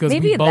because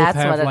Maybe we both that's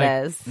have what it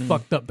like is.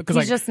 fucked up. Because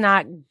He's like just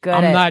not good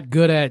I'm at not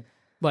good at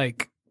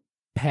like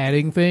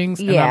padding things,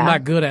 and Yeah. I'm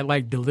not good at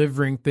like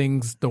delivering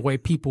things the way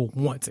people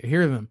want to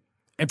hear them.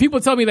 And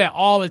people tell me that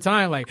all the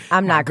time. Like,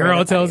 I'm not my girl great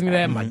at tells that me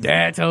that. My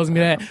dad tells me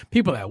that.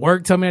 People at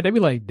work tell me that. They be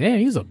like, damn,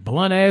 he's a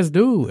blunt ass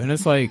dude. And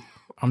it's like,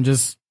 I'm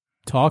just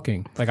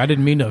talking. Like, I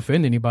didn't mean to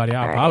offend anybody.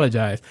 I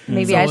apologize.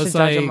 Maybe So I should it's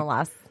judge like- him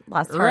less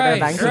harder Right,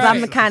 then, because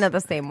right. I'm kind of the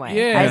same way.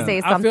 Yeah. I say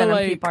I something feel and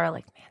like- people are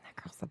like, man,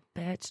 that girl's a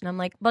bitch. And I'm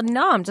like, but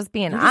no, I'm just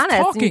being You're just honest. And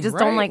you talking, just right?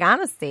 don't like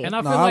honesty. And I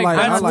No, feel I like, like,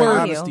 I that's like where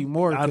honesty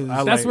more. 'cause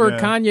I that's like where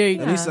that. Kanye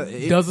at least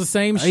it- does the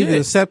same I either shit.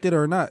 accept it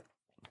or not.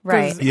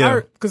 Right.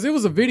 Yeah. Because it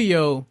was a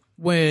video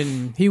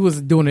when he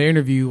was doing an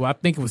interview. I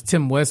think it was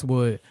Tim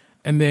Westwood,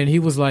 and then he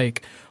was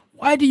like,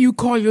 "Why do you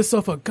call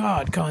yourself a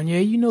god,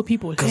 Kanye? You know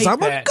people hate I'm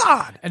a that."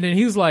 god. And then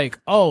he was like,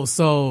 "Oh,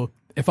 so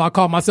if I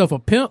call myself a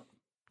pimp,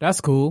 that's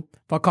cool.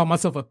 If I call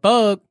myself a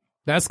thug,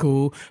 that's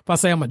cool. If I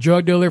say I'm a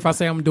drug dealer, if I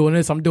say I'm doing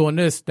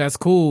this, that's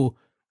cool.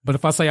 But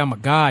if I say I'm a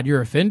god,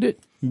 you're offended?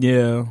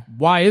 Yeah.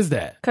 Why is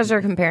that?" Because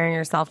you're comparing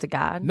yourself to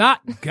God. Not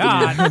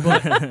God,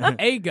 but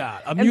a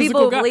God. A people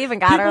musical who God. believe in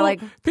God are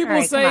like, people all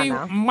right, say come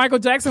on now. Michael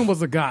Jackson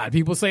was a God.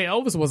 People say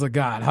Elvis was a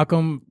God. How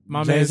come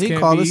my man Jay-Z can't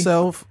called be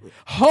himself.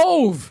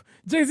 Hove?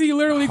 Jay-Z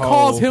literally Hove.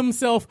 calls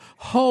himself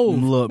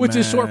Hove, Look, which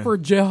is short man. for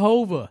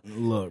Jehovah.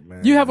 Look,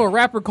 man. You have a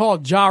rapper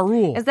called Ja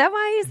Rule. Is that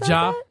why he said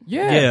Ja, that?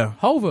 yeah,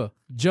 Hova,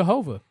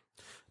 Jehovah.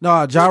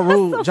 No, Ja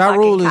Rule. so Ja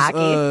Rule is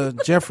fucking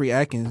Jeffrey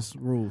Atkins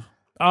rule.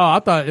 Oh, I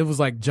thought it was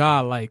like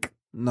Ja, like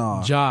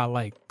No, Ja,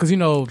 like because you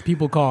know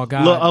people call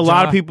God. Look, a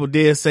lot Ja. of people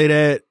did say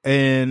that,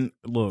 and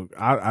look,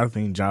 I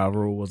think Ja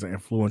Rule was an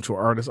influential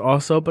artist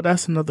also, but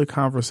that's another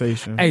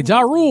conversation. Hey,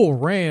 Ja Rule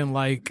ran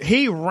like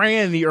He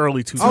ran the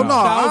early 2000s. Oh, no,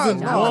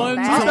 2001,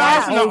 No, man.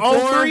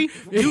 2003?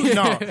 You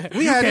know,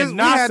 we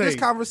had this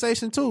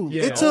conversation too.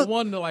 Yeah, It took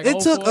 01 to, like, it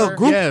took 04. a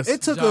group. Yes.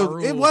 It took Ja a.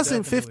 Rule, It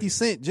wasn't definitely. 50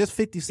 Cent, just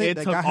 50 Cent It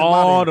that took got him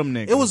all out of them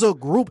here. niggas. It was a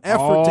group effort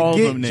All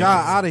to them get niggas. Ja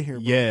out of here.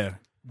 Bro. Yeah.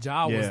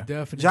 Ja was Yeah.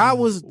 definitely Ja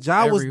was the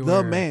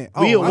everywhere. man.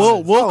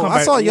 We'll come back.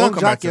 I saw we'll Young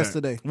come back Jock to that.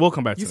 yesterday. We'll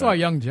come back to You that. saw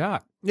Young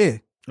Jock. Yeah.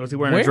 Was he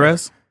wearing Where? a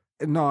dress?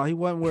 No, he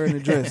wasn't wearing a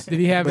dress. Did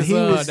he have But his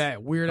was-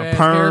 that weird a ass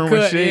perm and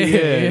haircut?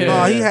 shit? Yeah.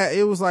 No, he had.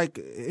 It was like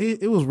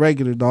it was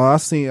regular, dog. I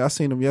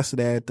seen him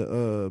yesterday at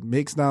the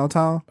mix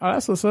downtown. Oh,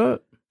 that's what's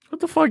up. What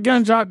the fuck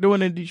Young Jock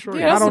doing in Detroit?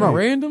 Yeah, that's I don't some know.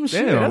 random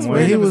shit. Damn, That's man. But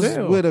he random was as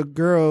hell. with a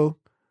girl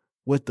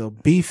with the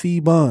beefy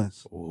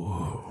buns.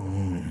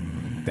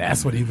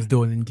 That's what he was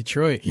doing in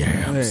Detroit.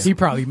 Yeah. He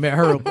probably met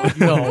her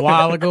a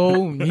while ago.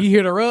 And he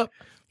hit her up.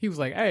 He was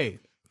like, "Hey,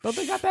 don't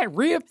they got that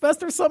rib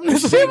fest or something?"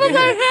 She was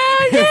like,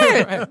 "Hell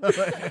yeah!"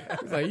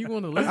 He's like, "You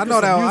want to listen?" I know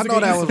to that. some I music know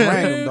that and was some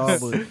random, dog.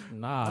 ribs? But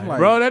Nah, I'm like,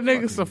 Bro, that nigga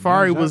fucking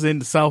Safari Young Jock. was in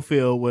the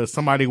Southfield with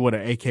somebody with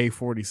an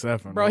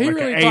AK-47. bro, he like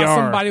really an thought AR.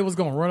 somebody was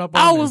gonna run up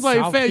on I him was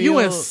in like, fam, you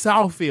in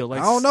Southfield. Southfield.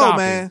 Like, I don't know, stop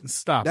man. It.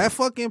 Stop That it.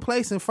 fucking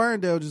place in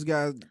Ferndale just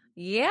got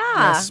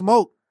Yeah.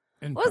 smoke.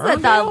 In What was it?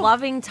 The Ferndale?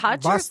 Loving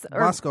Touch? or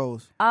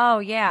Bosco's. Oh,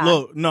 yeah.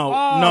 Look, no,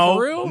 Oh,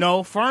 for real?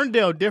 no.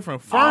 Ferndale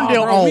different. Oh,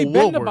 Ferndale bro, we on been to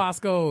Wilbur.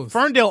 Bosco's.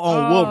 Ferndale on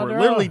Oh, Wilbur. they're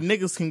Literally, up.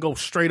 niggas can go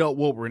straight up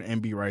Wilbur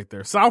and be right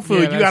there. Southfield, Yeah,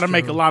 you that's got to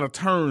make a true. lot of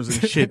turns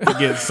and shit to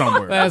get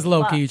somewhere. That's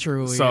low key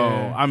true. So,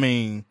 yeah. I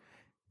mean,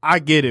 I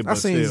get it, but I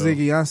seen still.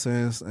 Ziggy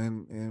Answers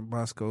and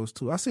Bosco's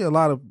too. I see a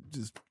lot of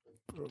just.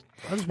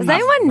 Does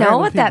anyone know random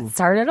what that people.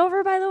 started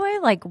over, by the way?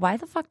 Like, why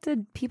the fuck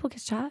did people get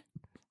shot?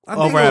 I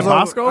think Over it at was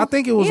Bosco's? I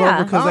think it was Yeah.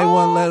 over because they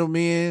wouldn't let them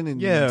in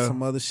and Yeah.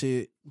 some other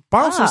shit.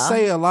 Bouncers Ah.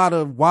 say a lot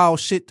of wild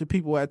shit to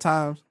people at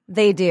times.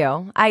 They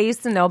do. I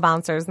used to know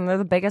bouncers, and they're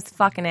the biggest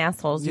fucking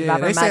assholes you've Yeah,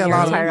 ever they met say in a your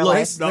lot of entire look,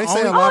 life. the They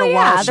say a only- lot Oh, of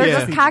yeah. wild They're shit.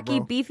 just to cocky, people,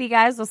 bro. beefy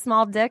guys with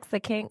small dicks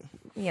that can't,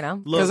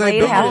 Look, get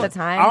laid half the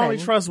time. I only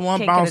and trust one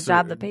can't get a bouncer.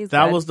 job that pays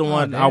That good. was the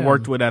one Oh, I damn.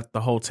 worked with at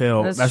the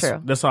hotel. That's That's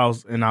true. That's how I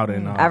was in out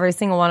and out. Every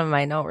single one of them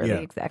I know were Yeah.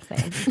 the exact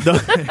same.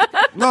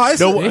 No, it's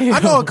No, I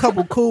know a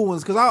couple cool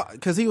ones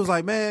because he was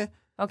like, man,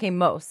 Okay,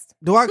 most.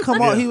 do I come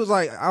Yeah. on? He was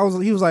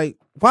like,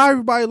 why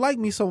everybody like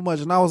me so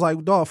much? And I was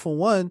like, dog, for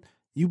one,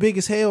 you big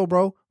as hell,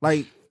 bro.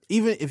 Like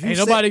even if you Ain't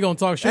say- nobody gonna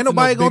talk shit. ain't to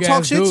nobody no gonna big talk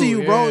ass shit to dude.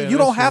 you, bro. Yeah, You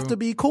don't that's have true. to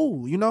be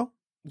cool, you know.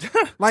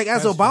 Like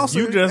as a That's bouncer,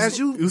 true. You just- as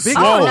you you big,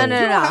 slow. Oh, Oh, no, you no,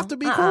 don't no. have to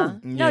be Uh-uh. cool.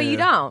 No, you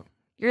don't.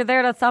 You're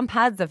there to thump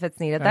heads if it's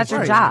needed. That's, That's your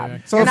right, job. yeah.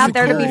 So You're if not you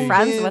there to be cool,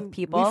 friends then with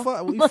people.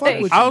 we fuck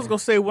with you. I was gonna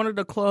say one of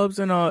the clubs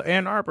in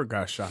Ann Arbor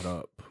got shot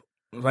up.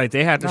 Like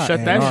they had to Not shut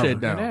Ann that Arbor. shit In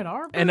down. Ann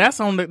Arbor? And that's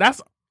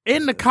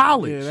in the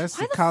college. Yeah, that's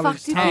Why the the college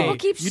fuck do town. people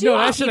keep you know shooting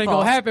that shit ain't people?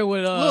 gonna happen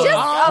with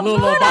Just Lil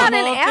put Obama on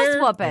an up ass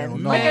there.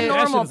 whooping No, like a man, that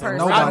normal shit is person.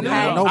 nobody-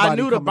 okay? nobody I knew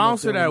the coming up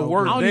bouncer there that with no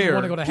worked I don't even there.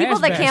 want to go to People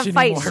that Hash can't Bash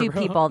fight anymore, shoot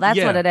bro. people. That's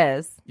Yeah. what it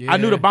is. Yeah. I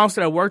knew the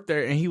bouncer that worked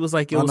there, and he was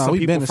like, it Oh, was no, some we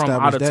people been from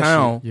out of established that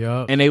town,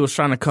 Yup. and they was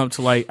trying to come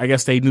to like, I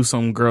guess they knew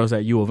some girls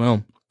at U of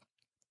M,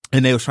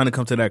 and they was trying to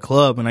come to that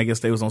club, and I guess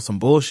they was on some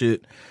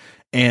bullshit,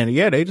 and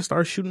yeah, they just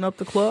started shooting up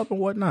the club and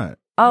whatnot.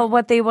 Oh,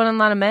 what, they wouldn't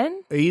let him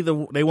in?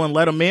 Either they wouldn't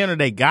let them in, or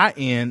they got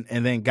in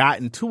and then got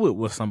into it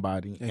with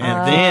somebody, and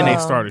then they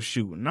started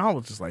shooting. And I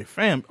was just like,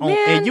 fam, on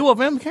Man. at U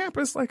of M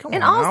campus, like, come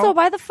And on, also, now.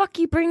 why the fuck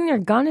you bringing your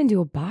gun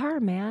into a bar,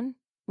 man?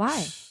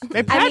 Why?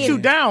 They pat mean, you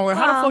down. Like,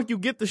 how well, the fuck you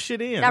get the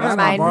shit in? Never That's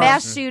not mind. bars.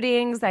 Mass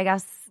shootings, I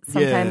guess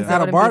sometimes Yeah. that At a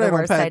wouldn't bar, be they the don't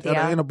worst pat.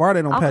 idea. In a bar,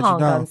 they don't pat Alcohol you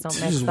down. guns don't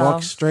You mix, just though.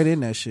 walk straight in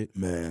that shit.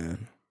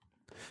 Man.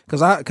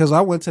 Cause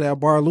I went to that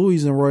Bar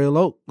Louie in Royal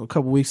Oak a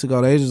couple weeks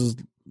ago.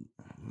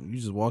 You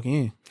just walk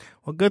in.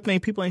 Well, good thing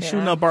people ain't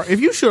shooting up bar.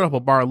 If you shoot up a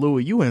Bar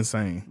Louie, you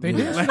insane. They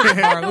did shoot up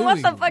Bar Louie. What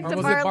the fuck Or did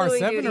was Bar it Bar Louie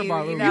 7 do or to Bar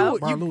you, Louie? you know?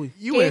 Bar Louie.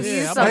 You Gave you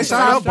insane. some They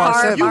shot up Bar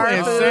 7. You bar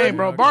insane, food.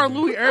 bro. Bar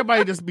Louie,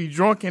 everybody just be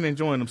drunk and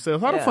enjoying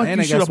themselves. How the fuck And you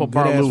they shoot got up a some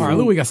Bar good-ass Louie? Bar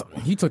Louie got some,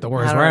 he took the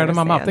words I don't right out of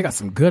my mouth. understand. They got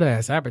some good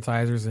ass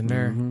appetizers in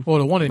there. Well,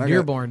 the one in Like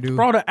Dearborn, dude.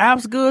 Bro, the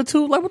app's good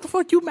too. Like, what the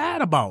fuck you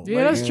mad about?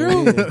 Yeah, Like, that's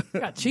true. yeah.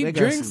 Got cheap They got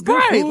drinks, some- good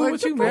Right, food. like,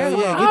 What you get the mad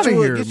fuck about? outta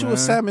here, Get you man. a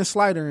salmon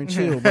slider and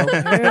chill, bro.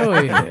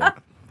 Hell yeah.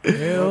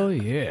 Hell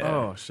yeah.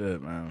 Oh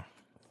shit, man.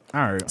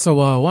 All right.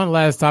 So one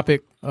last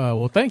topic.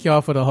 Well, thank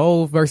y'all for the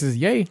Hov versus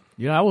Ye.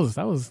 Yeah,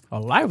 that was a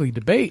lively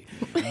debate.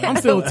 I'm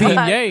still team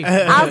Ye.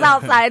 I was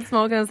outside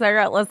smoking a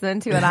cigarette, listening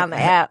to it on the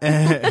app.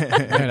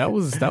 Yeah, that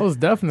was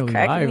definitely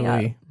Crack me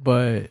lively.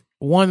 But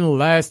one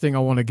last thing I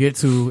want to get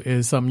to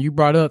is something you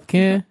brought up,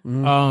 Ken.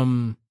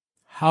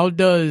 How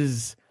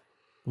does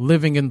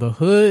living in the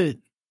hood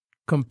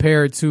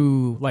compare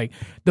to, like,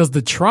 does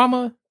the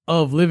trauma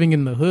of living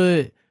in the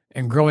hood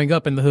and growing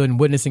up in the hood and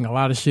witnessing a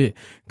lot of shit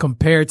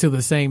compare to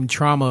the same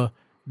trauma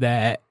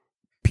that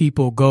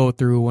people go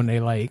through when they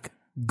like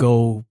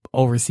go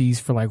overseas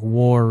for like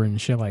war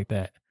and shit like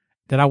that?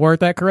 Did I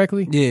word that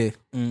correctly? Yeah.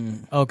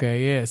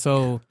 Okay, yeah.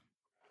 So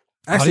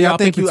Actually, y'all I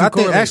think think you. the two I think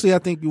correlate? actually, I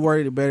think you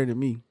worded it better than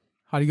me.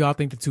 how do y'all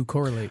think the two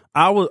correlate?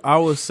 I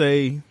would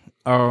say,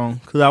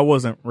 because I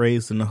wasn't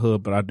raised in the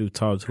hood, but I do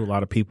talk to a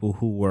lot of people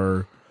who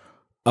were,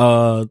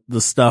 the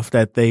stuff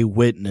that they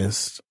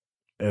witnessed,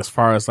 as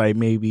far as like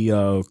maybe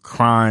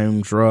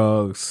crime,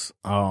 drugs,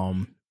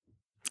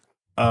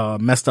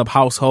 messed up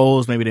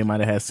households. Maybe they might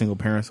have had single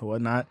parents or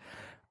whatnot.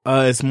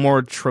 It's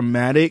more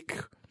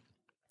traumatic.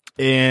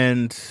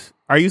 And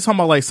are you talking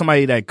about like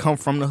somebody that come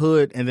from the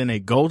hood and then they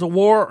go to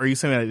war? Or are you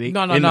saying that they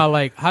No.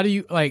 Like, how do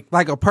you like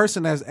Like a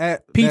person that's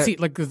at PT?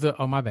 Like,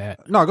 oh my bad.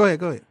 No, go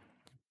ahead.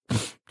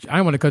 I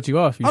didn't want to cut you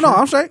off. You Oh sure? no,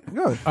 I'm straight.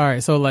 Go ahead. All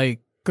right, so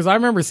like, because I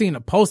remember seeing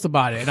a post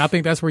about it, and I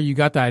think that's where you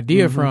got the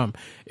idea from.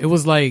 It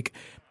was like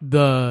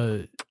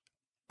the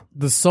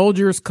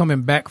soldiers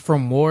coming back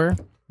from war,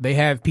 they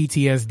have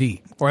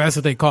PTSD, or that's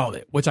what they call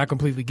it, which I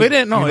completely get. They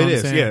didn't know You it what I'm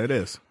is. saying? Yeah, it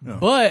is. Yeah.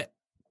 But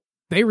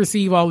they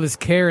receive all this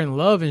care and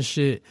love and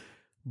shit.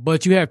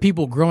 But you have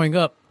people growing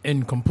up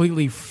in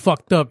completely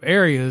fucked up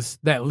areas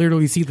that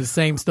literally see the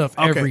same stuff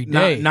every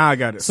day. Now I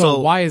got it. So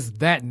why is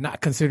that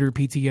not considered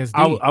PTSD?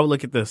 I would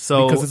look at this.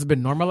 So because it's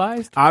been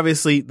normalized?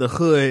 obviously the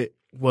hood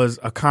was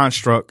a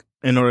construct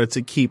in order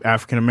to keep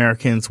African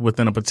Americans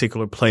within a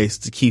particular place,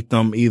 to keep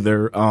them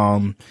either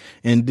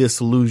in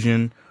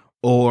disillusion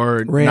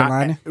or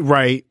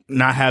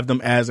not have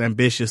them as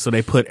ambitious. So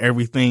they put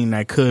everything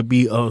that could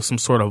be of some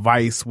sort of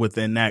vice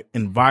within that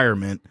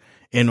environment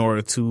in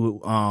order to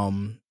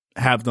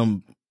have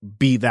them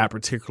be that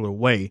particular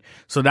way.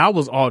 So that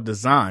was all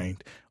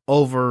designed.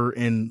 Over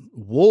in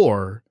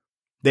war,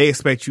 they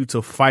expect you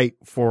to fight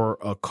for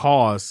a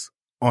cause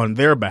on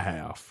their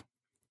behalf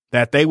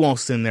that they won't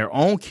send their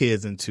own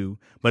kids into,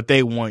 but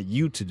they want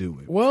you to do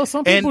it. Well,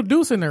 some people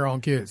do send their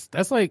own kids.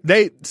 That's like,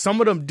 Some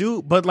of them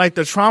do, but like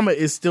the trauma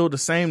is still the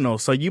same though.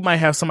 So you might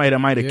have somebody that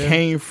might have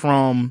came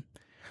from,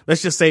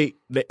 let's just say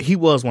that he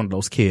was one of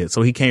those kids.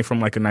 So he came from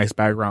like a nice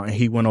background and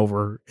he went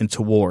over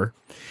into war.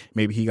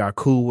 Maybe he got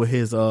cool with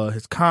his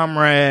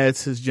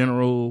comrades, his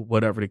general,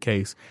 whatever the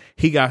case.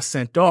 He got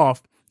sent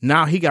off.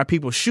 Now he got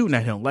people shooting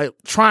at him, like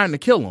trying to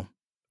kill him.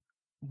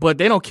 But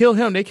they don't kill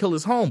him, they kill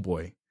his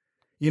homeboy.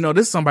 You know,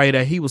 this is somebody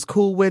that he was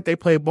cool with, they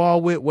played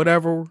ball with,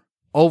 whatever,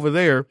 over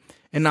there.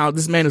 And now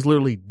this man is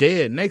literally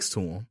dead next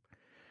to him.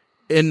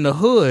 In the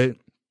hood,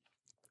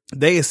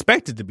 they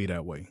expect it to be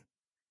that way.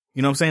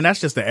 You know what I'm saying? That's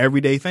just the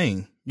everyday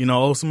thing. You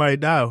know, somebody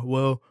died.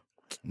 Well,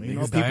 you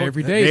know, niggas die people,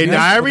 every day, they man.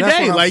 die every That's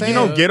day. what I'm Like, you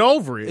know, saying. get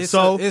over it. It's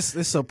So,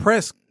 it's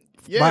suppressed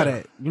yeah. by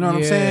that. You know what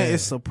I'm saying? Yeah.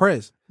 It's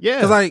suppressed. Yeah.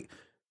 Because like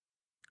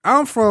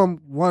I'm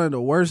from one of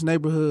the worst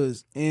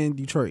neighborhoods in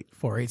Detroit.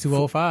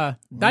 48205.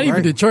 Not even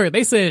Right. Detroit.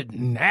 They said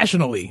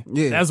nationally.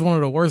 Yeah. That's one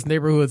of the worst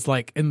neighborhoods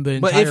like in the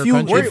But entire if you-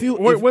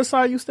 country. what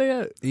side you stay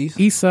at?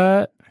 East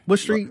side. What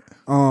street?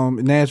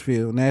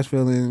 Nashville,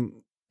 and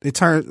it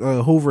turns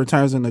Hoover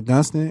turns into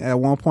Gunston at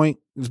one point.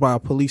 It's by a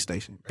police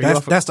station.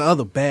 That's the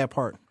other bad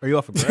part. Are you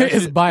off of It's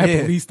Gratiot? by a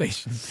Yeah. police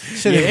station.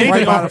 Shit Yeah, is anything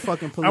right by off- the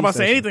fucking police I'm about to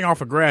say station. anything off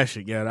of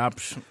Gratiot. Yeah, all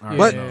right,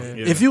 But no,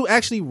 yeah. if you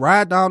actually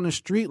ride down the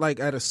street, like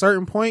at a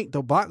certain point,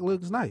 the block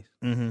looks nice.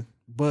 Mhm.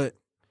 But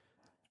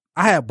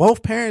I had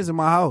both parents in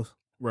my house.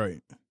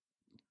 Right.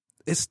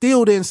 It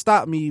still didn't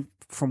stop me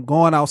from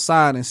going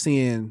outside and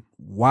seeing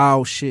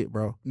wild shit,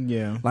 bro.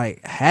 Yeah.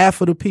 Like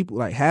half of the people,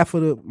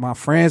 my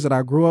friends that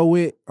I grew up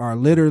with are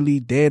literally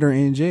dead or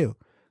in jail.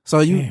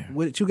 So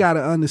what you got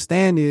to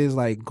understand is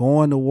like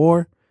going to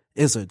war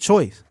is a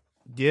choice.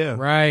 Yeah.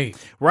 Right.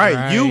 You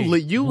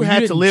Well, had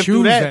to didn't live through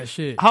choose that.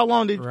 shit. How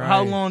long do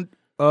Right.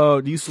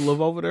 you used to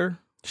live over there?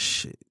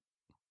 Shit.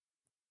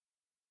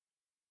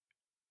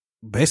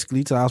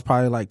 Basically, till I was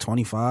probably like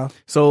 25.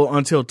 So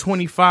until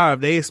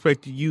 25, they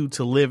expected you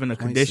to live in a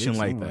 26, condition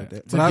like something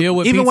that. To deal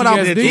with even when I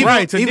was PTSD.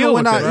 Right, to deal with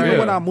when that, even yeah.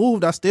 when I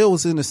moved, I still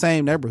was in the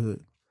same neighborhood.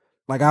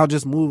 Like I'll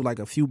just move like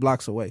a few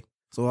blocks away.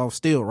 So I was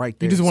still right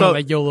there. You just want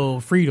like your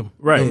little freedom.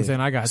 Right. You know what I'm saying?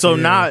 I got So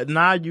you.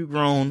 now you've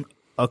grown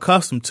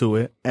accustomed to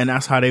it, and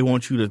that's how they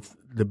want you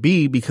to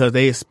be, because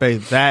they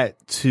expect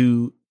that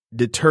to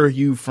deter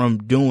you from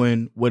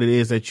doing what it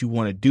is that you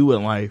want to do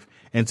in life,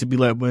 and to be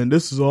like, man,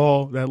 this is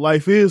all that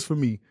life is for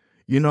me.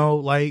 You know,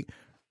 like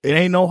it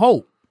ain't no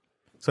hope.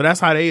 So that's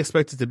how they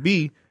expect it to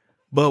be.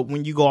 But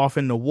when you go off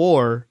into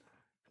war,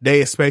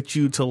 they expect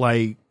you to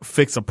like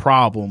fix a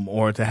problem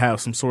or to have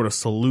some sort of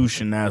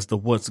solution as to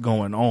what's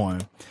going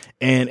on.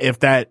 And if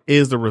that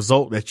is the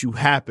result, that you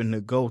happen to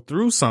go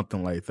through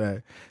something like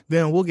that,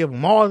 then we'll give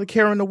them all the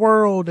care in the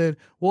world, and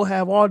we'll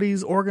have all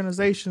these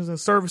organizations and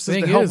services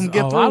to help them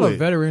get a through lot it. of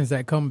veterans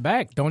that come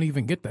back don't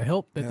even get the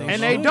help that they And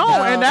should. they don't,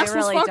 and that's they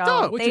what's really fucked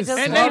don't. up. Which They is just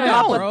and load they them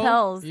up don't. with bro.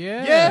 pills.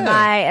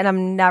 Yeah. And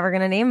I'm never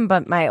gonna name him,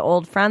 but my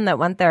old friend that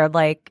went there,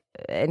 like,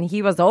 and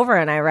he was over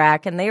in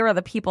Iraq, and they were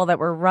the people that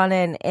were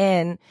running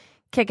in,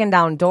 kicking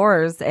down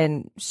doors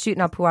and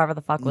shooting up whoever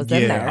the fuck was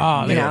in Yeah. there.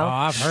 Oh, you yeah. know, Oh,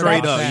 I've heard Straight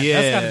about up, that.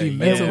 yeah, That's gotta be yeah.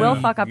 mental. it will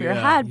fuck up your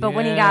Yeah. head. But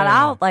when he got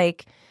Yeah. out,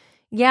 like,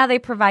 yeah, they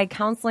provide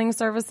counseling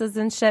services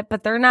and shit,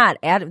 but they're not.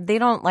 They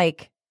don't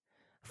like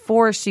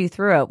force you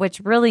through it,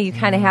 which really you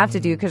kind of have to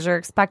do because you're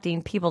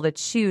expecting people to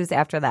choose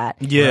after that.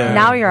 Yeah.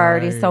 Now you're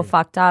already Right. so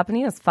fucked up, and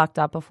he was fucked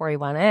up before he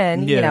went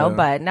in, you know, Yeah.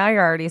 but now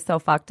you're already so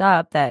fucked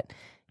up that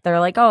they're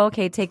like, oh,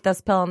 okay, take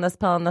this pill and this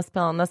pill and this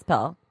pill and this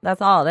pill.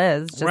 That's all it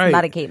is. Just Right.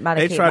 medicate.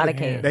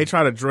 They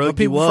try to drug But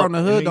people you up. from the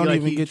and hood then don't you, like,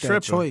 even keep get that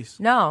tripping. choice.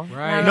 No.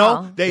 Right. not at No,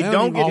 all. they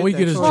don't get All we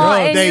get is that Well,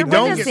 drugs. and They you're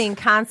don't witnessing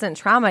constant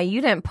trauma.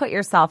 You didn't put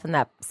yourself in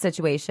that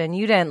situation.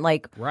 You didn't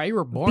like Right, you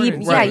were born. be,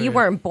 into yeah, it. you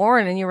weren't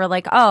born and you were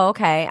like, oh,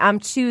 okay, I'm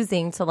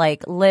choosing to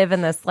like live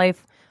in this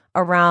life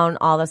around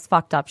all this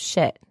fucked up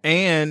shit.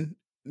 And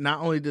not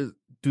only do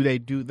they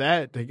do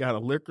that, they got a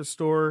liquor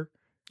store,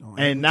 Oh,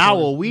 and now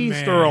a weed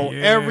Man, store on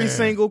yeah. every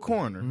single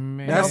corner.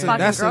 Man. That's No fucking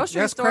that's grocery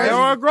that's stores. crazy.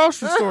 Or a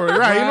grocery store, right? You know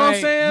what I'm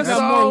Right. saying? You got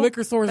So, more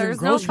liquor stores than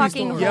There's no grocery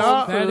fucking stores.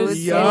 Yup, That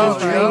is yup,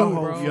 so yup, true,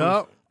 bro.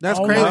 yup. That's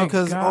Oh crazy my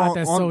because God,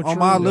 that's so on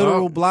my true.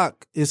 literal Yup.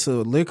 block, it's a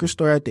liquor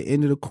store at the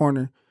end of the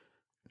corner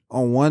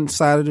on one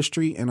side of the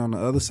street, and on the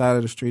other side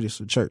of the street, it's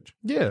a church.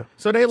 Yeah.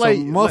 So they like,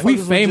 motherfuckers We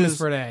would famous just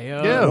for that.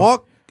 Yo. Yeah.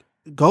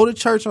 go to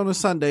church on a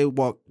Sunday,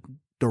 walk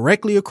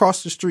directly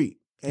across the street,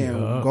 and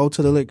Yup. go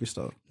to the liquor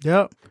store.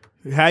 yep.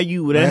 That's how That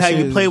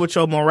you shit play is- with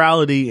your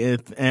morality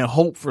and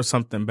hope for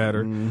something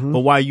better. Mhm. But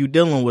while you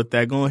dealing with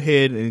that, go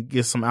ahead and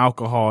get some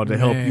alcohol to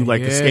help Man, you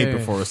like escape yeah.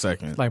 it for a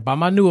second. Like by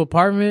my new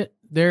apartment,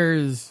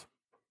 there's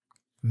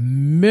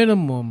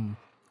minimum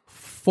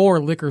 4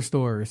 liquor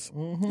stores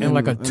in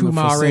like a In the 2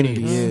 mile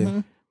vicinity, radius.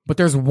 Yeah. But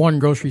there's one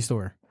grocery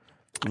store.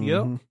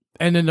 Yep.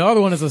 And then the other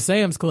one is a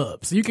Sam's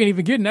Club. So you can't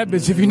even get in that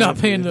bitch if you're not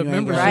paying the If you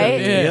ain't membership. got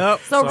Right? Yeah. Yep.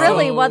 So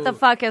really, what the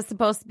fuck is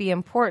supposed to be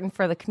important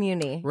for the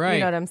community? Right. You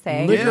know what I'm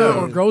saying? Liquor Yeah.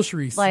 or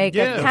groceries. Like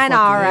Yeah, it's kind of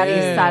fucking- already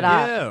yeah, set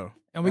up. Yeah.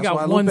 and we That's got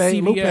why one Lupe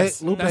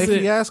CVS. Lupe That's it.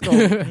 Fiasco,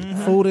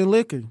 food and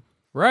liquor.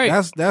 Right.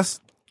 That's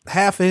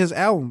half of his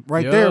album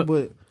right Yup. there.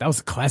 But That was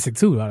a classic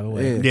too, by the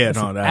way. Yeah. Yeah, That's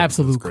no, an that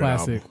absolute was a great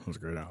classic. album. It was a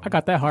great album. I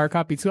got that hard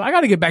copy too. I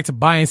got to get back to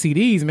buying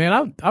CDs,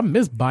 man. I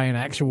miss buying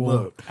actual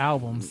Look.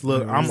 albums.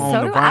 Look, I'm So on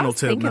the do I vinyl was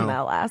tip thinking now.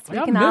 about last Yeah, I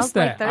week, and I missed was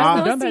like, that. there's I've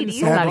no done that CDs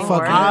before. Had to anymore.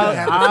 fucking-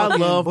 I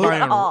love book.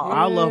 buying.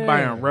 I love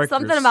buying records.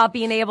 Something about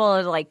being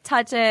able to like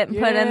touch it and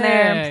put it in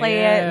there and play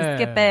it and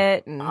skip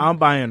it. And I'm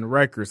buying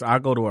records. I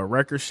go to a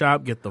record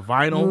shop, get the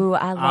vinyl. ooh,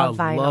 I love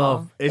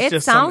vinyl. It's It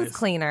just sounds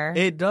something- clear.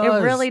 It does.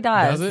 It really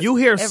does. Does it? You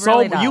hear It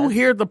really does. you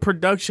hear the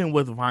production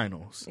with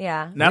vinyls.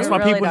 Yeah, That's it why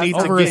really people does need to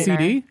sound Over a get- cleaner.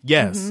 CD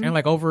Yes. and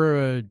like over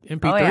a MP3.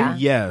 Oh, yeah.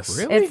 Yes.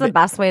 Really? It's the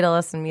best way to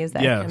listen to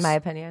music, Yes. in my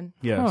opinion.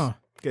 Yes. Huh.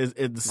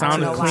 It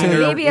sounded know why. cleaner.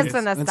 Maybe it's the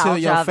Until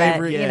nostalgia your of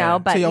favorite, it, you know.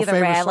 But till your either way,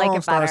 favorite I like song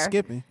it starts better.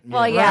 skipping.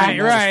 Well, yeah,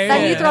 Right.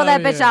 Then you Yeah. throw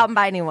that Hell bitch yeah. out and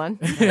buy a new one.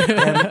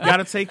 Got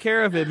to take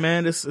care of it,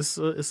 man. It's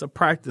a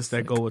practice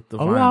that go with the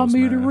Allow vinyls,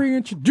 me to man.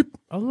 reintroduce.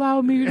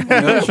 Allow me to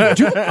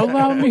reintroduce.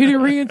 Allow me to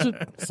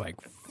reintroduce. It's like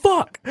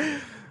fuck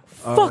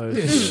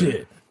this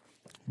shit.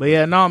 But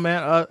yeah, no,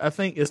 man. I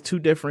think it's too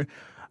different.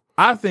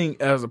 I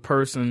think as a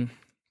person,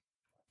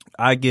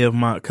 I give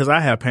because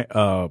I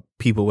have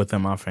people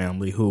within my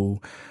family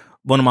who,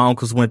 one of my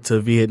uncles went to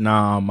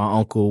Vietnam. My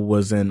uncle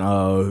was in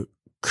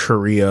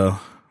Korea.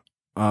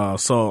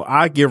 So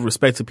I give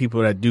respect to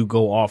people that do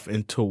go off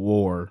into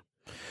war.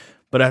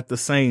 But at the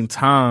same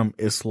time,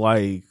 it's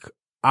like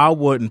I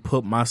wouldn't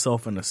put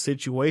myself in a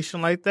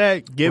situation like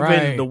that, given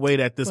Right. the way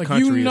that this Like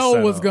country you is know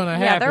set what's up. gonna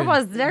Yeah,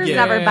 happen. there's Yeah.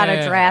 never been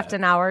a draft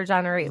in our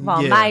generation.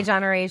 Well, Yeah. my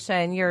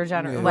generation, your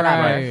generation,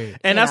 whatever. Right.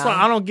 And You that's know. why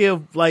I don't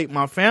give like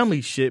my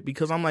family shit,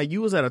 because I'm like, you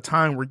was at a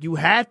time where you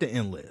had to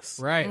enlist.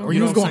 Right. Or You you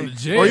know was what I'm going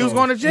to saying? jail. Or you was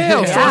going to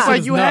jail. So Yeah. it's like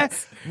It's you had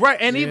nuts. right,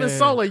 and even Yeah.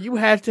 so, like you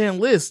had to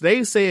enlist.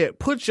 They said,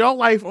 put your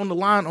life on the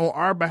line on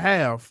our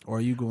behalf.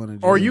 Or you going to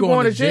jail. Or you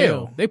going to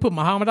jail. They put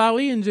Muhammad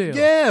Ali in jail.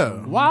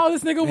 Yeah. Wow,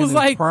 this nigga was his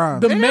like prime.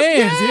 the In man.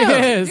 his- yeah,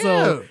 Yeah.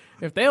 So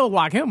yeah. if they'll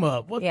lock him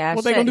up, what Yeah,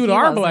 they shit, gonna do to he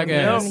our wasn't black even-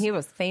 ass? He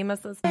was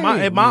famous as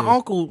fuck. My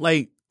uncle,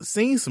 like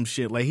seen some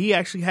shit. Like he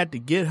actually had to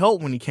get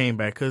help when he came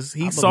back because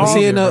he I saw.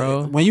 believe it, See,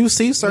 bro. when you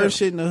see certain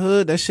shit in the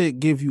hood, that shit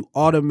give you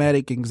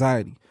automatic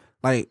anxiety.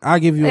 Like I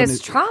give you It's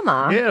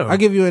trauma. Yeah, I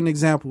give you an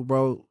example,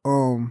 bro.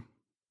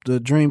 The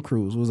Dream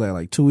Cruise was that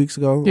like 2 weeks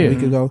ago, Yeah. a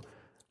week ago.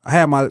 I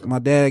had my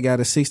dad got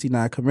a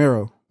 '69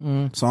 Camaro,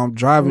 so I'm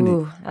driving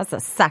Ooh, that's a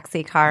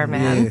sexy car, it.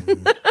 man.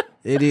 Yeah,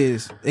 it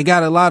is. It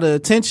got a lot of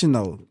attention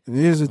though. And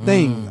here's the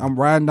thing: I'm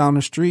riding down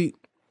the street.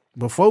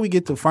 Before we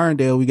get to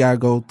Ferndale, we gotta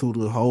go through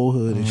the whole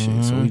hood and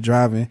shit. So we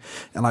driving,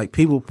 and like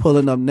people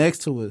pulling up next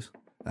to us.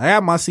 I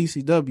got my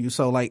CCW,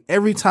 so like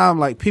every time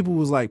like people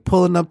was like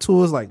pulling up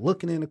to us, like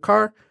looking in the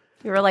car.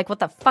 You were like, what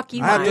the fuck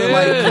you I had want? to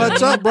like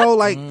clutch up, bro.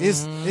 Like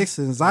it's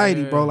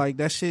anxiety, bro. Like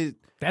that shit.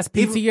 That's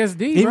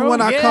PTSD, Even bro. when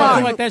I I come,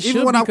 feel like that even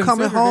should when be I'm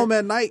coming considered home it.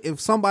 at night, if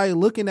somebody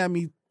looking at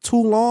me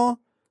too long,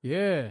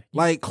 Yeah. You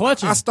like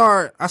clutching. I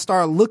start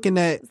looking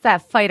at It's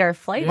that fight or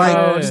flight like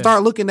mode.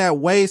 start looking at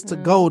ways to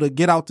go to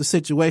get out the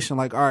situation.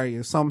 Like, all right,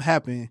 if something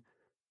happened,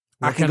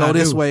 I What can go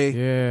this do? way.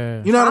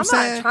 Yeah. You know what I'm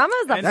saying? Trauma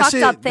is a And That fucked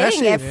shit- up that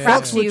thing. shit It fucks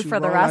fucks with you for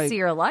the bro. rest Like, of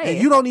your life. and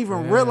you don't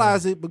even Yeah.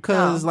 realize it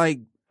because No. like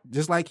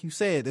just like you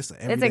said, it's an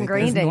everyday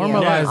ingrained thing. in you.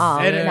 normalized. Oh,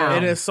 and, no.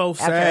 and it's so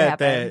After it sad happens.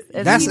 that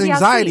It's That's PTSD.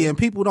 anxiety, and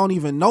people don't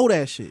even know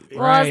that shit.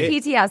 Well, Right.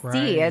 it's PTSD.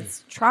 Right.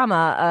 It's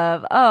trauma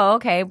of, oh,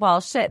 okay, well,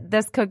 shit,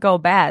 this could go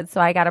bad, so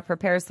I got to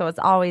prepare. So it's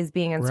always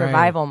being in Right.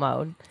 survival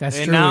mode. That's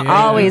And true. now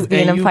yeah. Always and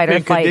being in you've fight or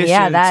been flight. Yeah,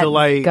 conditioned that's to,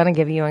 like- going to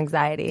give you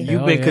anxiety. you've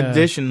Hell been yeah.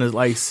 conditioned to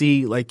like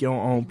see like your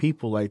own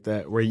people like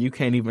that, where you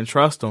can't even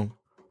trust them.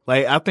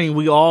 Like I think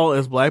we all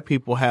as black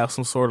people have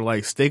some sort of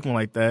like stigma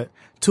like that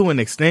to an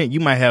extent. You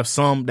might have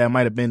some that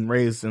might have been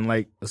raised in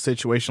like a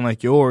situation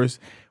like yours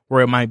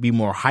where it might be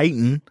more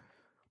heightened.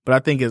 But I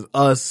think as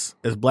us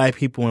as black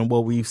people and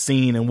what we've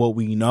seen and what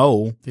we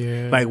know,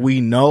 Yeah. like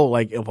we know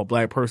like if a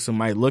black person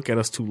might look at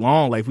us too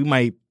long, like we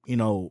might, you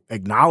know,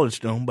 acknowledge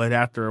them, but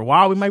after a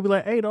while we might be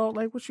like, hey dog,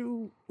 like what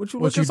you looking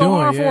you so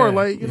hard doing? for? Yeah.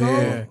 Like, you Yeah.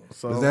 know. 'Cause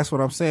So that's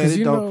what I'm saying. 'Cause It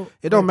you don't know-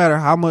 it don't matter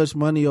how much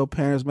money your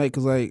parents make.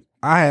 Cause like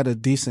I had a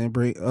decent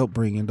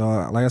upbringing,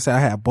 dog. Like I said, I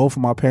had both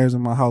of my parents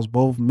in my house,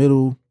 both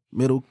middle,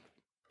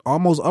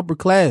 almost upper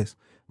class.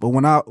 But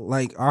when I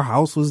like our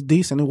house was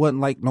decent, it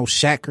wasn't like no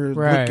shack or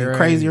Right, looking right.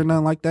 crazy or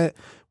nothing like that.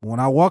 But when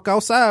I walk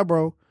outside,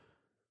 bro,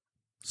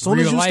 soon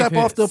as Real you life step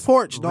off the hits.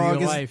 porch, Real dog,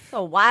 it's, life. It's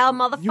a wild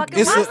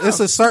motherfucking it's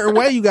a certain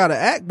way you gotta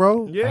act,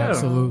 bro. yeah.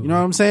 Absolutely. You know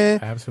what I'm saying?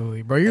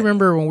 Absolutely. Bro, you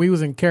remember when we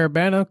was in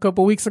Carabana a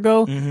couple weeks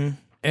ago? Mm-hmm.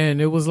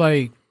 And it was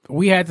like,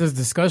 we had this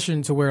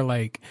discussion to where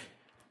like,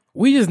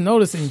 we just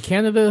noticed in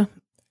Canada,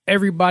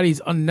 everybody's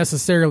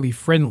unnecessarily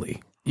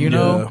friendly, you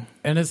know? Yeah.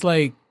 And it's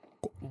like,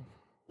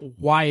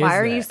 why is Why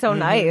are that? you so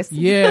nice?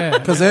 Yeah.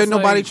 Because there's It's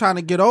nobody like, trying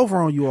to get over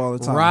on you all the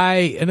time.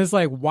 right. And it's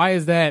like, why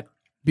is that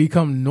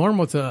become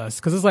normal to us?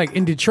 Because it's like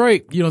in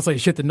Detroit, you don't say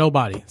shit to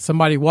nobody.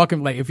 Somebody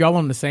walking, like if y'all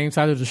on the same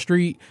side of the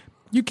street,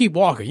 you keep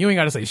walking. You ain't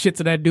got to say shit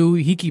to that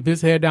dude. He keep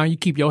his head down. You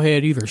keep your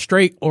head either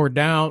straight or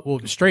down. Well,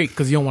 straight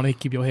because you don't want to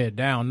keep your head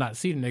down, not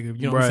see the nigga.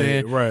 You know what I'm Right,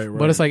 saying? right.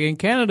 But it's like in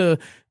Canada,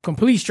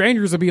 complete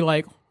strangers will be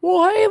like,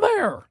 well, hey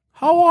there.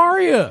 How are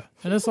you?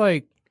 And it's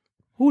like,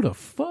 who the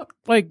fuck?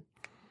 Like,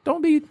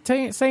 don't be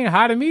saying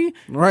hi to me.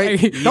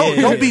 Right? Like,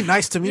 Don't be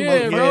nice to me, yeah,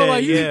 motherfucker. bro.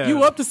 Like yeah.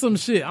 you up to some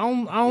shit. I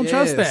don't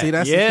trust that. See,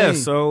 that's the Yeah,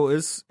 thing. so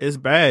it's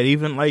bad.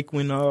 Even like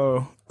when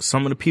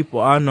some of the people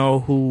I know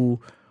who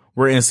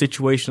were in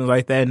situations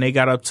like that and they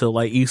got up to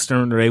like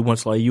Eastern or they went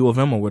to like U of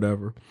M or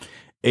whatever.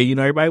 And you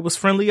know, everybody was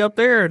friendly up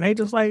there and they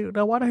just like,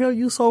 why the hell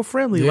you so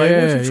friendly? like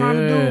what you trying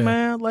to yeah. do,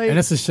 man? Like And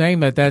it's a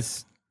shame that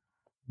that's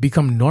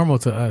become normal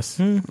to us.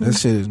 That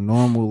shit is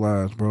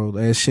normalized, bro.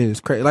 That shit is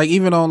crazy. Like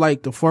even on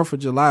like the 4th of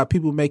July,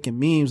 people making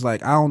memes.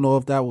 Like I don't know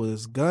if that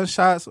was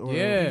gunshots or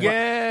Yeah.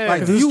 yeah. Like,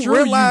 'Cause do it's you true,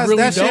 you realize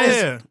really that shit don't.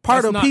 is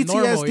part That's of not PTSD?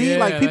 normal. Yeah,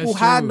 like people that's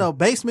hide in true. the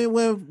basement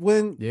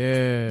when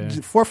Yeah,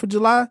 4th of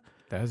July.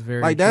 that's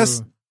very Like that's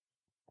true.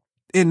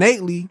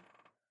 innately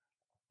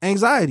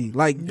anxiety.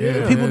 Like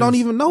Yeah, people it don't is.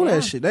 even know Yeah.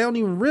 that shit. They don't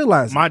even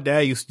realize it. My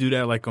dad used to do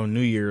that like on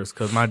New Year's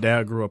because my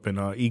dad grew up in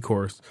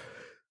Ecorse.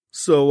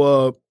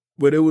 So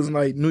but it was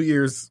like New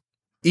Year's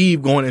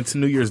Eve going into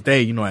New Year's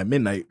Day, you know, at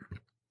midnight.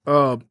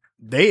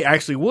 They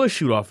actually would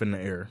shoot off in the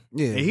air.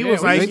 Yeah. And he Yeah, was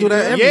we like, used to do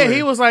that yeah, everywhere.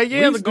 he was like, We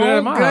yeah, used the to do that at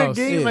going my good. house.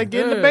 He's like,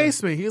 get in the Yeah.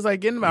 basement. He was like,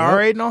 get in the, I Yep.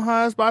 already know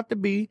how it's about to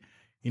be.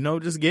 You know,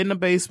 just get in the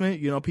basement.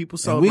 You know, people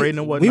And celebrating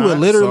and we whatnot. would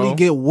literally so-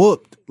 get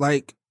whooped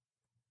like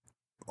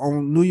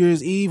on New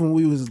Year's Eve when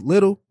we was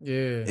little.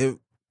 Yeah.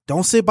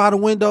 Don't sit by the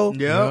window.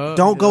 Yeah.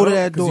 Don't go to Yup,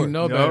 that 'cause door. You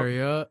know Yup. better.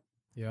 Yeah.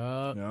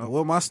 Yeah.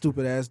 What my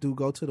stupid ass do?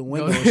 Go to the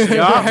window. Go- and shit.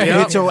 Yeah, And yeah.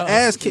 Get your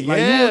ass kicked. Like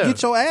you Yeah. will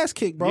get your ass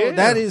kicked, bro. Yeah.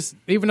 That is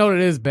Even though it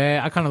is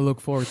bad, I kind of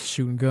look forward to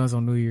shooting guns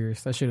on New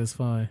Year's. That shit is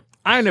fun.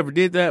 I ain't never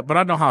did that, but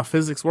I know how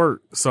physics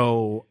work.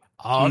 So,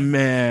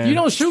 man. You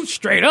don't shoot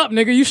straight up,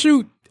 nigga. You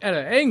shoot at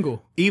an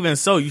angle. Even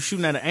so, you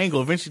shooting at an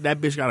angle. Eventually, that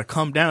bitch got to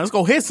come down. Let's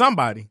go hit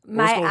somebody.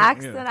 My Let's go-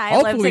 ex yeah. and I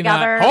lived Hopefully not.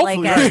 together Hopefully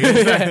like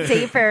not. at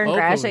State Fair and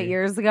Gratiot Hopefully.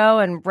 years ago,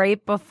 and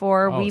right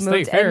before Oh, we State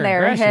moved Fair in and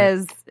there,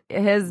 Gratiot.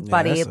 his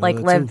buddy that's like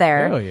hood, lived too.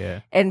 there, Hell yeah.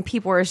 and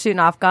people were shooting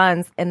off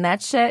guns, and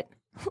that shit.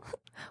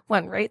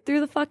 went right through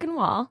the fucking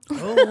wall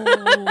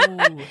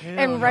Oh,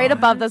 and right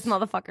above this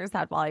motherfucker's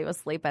head while he was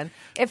sleeping.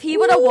 If he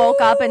would have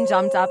woke up and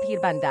jumped up, he'd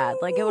have been dead.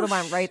 Like, it would have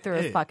went right through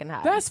his fucking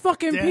head. That's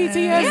fucking Damn.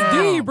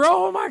 PTSD, bro.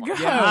 Oh my god.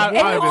 Yeah, and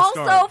I've been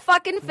also scarred.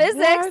 fucking physics.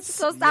 What?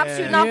 So stop Yeah.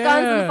 shooting off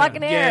guns in the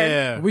fucking air.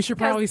 Yeah. We should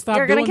probably stop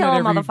you're gonna doing kill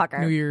that a every motherfucker.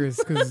 New Year's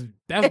because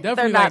that's They're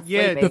definitely not like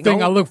sleeping. the thing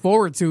I Don't- look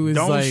forward to is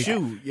Don't like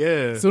shoot. Yeah.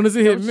 as soon as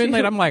it hit Don't midnight,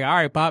 shoot. I'm like, all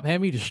right, Pop,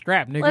 hand me the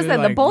strap, nigga. Listen,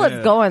 the like, bullet's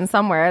yeah. going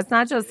somewhere. It's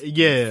not just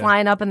Yeah.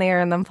 flying up in the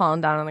air and then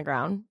falling down on the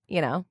ground,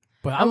 you know?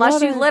 But I Unless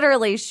love you it.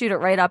 literally shoot it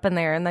right up in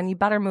there, and then you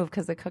better move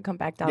because it could come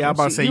back down. Yeah, I'm and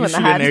about to shoot say you you in the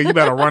shoot in head. there, you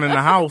better run in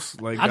the house.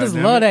 Like I just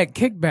goddamn love it. that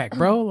kickback,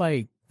 bro.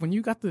 Like when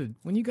you got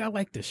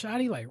like the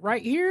shotty like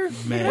right here.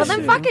 Man. Well, then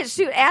Shit. fuck it,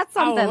 shoot at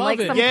something love like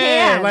it. some Yeah,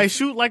 cans. like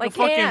shoot like a Like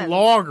fucking cans.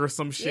 log or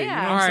some shit. Yeah. You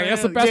know All what right, I'm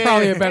that's saying?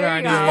 probably a better There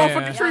you idea. go. Yeah.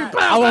 Motherfucking tree.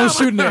 I won't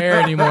shoot in the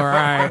air anymore. All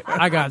right,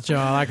 I got y'all.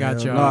 I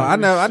got y'all.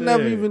 No, I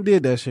never Shit. even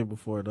did that shit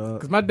before, dog.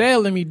 Because my dad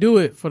let me do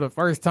it for the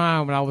first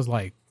time when I was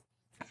like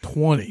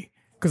 20.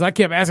 Because I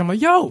kept asking him,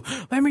 like, yo,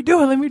 let me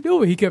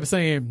do it. He kept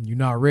saying, you're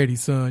not ready,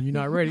 son. You're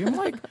not ready. I'm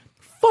like,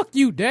 fuck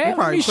you, Dad. Let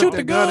probably me put shoot that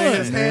the gun in gun.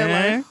 his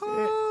hand.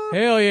 Man.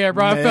 Hell yeah,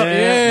 bro. I felt, Man,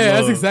 yeah,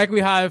 that's look. exactly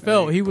how it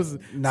felt. He was,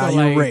 Now so,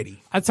 you're like,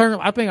 ready. I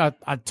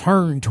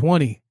turned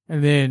 20.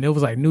 And then it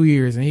was like New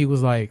Year's. And he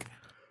was like,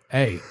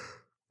 hey,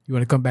 you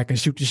want to come back and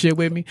shoot the shit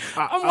with me?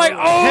 I'm like, oh,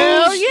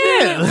 hell shit,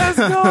 yeah. let's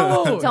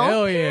go. Don't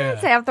Hell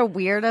parents yeah. have the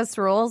weirdest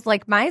rules?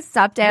 Like my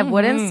stepdad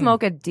wouldn't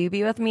smoke a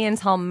doobie with me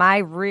until my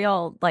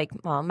real,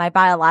 my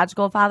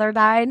biological father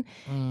died,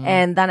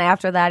 and then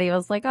after that he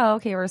was like, "Oh,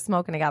 okay, we're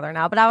smoking together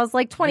now." But I was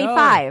like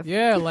 25. No,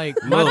 yeah, like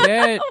my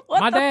dad, What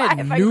my the dad fuck?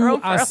 I've knew grown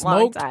for a I long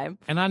smoked, time.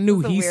 and I knew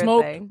It's a he weird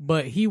smoked, thing.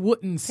 but he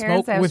wouldn't Parents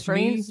smoke have with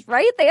strange, me,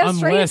 right? They have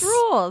strange unless,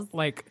 rules.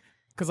 like,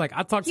 because like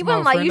I talked He to my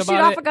wouldn't let friend you shoot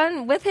about off it. a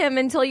gun with him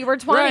until you were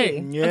 20. Right.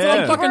 Yeah. Until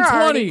I'm You fucking were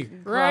already 20,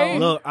 right? grown.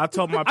 Look, I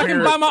told my I can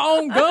parents. buy my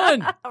own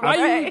gun.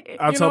 Right.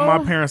 I You told know?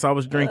 my parents I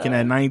was drinking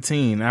at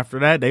 19. After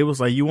that, they was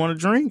like, "You want to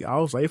drink?" I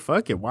was like,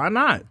 "Fuck it, why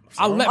not?"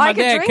 I let Well, my I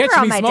could dad drink catch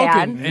around me my smoking,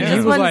 dad. and He he just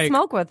was wouldn't like,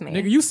 smoke with me.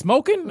 "Nigga, you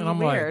smoking?" And I'm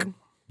Weird. like,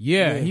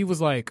 "Yeah." He was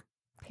like,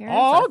 Parents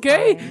 "Oh, are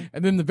okay." fine.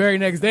 And then the very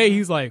next day,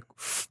 he's like,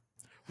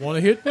 "Want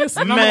to hit this?"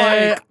 And Man,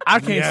 I'm like, I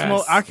can't "Yes,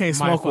 smoke. I can't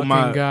smoke with fucking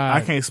my. God."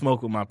 I can't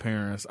smoke with my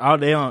parents. I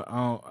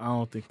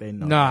don't think they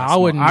know. Nah, that I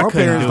wouldn't. I My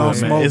couldn't parents do don't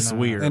it, man. smoke. It's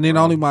weird. And then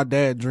bro. only my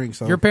dad drinks.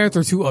 So Your parents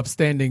are too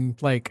upstanding.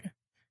 Like,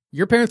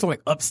 your parents are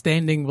like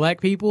upstanding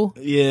black people.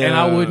 Yeah. And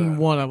I wouldn't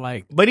want to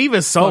like. But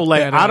even so, Fuck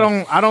like that I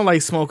up. don't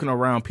like smoking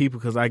around people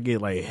because I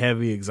get like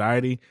heavy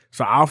anxiety.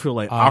 So I'll feel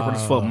like awkward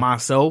as fuck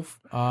myself.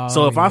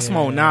 So if I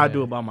smoke now, I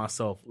do it by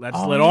myself. Let's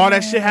let all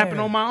that shit happen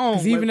on my own.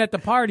 Because even at the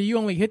party, you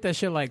only hit that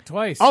shit like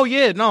twice. Oh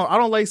yeah, no, I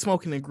don't like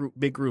smoking in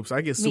big groups.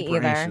 I get Me super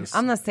either. anxious.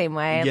 I'm the same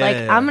way. Yeah. Like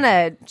I'm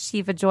gonna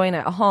chief a joint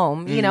at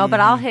home, you know, but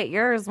I'll hit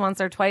yours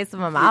once or twice if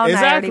I'm out. And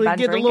I already Exactly. been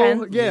Get a drinking.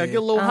 little, get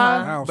a little I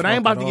high, don't but I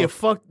ain't smoke about to at get all.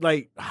 fucked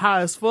like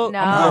high as fuck. No.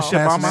 I'm doing shit by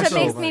Shit Shit myself.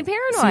 makes me See,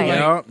 paranoid. like,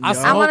 Yeah. I I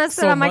smoke want to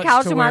sit so on my much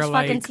couch to and watch where,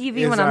 fucking like,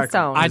 TV when I'm Exactly.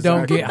 stoned. I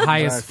don't Exactly. get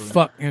high as Exactly.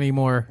 fuck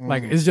anymore.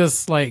 Like, it's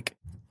just like,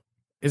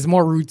 it's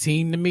more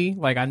routine to me.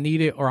 Like, I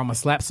need it or I'm going to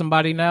slap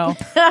somebody now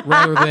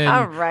rather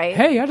than, Right.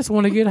 hey, I just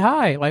want to get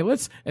high. Like,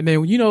 and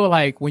then, you know,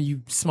 like when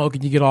you smoke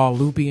and you get all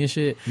loopy and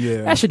shit,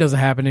 Yeah. that shit doesn't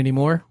happen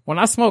anymore. When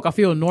I smoke, I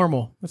feel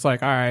normal. It's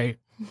like, all right,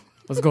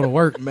 let's go to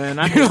work. Man,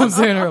 I You know what I'm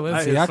saying? Or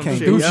let's I See, I some can't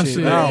shit do yesterday.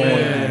 shit. I don't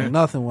want Yeah. to do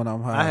nothing when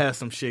I'm high. I had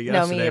some shit No,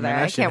 yesterday. me either. Man.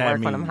 That I shit can't had work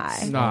me- when I'm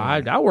high. No,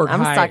 I work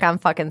I'm high. stuck on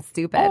fucking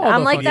stupid. All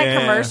I'm the like fuck- that Yeah.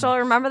 commercial.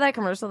 Remember that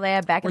commercial they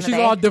had back Where in she's the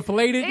day? all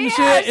deflated and Yeah,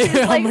 shit she's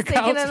on like the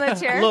sticking in couch.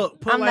 the chair. Look,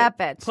 put I'm like,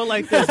 that bitch. Put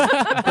like this.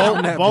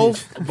 that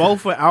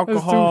both for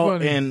alcohol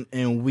funny.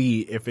 and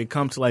weed. If it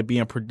comes to like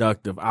being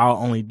productive, I'll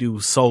only do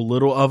so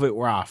little of it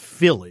where I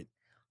feel it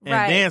and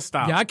Right. then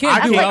stop. Yeah, I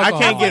can't do I alcohol.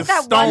 can't get That's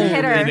like that one stoned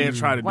hitter. and then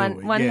try to do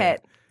it. One yeah.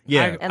 hit.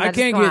 Yeah. I And then can't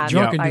just go get on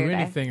drunk all and do your day.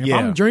 anything. If Yeah.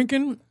 I'm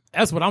drinking,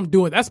 that's what I'm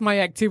doing. That's my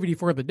activity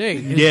for the day.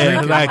 is Yeah,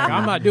 drinking. exactly. Like,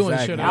 I'm not doing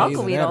Exactly. shit Alcohol else.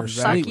 Alcohol that will or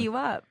fuck sleep. you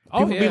up. Oh,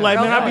 People yeah. be like,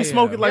 man, I be yeah.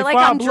 smoking like You're like,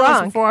 5 I'm blunts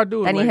drunk. before I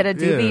do it. Then you Like,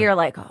 hit a doobie, yeah. you're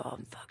like, oh,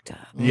 I'm fucked up.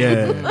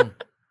 Yeah.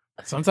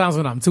 Sometimes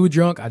when I'm too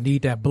drunk, I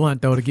need that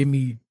blunt though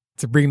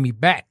to bring me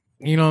back.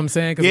 You know what I'm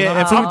saying? 'Cause Yeah,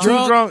 when if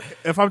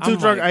I'm too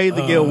drunk, I'm I like,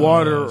 either get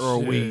water or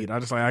shit. weed. I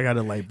just like I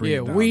gotta like bring Yeah,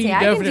 it down. weed See, I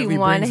can definitely do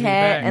one brings hit me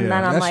back. and then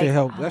Yeah. I'm that like, should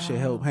help. That should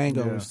help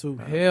hangovers too.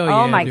 Hell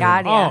yeah! Oh my dude.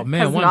 God, yeah. Oh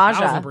man, 'Cause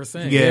nausea.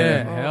 1000%.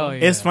 Yeah. Hell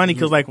yeah! It's funny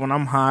because like when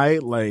I'm high,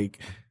 like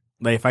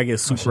if I get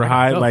shit, super I gotta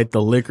high, go. like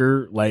the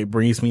liquor like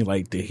brings me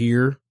like to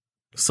here,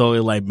 so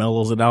it like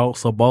mellows it out.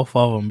 So both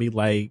of them be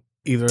like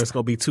either it's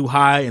gonna be too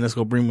high and it's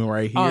gonna bring me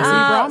right here. Oh, see, bro,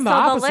 I'm the so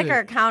opposite. the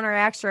liquor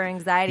counteracts your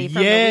anxiety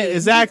from Yeah, the weed.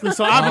 exactly.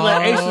 So I'll be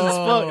like anxious as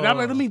Oh. fuck, and I'm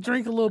like, let me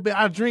drink a little bit.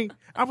 I drink.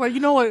 I'm like,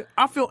 you know what?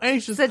 I feel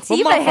anxious. but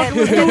Sativa motherfucker, hits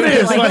let's do me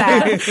this. like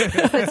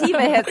that. Like-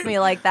 Sativa hits me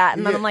like that,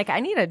 and then I'm like,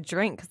 I need a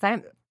drink because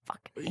I'm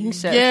fucking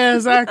anxious. Yeah,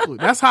 exactly.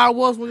 That's how it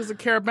was when it was a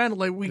Caravana.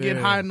 Like we get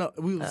Yeah. high enough,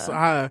 we was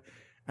high,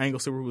 I ain't gonna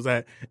say where it was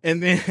at.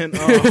 And then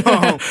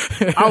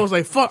I was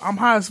like, fuck, I'm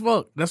high as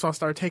fuck. That's why I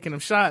started taking them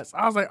shots.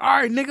 I was like, all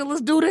right, nigga,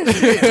 let's do this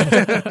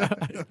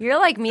shit. You're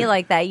like me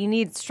like that. You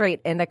need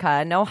straight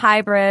indica. No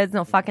hybrids,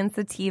 no fucking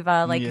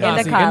sativa. Like Yeah.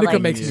 indica, See, indica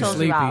like makes you chills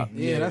sleepy. you out.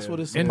 Yeah, that's what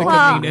it's Indica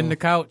Well, mean in the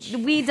couch.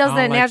 Weed I doesn't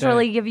don't like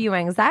naturally that. give you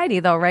anxiety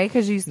though, right?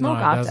 Because you smoke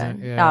it often.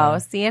 doesn't, yeah. Oh,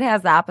 see, it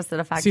has the opposite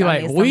effect See, on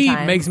like me weed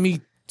sometimes. makes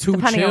me too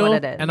Depending on chill,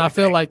 what it is. and I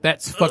feel like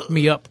that's fucked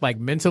me up like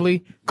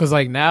mentally. Because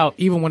like now,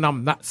 even when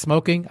I'm not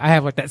smoking, I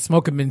have like that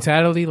smoking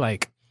mentality.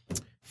 Like,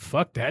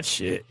 fuck that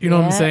shit. You know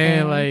what I'm Yeah.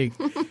 saying? Like,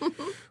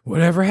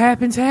 whatever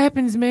happens,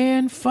 happens,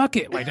 man. Fuck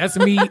it. Like that's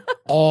me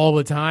all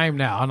the time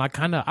now, and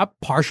I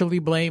partially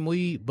blame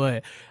weed,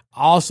 but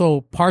I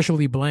also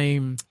partially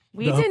blame.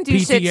 We the didn't do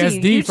shit to you.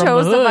 PTSD You from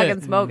chose the to hood.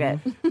 fucking smoke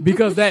it.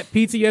 Because that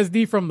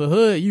PTSD from the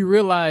hood, you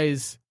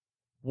realize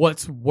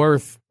what's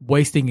worth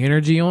wasting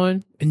energy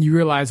on, and you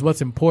realize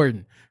what's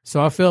important.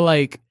 So I feel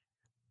like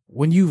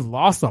when you've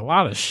lost a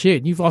lot of shit,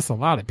 and you've lost a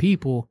lot of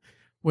people,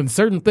 when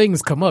certain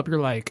things come up,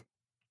 you're like,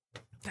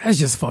 that's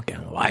just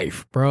fucking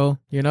life, bro.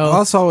 You know?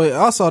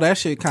 Also that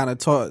shit kind of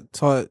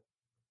taught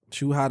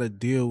you how to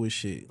deal with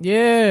shit.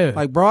 Yeah.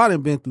 Like, bro, I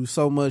done been through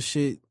so much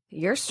shit.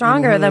 You're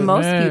stronger than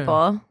most Man.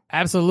 people.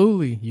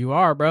 Absolutely. You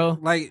are, bro.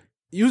 Like,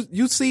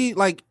 you see,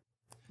 like,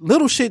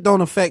 little shit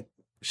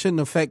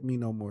shouldn't affect me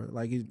no more.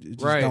 Like, it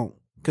just Right. don't.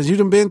 Because you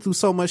done been through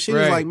so much shit.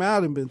 Right. It's like, man, I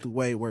done been through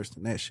way worse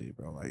than that shit,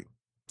 bro. Like,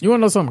 You want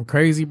to know something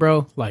crazy,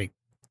 bro? Like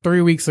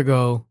 3 weeks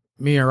ago,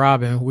 me and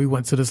Robin, we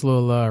went to this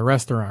little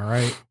restaurant,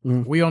 right?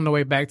 Mm. We on the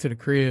way back to the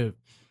crib.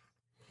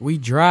 We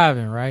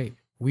driving, right?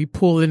 We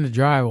pull in the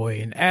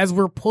driveway, and as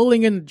we're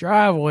pulling in the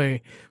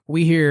driveway,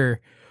 we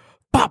hear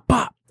pop,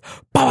 pop,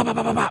 pop, pop, pop,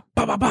 pop, pop,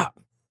 pop, pop, pop.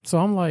 So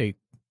I'm like,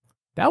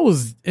 that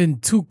was in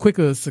too quick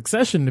a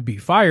succession to be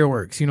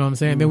fireworks. You know what I'm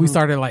saying? Then we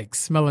started like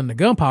smelling the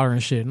gunpowder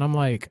and shit, and I'm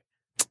like,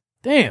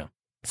 damn,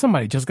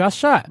 somebody just got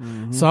shot.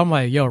 So I'm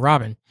like, yo,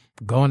 Robin,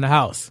 go in the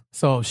house.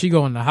 So she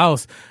go in the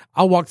house.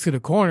 I walk to the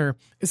corner.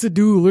 It's a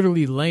dude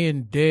literally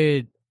laying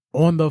dead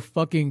on the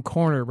fucking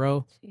corner,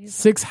 bro.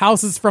 6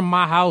 houses from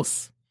my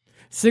house.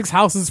 6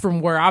 houses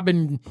from where I've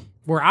been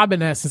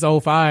at since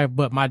 2005.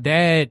 But my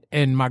dad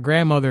and my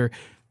grandmother,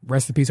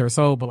 rest in peace her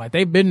soul, but like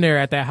they've been there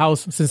at that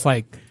house since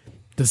like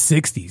the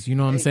 60s. You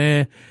know what I'm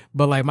saying?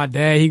 But like my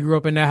dad, he grew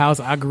up in that house.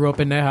 I grew up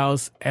in that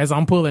house. As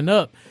I'm pulling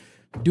up,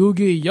 dude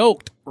get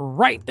yoked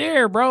right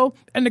there, bro.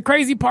 And the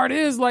crazy part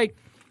is like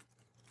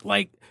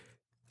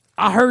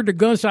I heard the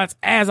gunshots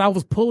as I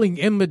was pulling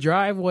in the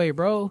driveway,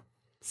 bro.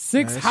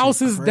 6 that shit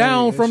houses crazy.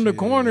 down That from the shit,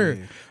 corner.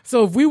 yeah.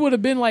 So if we would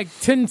have been like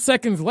 10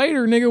 seconds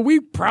later, nigga, we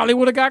probably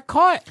would have got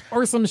caught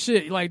or some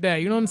shit like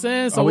that. You know what I'm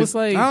saying? So it's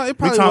like, it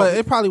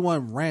probably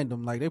wasn't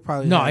random. Like, they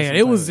probably no, had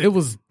yeah,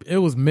 some it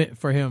was meant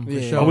for him for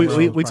Yeah. sure. Oh,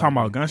 bro. we talking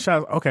about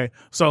gunshots? Okay,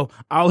 so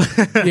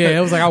Yeah,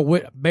 it was like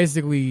I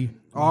basically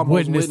Almost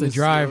witnessed the witnessed,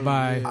 drive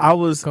by. yeah. I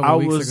was Couple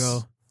weeks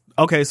ago.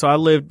 Okay, so I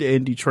lived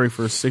in Detroit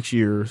for 6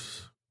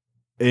 years,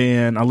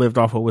 and I lived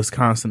off of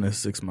Wisconsin at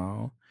 6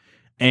 Mile.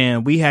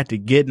 And we had to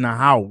get in the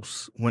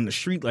house when the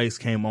street lights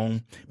came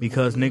on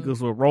because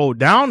niggas would roll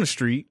down the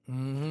street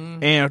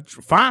and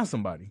find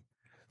somebody.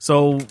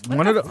 So What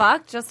one the of the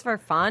fuck? Just for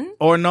fun?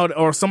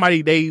 or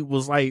somebody they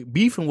was like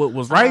beefing with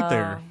was right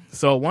there.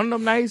 So one of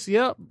them nights,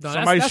 yep, No,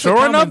 somebody that's a sure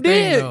enough common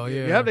thing, did. though,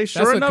 yeah. Yeah, they That's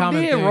sure a enough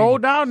common did. thing.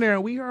 Rolled down there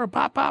and we heard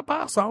pop, pop,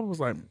 pop. So I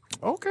was like,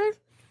 okay.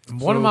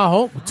 One of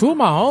my two of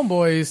my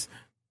homeboys,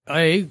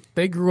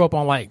 they grew up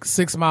on like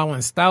 6 Mile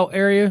and Stout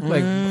area,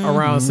 like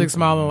around 6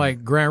 Mile and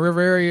like Grand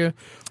River area,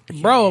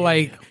 bro.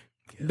 Like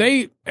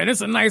and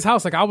it's a nice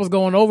house. Like I was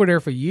going over there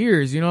for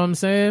years, you know what I'm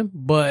saying?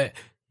 But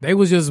they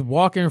was just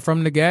walking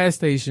from the gas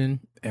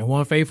station, and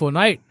one fateful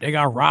night they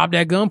got robbed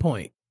at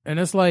gunpoint, and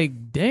it's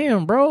like,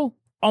 damn, bro,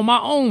 on my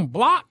own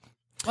block.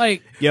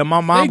 Like, Yeah,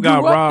 my mom They got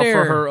grew up robbed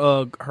there.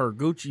 for her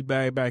Gucci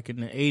bag back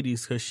in the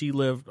 80s because she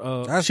lived.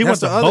 That's, she that's went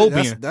to the other,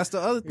 Bobian. that's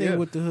the other thing Yeah.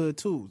 with the hood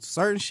too.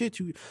 Certain shit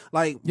you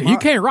like. you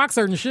can't rock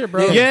certain shit,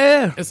 bro.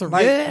 Yeah, It's a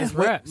Like, it's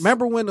raps.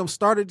 remember when them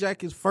starter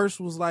jackets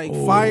first was like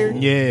fired?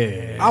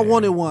 yeah. I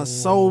wanted one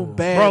so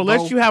bad, Bro,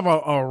 let you have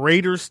a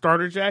Raiders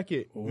starter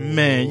jacket,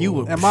 man. You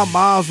would. And my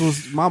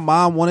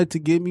mom wanted to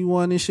get me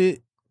one and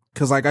shit.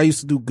 Cause like I used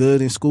to do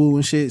good in school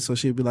and shit. So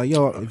she'd be like,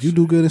 yo, if you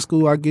do good in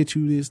school, I'll get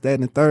you this, that,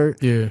 and the third.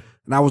 Yeah.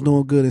 And I was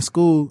doing good in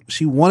school.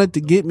 She wanted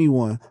to get me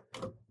one,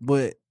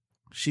 but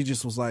she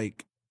just was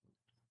like,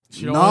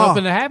 She don't nah. want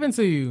nothing to happen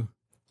to you.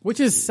 Which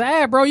is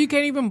sad, bro. You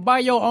can't even buy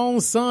your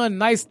own son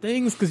nice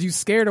things because you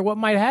scared of what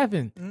might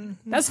happen.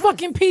 That's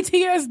fucking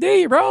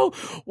PTSD, bro.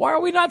 Why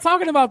are we not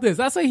talking about this?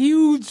 That's a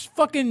huge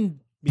fucking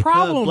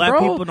problem, black bro.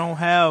 people don't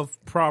have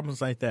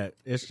problems like that.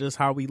 It's just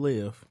how we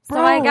live. So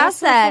Bro, I guess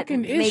that's a that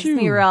fucking makes issue.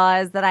 me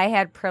realize that I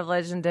had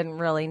privilege and didn't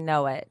really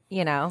know it,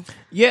 you know?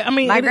 Yeah, I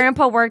mean, My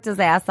grandpa worked his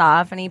ass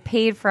off and he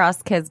paid for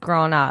us kids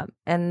growing up.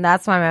 And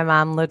that's why my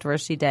mom lived where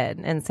she did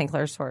in St.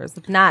 Clair Shores.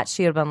 If not,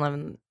 she would have been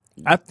living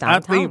I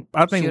downtown. think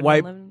She would've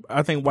white been living-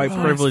 I think white Bro,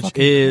 that's privilege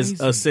fucking is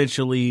crazy.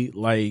 essentially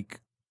like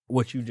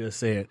what you just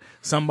said.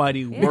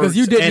 Somebody worked because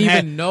you didn't and even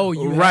had, know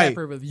you right. had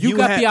purpose. You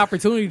got the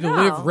opportunity to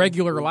live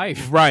regular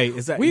life. Right.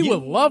 Exactly. We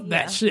would love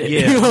that shit. Yeah.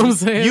 You know what I'm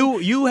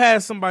saying? You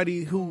had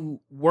somebody who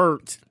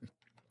worked.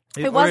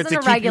 It wasn't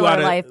a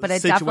regular life, but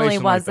it definitely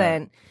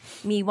wasn't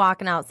me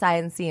walking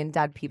outside and seeing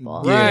dead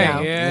people. Right. You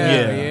know?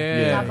 Yeah.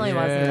 It definitely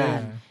wasn't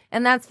that.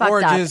 And that's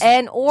Or fucked up. just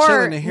And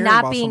chilling and hearing not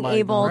about being somebody.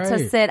 able to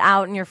Right. sit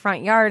out in your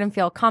front yard and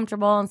feel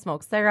comfortable and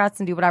smoke cigarettes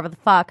and do whatever the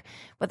fuck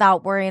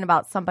without worrying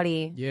about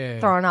somebody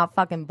throwing out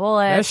fucking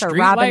bullets That or street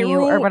robbing light you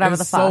or rule whatever is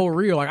the fuck. so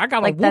real. Like I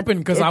got Like, a whooping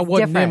because I it's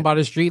wasn't in different. by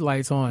the street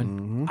lights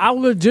on. I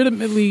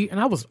legitimately, and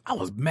I was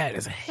mad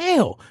as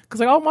hell because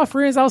like all my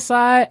friends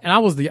outside, and I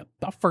was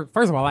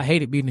first of all, I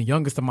hated being the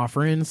youngest of my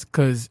friends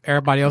because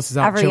everybody else is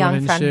out Every chilling young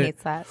and friend shit.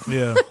 hates that.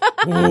 Yeah.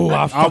 Ooh,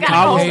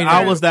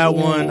 I was that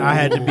one. I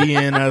had to be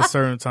in at a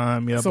certain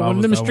time. Yep, So I when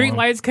was them that street one.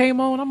 lights came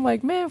on, I'm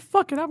like, man,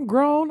 fuck it, I'm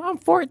grown. I'm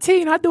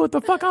 14. I do what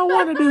the fuck I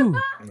want to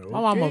do.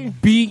 My mama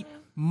beat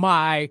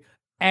my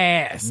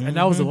ass, and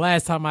that was the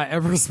last time I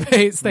ever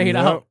stayed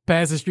out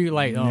past the street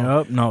light.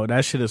 Yep. No,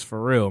 that shit is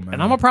for real, man.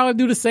 And I'm gonna probably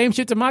do the same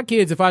shit to my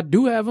kids if I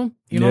do have them.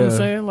 You know what I'm Yeah.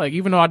 saying? Like,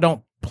 even though I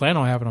don't plan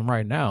on having them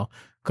right now,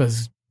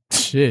 because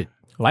shit,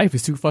 life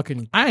is too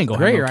fucking. I ain't gonna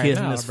great have no right kids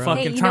now, in this bro.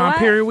 fucking Hey, you know time what?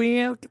 period we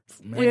in.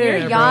 When you're Yeah,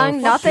 bro, young,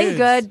 fuck nothing kids.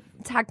 good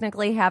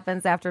technically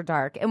happens after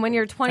dark. And when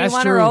you're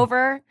 21 or true.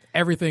 over,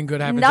 Everything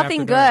good happens.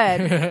 nothing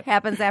after good dark.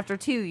 happens after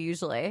 2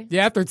 usually.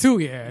 Yeah, after 2,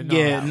 yeah. No.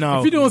 Yeah, no.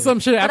 If you're doing some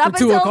shit But after up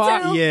 2 until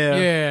o'clock, 2,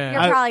 yeah.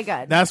 You're probably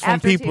good. That's from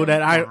After people 2,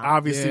 that I no.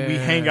 obviously we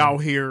Yeah. hang out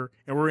here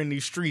and we're in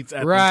these streets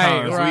at Right,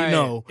 the times. right. We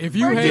know. If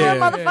you We're had- doing Yeah.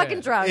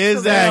 motherfucking drugs. so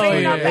Exactly.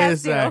 we're not past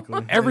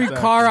Exactly. Every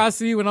Exactly. car I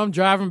see when I'm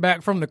driving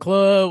back from the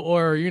club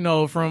or, you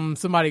know, from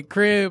somebody's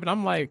crib, and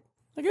I'm like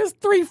it's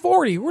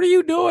 3:40. What are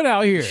you doing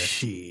out here?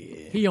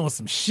 Shit. He on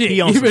some shit.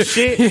 He on some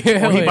shit,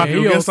 Yeah, or he about to go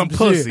on get some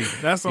pussy.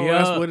 shit. That's all. Yeah.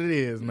 That's what it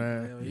is,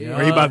 man. Yeah.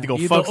 Or he about to go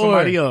Either fuck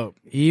somebody or. up.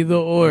 Either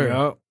or.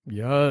 Yup.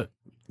 Yup.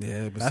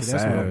 Yeah, but That's see,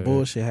 that's when sad. the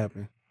bullshit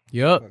happened.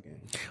 Yup.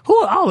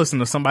 I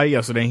listened to somebody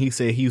yesterday, and he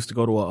said he used to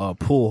go to a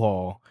pool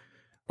hall,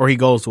 or he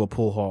goes to a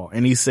pool hall,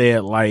 and he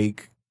said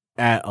like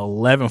at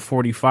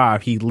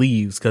 11:45 he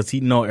leaves because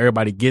he know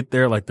everybody get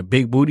there, like the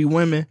big booty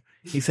women.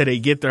 He said they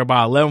get there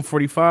by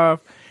 11:45,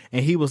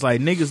 and he was like,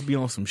 niggas be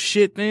on some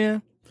shit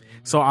then.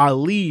 So I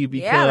leave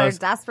because Yeah, they're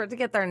desperate to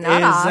get their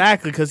nut off.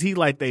 exactly because he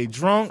like they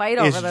drunk. Fight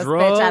over it's this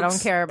drugs. bitch I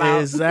don't care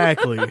about.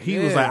 Exactly. He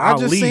was Yeah, like, I I'll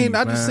just leave, seen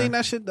man.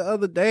 that shit the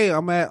other day.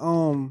 I'm at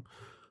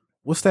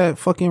what's that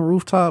fucking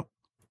rooftop?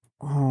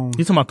 You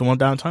talking about the one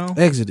downtown?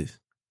 Exodus.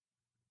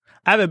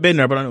 I haven't been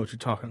there, but I know what you're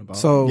talking about.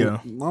 So yeah.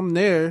 I'm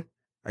there.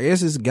 I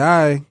guess this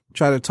guy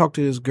tried to talk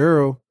to this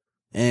girl,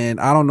 and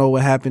I don't know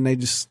what happened. They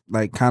just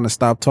like kind of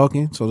stopped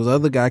talking. So this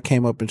other guy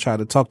came up and tried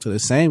to talk to the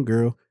same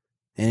girl,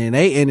 and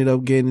they ended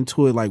up getting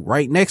into it like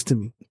right next to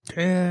me,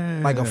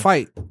 like a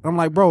fight. I'm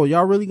like, bro,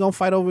 y'all really gonna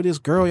fight over this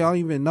girl y'all don't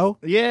even know?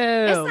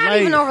 Yeah. It's not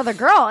even over the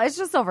girl. It's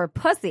just over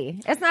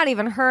pussy. It's not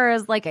even her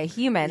as like a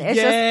human. It's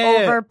just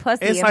over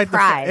pussy It's and like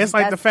pride. it's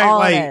like the That's fact, all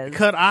like, it is.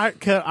 could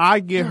I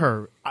get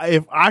her?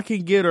 If I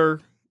can get her,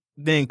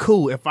 then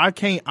cool. If I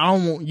can't, I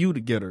don't want you to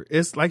get her.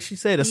 It's like she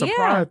said, it's a Yeah.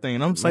 pride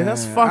thing. I'm just like,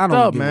 that's Man, I fucked don't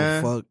up, give man.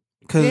 a fuck.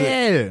 Cause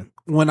Yeah.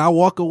 when I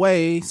walk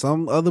away,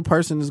 some other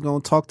person is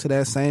gonna talk to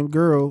that same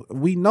girl.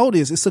 We know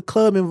this. It's a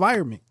club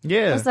environment.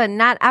 Yeah. Listen,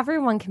 not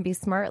everyone can be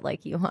smart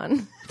like you,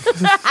 hon.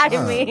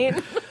 I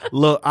mean,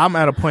 Look, I'm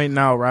at a point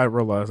now where I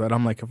realize that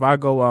I'm like, if I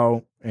go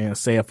out and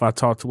say if I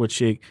talk to a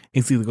chick,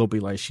 it's either gonna be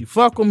like she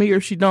fuck with me or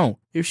she don't.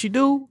 If she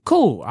do,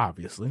 cool,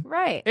 obviously.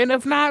 right. And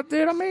if not,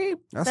 then I mean,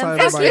 That's Then how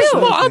fuck everybody you.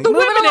 should well, think. other Moving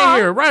women in along.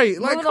 here, right?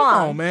 Like, Moving come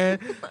along. on, man.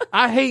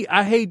 I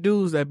hate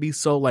dudes that be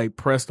so like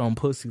pressed on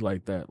pussy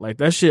like that. Like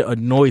that shit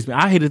annoys me.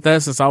 I hated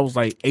that since I was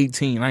like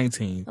 18,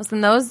 19.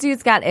 Listen, those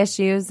dudes got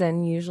issues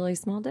and usually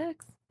small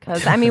dicks.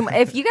 Because, I mean,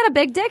 if you got a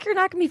big dick, you're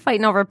not going to be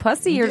fighting over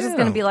pussy. You're just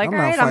going to be like, I'm all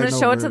not right, I'm going to fighting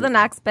show it over to the it.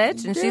 next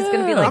bitch. And she's going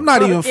to be like, I'm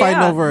not even fuck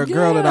fighting yeah. over a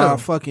girl that Yeah. I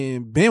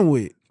fucking been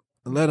with,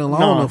 let alone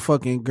No. a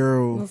fucking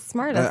girl. Well,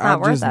 smart. that That's not I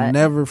worth just it.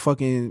 never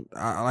fucking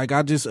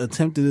I just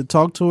attempted to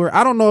talk to her.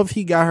 I don't know if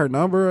he got her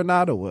number or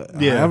not or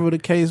what. Yeah. However the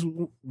case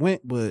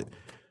went, but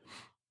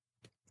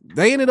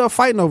they ended up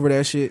fighting over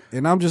that shit,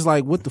 and I'm just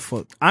like, what the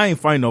fuck? I ain't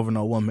fighting over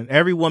no woman.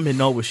 Every woman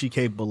know what she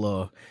capable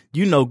of.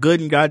 You know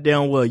good and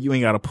goddamn well you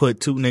ain't got to put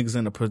two niggas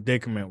in a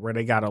predicament where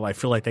they got to like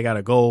feel like they got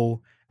to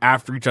go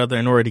after each other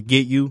in order to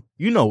get you.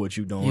 You know what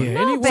you doing. Yeah.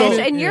 No, Any bitch, woman-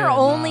 and you're yeah,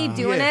 only nah.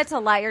 doing Yeah. it to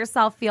let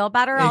yourself feel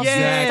better. I'll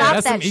Yeah, stop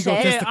that's that some shit.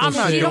 egotistical I'm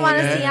not You doing don't want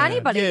to that. see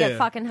anybody Yeah. get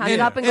fucking hung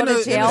And up and go to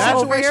in jail the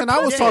over your situation I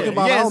was pussy. talking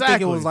about, Yeah, I don't think it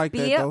exactly. was like Be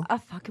that though. a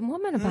fucking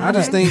woman about it. I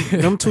just think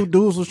them two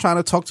dudes was trying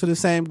to talk to the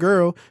same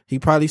girl. He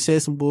probably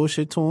said some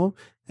bullshit to him,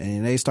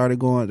 and they started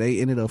going. They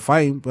ended up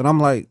fighting. But I'm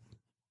like,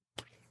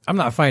 I'm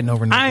not fighting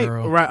over no I ain't,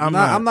 girl. right, I'm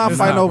not It's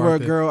fighting not over a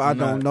worth it. girl I I'm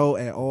don't not. know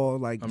at all.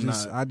 Like, Even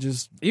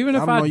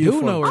if I've I known you do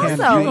for know a her,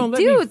 campaign. you gonna let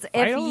me Dudes,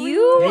 fight if over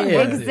you it?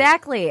 Yeah.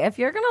 exactly, if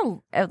you're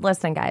gonna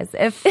listen, guys,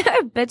 if a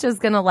bitch is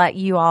gonna let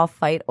you all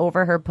fight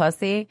over her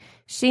pussy,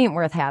 she ain't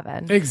worth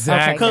having.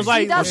 Exactly. Okay, 'Cause,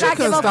 like, she does she not give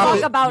couldn't a stop fuck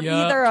it. about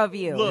Yeah. either of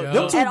you. Look,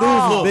 Them two At dudes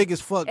all. was big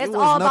as fuck. It's It was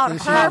all about nothing.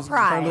 She her was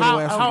pride. little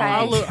ass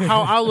Okay. woman.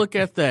 how I look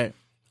at that,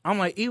 I'm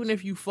like, even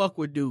if you fuck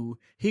with dude,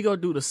 he gonna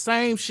do the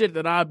same shit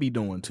that I be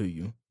doing to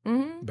you.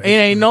 Mhm. It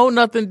ain't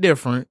nothing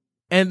different.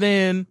 And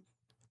then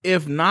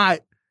if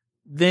not,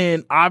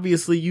 then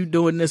obviously you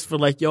doing this for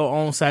like your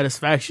own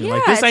satisfaction. Yeah,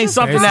 like this it's ain't just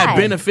something that pride.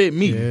 benefit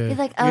me. Yeah. You're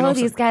like, You know oh, what I'm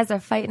these guys are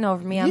fighting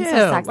over me. I'm so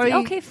Yeah, sexy. like-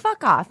 Okay,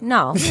 fuck off.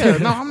 No. Yeah,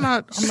 no, I'm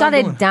not. Shut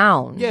it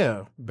down.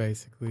 Yeah,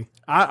 Basically.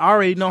 I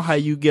already know how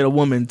you get a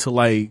woman to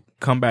like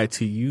come back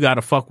to you. You got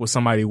to fuck with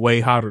somebody way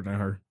hotter than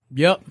her.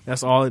 Yep.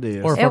 That's all it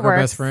is. Or It fuck her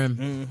works. best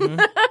friend.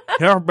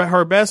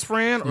 her best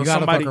friend or You gotta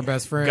somebody fuck her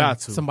best friend. Got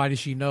to. Somebody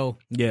she know.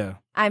 Yeah.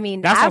 I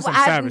mean, That's on some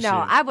I savage no,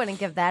 shit. I wouldn't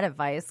give that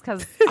advice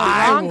because a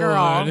I wrong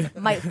girl would.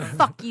 might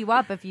fuck you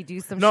up if you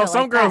do some No, shit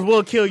some like girls that.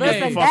 will kill you if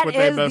Listen, you fuck that with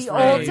their is best the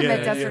friend. ultimate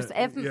Yeah,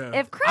 disrespect. yeah.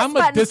 If Chris I'm a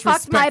Button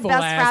fucked my disrespectful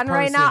best ass friend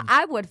right now, person.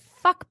 I would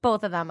fuck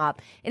both of them up.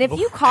 And if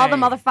you call the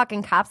Hey.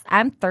 motherfucking cops,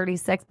 I'm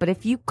 36, but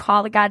if you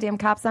call the goddamn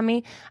cops on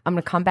me, I'm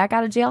gonna come back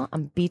out of jail.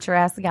 I'm gonna beat your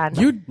ass again.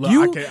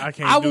 Look, I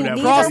can't do will that.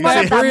 cross Neither one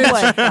that of them bridge.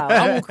 would, though.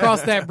 I will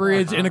cross that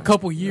bridge in a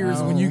couple years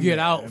when you get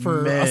out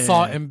for man.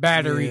 assault and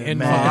battery and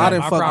man. fucking I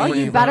didn't up fuck property. with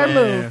you you, better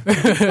Man.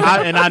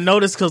 move. I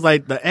noticed because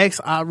like the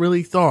ex, I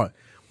really thought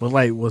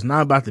was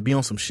not about to be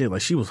on some shit. Like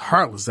she was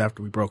heartless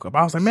after we broke up.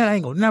 I was like, man, I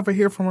ain't gonna never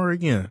hear from her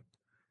again.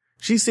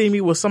 She seen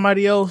me with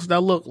somebody else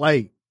that looked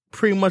like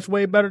pretty much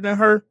way better than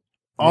her.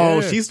 Oh,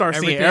 Yeah. she started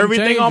seeing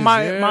Everything everything on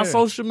my changes, my yeah.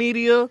 social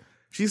media.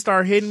 She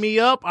started hitting me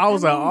up. I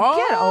was like, oh,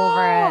 Get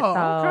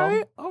over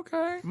it, though.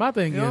 okay. My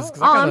thing is,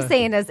 'cause I All I'm gotta-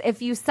 saying is,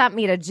 if you sent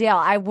me to jail,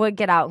 I would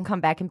get out and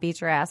come back and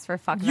beat your ass for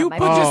fucking You up my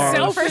put best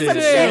yourself friend. in For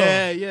some jail.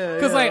 shit. Yeah.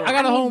 Cause like I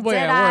got a I mean, homeboy did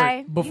at I?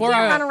 work. Before you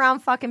can't I run around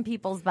fucking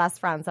people's best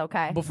friends,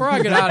 okay? before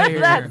I get out of here,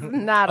 That's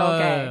not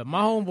okay.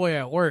 My homeboy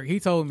at work, he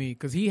told me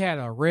because he had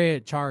a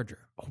red Charger,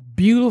 a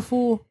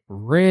beautiful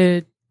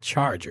red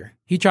Charger.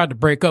 He tried to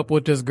break up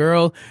with this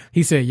girl.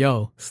 He said,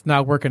 "Yo, it's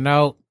not working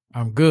out.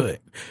 I'm good."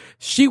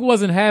 She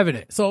wasn't having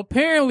it, so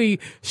apparently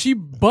she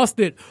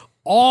busted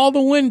all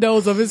the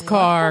windows of his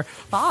car,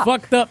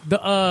 fucked up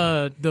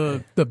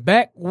the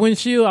back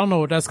windshield. I don't know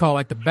what that's called,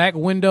 like the back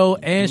window,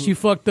 and she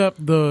fucked up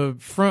the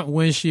front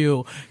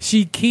windshield.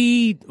 She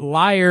keyed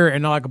liar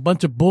and like a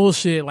bunch of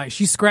bullshit. Like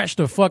she scratched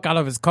the fuck out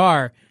of his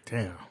car,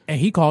 Damn. and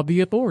he called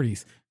the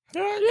authorities.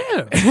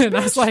 Yeah. And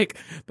that's like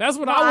that's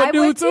what I would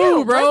do I would too,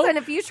 too. bro. Listen,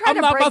 if you try I'm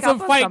to not break about up to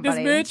with fight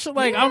somebody- this bitch.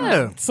 Like Yeah.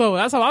 I'm so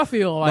that's how I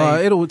feel.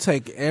 Like It would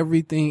take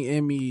everything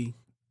in me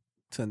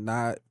to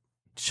not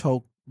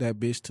choke that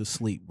bitch to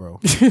sleep, bro.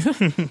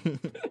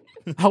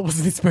 I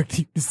wasn't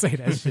expecting you to say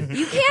that shit.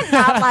 You can't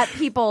not let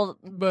people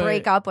But-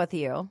 break up with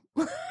you.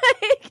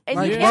 And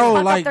Like, you can't bro,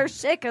 fuck like- up their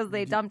shit because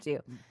they dumped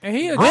you. And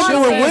he a When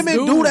chill ass women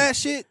dude. do that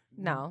shit,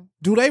 No.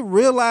 do they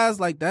realize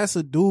like that's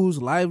a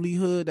dude's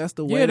livelihood? That's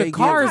the way Yeah, the they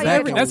car get is back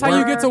every- and that's how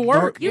you get to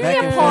work. You back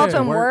can't and pull up forth to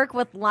and work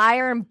with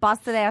liar and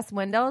busted ass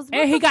windows. What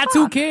And he the got fuck?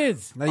 2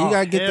 kids. Now you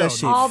gotta get hell that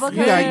shit. All You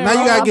because gotta, he now you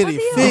broke gotta up get with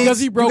it you? fixed. Because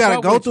he broke you gotta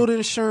up go with through you. the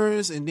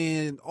insurance and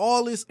then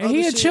all this. And other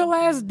he a shit. chill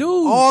ass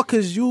dude. All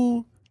because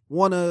you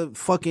want to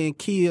fucking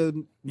key a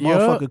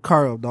motherfucking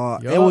car up,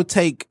 dog. It Yup. would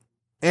take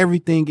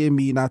everything in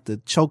me not to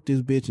choke this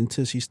bitch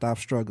until she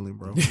stops struggling,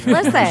 bro.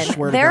 Listen,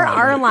 Swear to there God,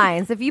 are bro.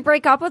 lines. If you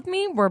break up with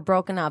me, we're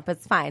broken up.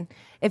 It's fine.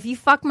 If you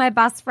fuck my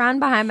best friend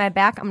behind my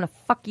back, I'm gonna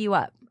fuck you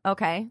up.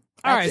 Okay.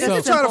 All right, That's so- If you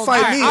just try to simple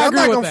fight as me, that. I I'm agree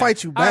not with gonna that.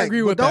 fight you I back.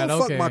 agree but with don't that,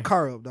 fuck okay. my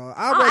car up, dog.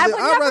 I would I'd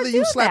never rather you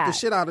do slap the that.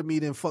 shit out of me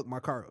than fuck my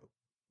car up.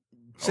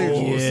 Oh,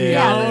 Seriously. see,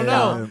 I don't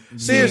know.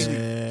 Seriously,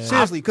 Yeah.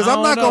 seriously, because I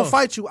I'm not don't gonna know.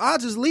 fight you. I'll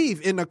just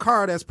leave in the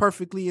car that's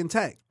perfectly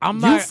intact. I'm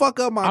you not- fuck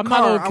up my I'm car.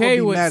 not okay I'ma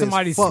be with mad as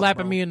somebody fuck,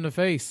 slapping bro. me in the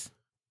face.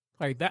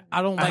 Like that,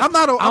 I don't like. I'm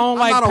not. I don't I'm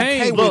like not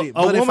pain. okay with it.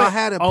 But if I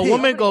had a pick,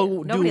 woman go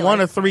Nobody do one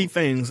likes of 3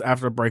 things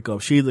after a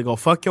breakup. She either go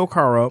fuck your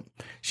car up,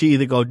 she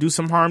either go do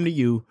some harm to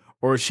you,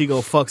 or she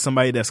go fuck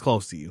somebody that's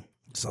close to you.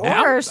 so, Or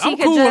I'm she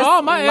could cool with just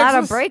all my let a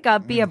exes.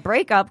 breakup be a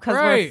breakup because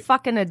we're Right.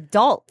 fucking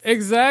adults.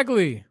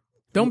 Exactly.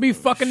 Don't be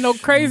fucking no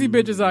crazy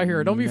bitches out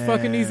here. Don't be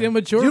fucking these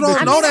immature. you don't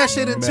bitches. know that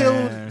shit until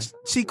Man.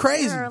 she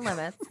crazy. There are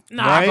limits.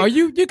 Nah, Right? bro.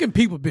 You can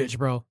people bitch,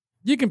 bro.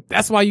 You can.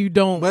 That's why you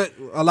don't. But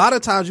a lot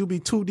of times you be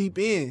too deep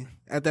in.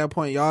 At that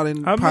point, y'all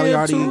didn't I'm probably in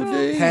already too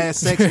deep. had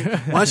sex.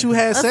 Once you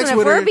had Listen, sex if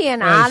with we're her, being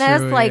That's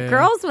honest, true, like yeah.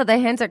 girls with a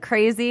hint of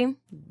crazy,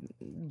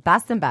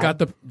 best in bed. got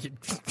the.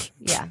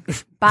 Yeah.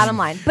 Bottom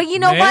line. But you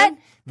know Man, what?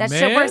 That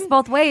shit man. works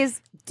both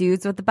ways.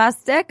 Dudes with the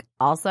best stick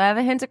also have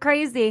a hint of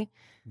crazy.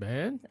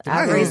 man.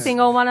 Every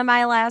single one of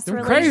my last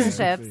Them crazy-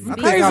 relationships. Them I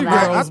because crazy of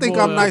that. girls, I think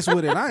boy. I'm nice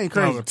with it. I ain't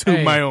I crazy. was toot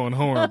Hey. my own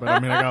horn, but I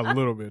mean, I got a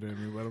little bit in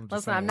me. But I'm just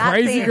Listen, saying. I'm not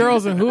Crazy saying-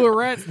 girls and hood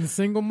rats and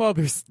single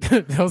mothers.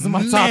 Those are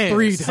my top Man,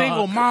 3. Dog.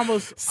 single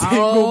mamas. Single-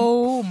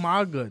 Oh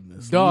my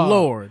goodness, Dog.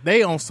 Lord,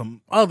 they on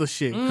some other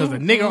shit because the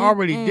nigga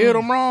already did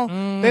them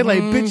wrong. They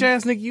like, bitch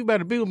ass nigga, you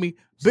better be with me.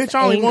 Bitch,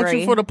 I only want you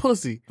angry. for the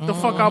pussy. The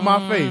fuck out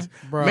my face,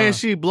 Bruh. man.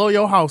 She blow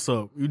your house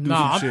up. You do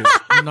Nah, some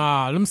shit.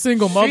 nah, them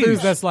single mothers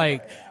Sheesh. that's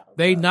like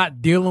they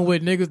not dealing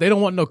with niggas. They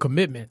don't want no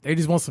commitment. They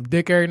just want some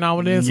dick every now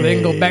and then so they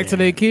can go back to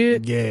their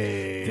kid.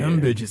 Yeah, Them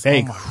bitches.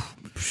 Hey,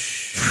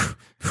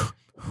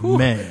 Oh my-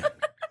 man.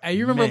 Hey,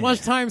 you remember Man.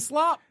 lunchtime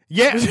slop?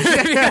 Yeah,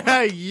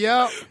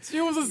 yup, She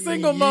was a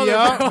single mother.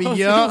 bro.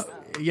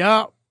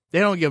 yup. They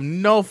don't give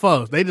no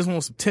fucks. They just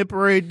want some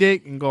temporary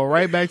dick and go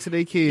right back to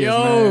their kids.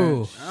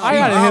 Yo, man. I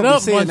gotta hit be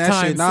up seeing that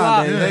lunchtime shit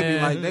slop. nowadays. They be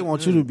man. like, they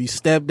want you to be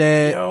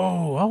stepdad.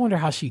 Yo, I wonder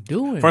how she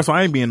doing. First of all,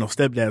 I ain't being no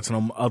stepdad to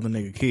no other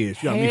nigga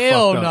kids. You got me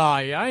Hell fucked up. nah,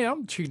 yeah,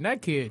 I'm treating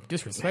that kid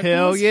disrespectful.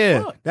 Hell as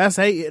yeah, fuck.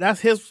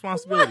 that's his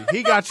responsibility.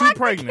 He got you Kid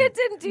pregnant.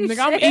 didn't do Nigga,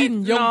 I'm shit.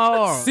 eating your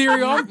No.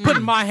 cereal. I'm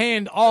putting my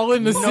hand all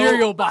in the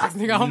cereal box.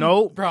 Nigga, I'm,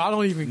 Nope. bro, I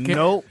don't even care.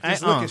 Nope.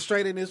 Just looking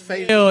straight in his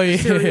face. Hell yeah.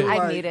 Cereal, I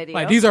like, needed you.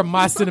 Like these are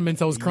my cinnamon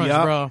toast crunch,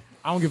 Yup. bro.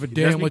 I don't give a Just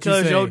damn what you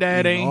because say. your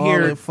dad ain't All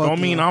here, that fucking-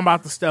 don't mean I'm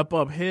about to step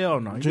up. Hell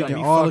no. You got Drinking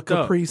me all the fucked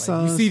up. Capri You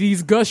Suns. see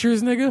these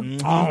gushers,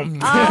 nigga? Oh,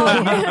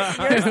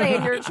 you're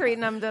saying you're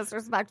treating him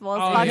disrespectful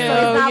as Oh, fuck. So he's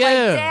hell not yeah.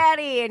 like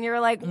daddy, and you're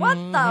like, what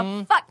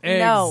the fuck?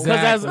 No.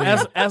 Because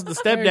Exactly. as the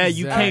stepdad,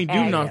 you can't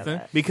do Exactly.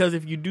 nothing. Because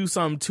if you do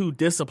something too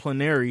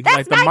disciplinary, That's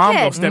like the my mom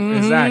kid. will step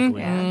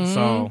exactly. Yeah.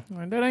 So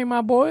Like, that ain't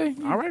my boy.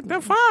 all right,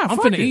 then fine. I'm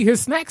fuck finna it. eat his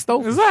snacks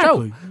though. for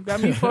Exactly. sure. You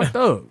got me fucked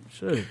up.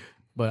 Shit.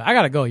 But I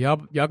gotta go. Y'all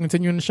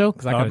continuing the show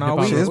because I gotta no, dip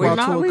we- out. Shit, it's we about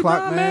not- 2 we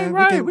o'clock, not, man.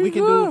 right, We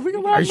can good. do. We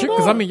can Are you sure?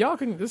 Because I up. mean, y'all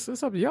can. It's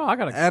up to y'all. I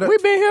gotta. Add a- We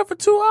been here for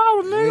 2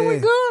 hours, nigga. We Yeah.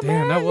 good, Damn,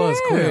 man. that was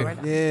Yeah. quick.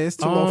 Yeah, it's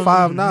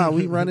 2:05 now.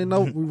 We running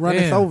over. We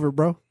running Damn. over,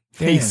 bro.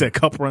 He said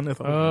cup runneth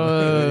over.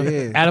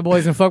 Yeah.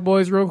 Attaboys and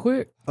fuckboys, real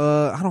quick.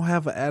 I don't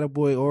have an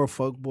attaboy or a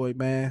fuckboy,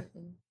 man.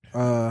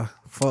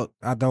 Fuck,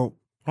 I don't.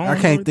 Oh, I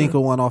can't think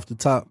of one off the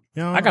top.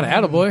 I got an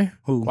attaboy.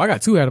 Who? Well, I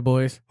got 2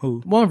 attaboys.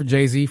 Who? One for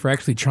Jay-Z for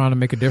actually trying to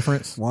make a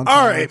difference. One All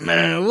time. right,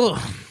 man. We'll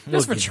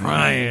Just for get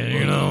trying,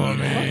 you know what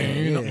I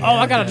mean? You know. Yeah. Oh,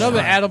 I got another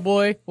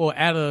attaboy. Well,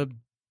 add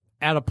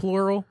a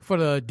plural for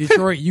the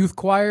Detroit Youth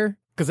Choir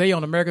because they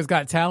on America's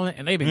Got Talent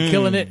and they've been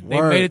killing it. They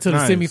word. made it to the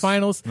Nice.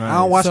 semifinals. Nice. I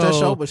don't watch that So-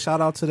 show, but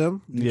shout out to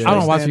them. Yeah. I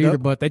don't watch it Stand either,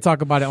 up. but they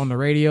talk about it on the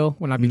radio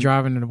when I be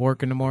driving to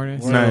work in the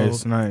morning. So-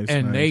 Nice.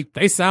 And nice.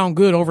 they sound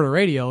good over the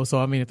radio. So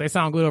I mean, if they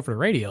sound good over the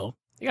radio,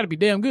 you got to be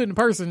damn good in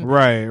person.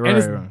 Right, And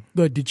it's right.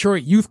 the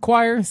Detroit Youth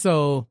Choir,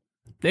 so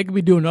they could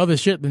be doing other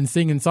shit than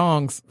singing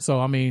songs. So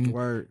I mean,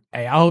 Word.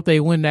 hey, I hope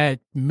they win that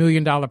 $1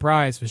 million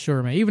prize for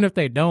sure, man. Even if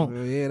they don't,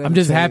 Well, yeah, that I'm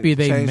just change- happy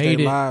they change made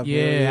their it. lives,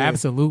 Yeah,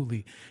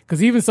 absolutely.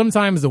 Because even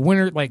sometimes the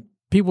winner, like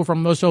people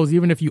from those shows,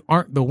 even if you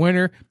aren't the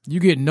winner, you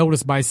get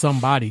noticed by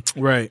somebody.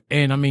 Right.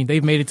 And I mean,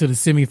 they've made it to the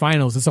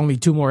semifinals. It's only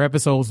 2 more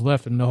episodes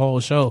left in the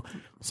whole show.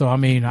 So I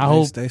mean, I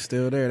hope They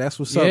still there. That's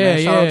what's up, Yeah, man.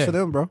 Shout yeah. out to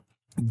them, bro.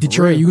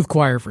 Detroit Youth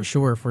Choir for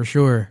sure, for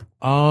sure.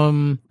 I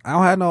don't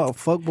have no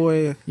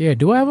fuckboy. Yeah.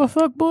 Do I have a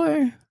fuck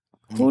boy?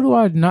 Who do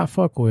I not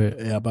fuck with?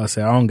 Yeah, I'm about to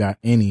say I don't got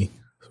any.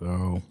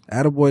 So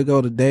Attaboy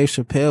go to Dave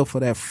Chappelle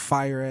for that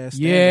fire ass.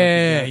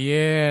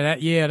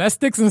 Yeah, that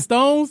Sticks and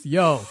Stones.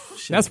 Yo,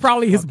 that's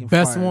probably his fucking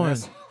best fire. one.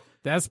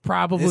 That's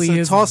probably It's a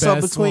his toss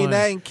up best between one.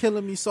 that and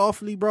Killing Me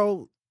Softly,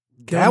 bro.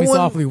 Kill Me one-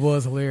 Softly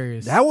was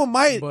hilarious. That one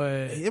might.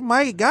 But- It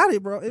might got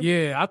it, bro. It,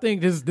 yeah, I think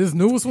this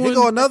newest Here one.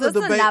 go Is another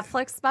this a debate.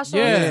 Netflix special?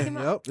 Yeah. that came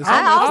out? Yep. It's I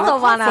on also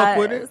Netflix. want fuck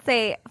with to it.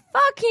 say,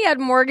 fuck, he had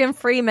Morgan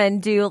Freeman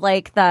do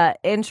like the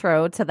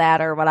intro to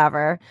that or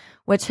whatever,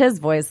 which his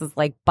voice is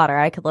like butter.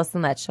 I could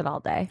listen to that shit all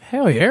day.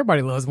 Hell yeah,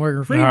 everybody loves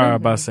Morgan I Freeman. was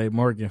about to say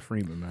Morgan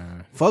Freeman,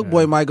 man.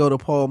 Fuckboy might go to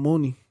Paul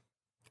Mooney.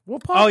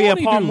 What Paul Oh yeah,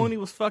 Mooney Paul do? Mooney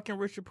was fucking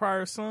Richard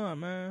Pryor's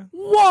son, man.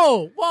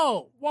 Whoa.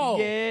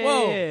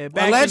 Yeah,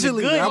 back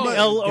Allegedly. in the good, I'm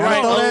a-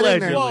 right, gotta throw that in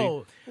there.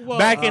 allegedly. Whoa.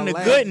 Back in the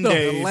good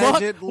days,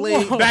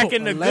 Allegedly. Whoa. back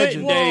in the good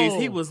Allegedly. days,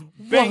 he was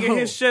banging Whoa.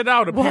 his shit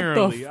out. What the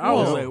Apparently, I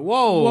was fuck? like,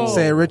 whoa, Whoa.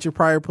 Said Richard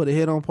Pryor put a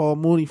hit on Paul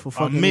Mooney for a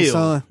fucking his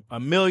son.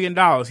 $1 million.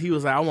 He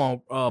was like, I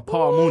want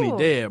Paul Mooney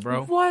dead,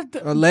 bro. What?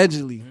 The,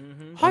 Allegedly.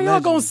 how y'all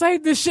gonna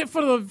save this shit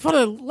for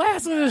the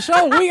last of the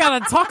show? We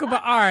gotta talk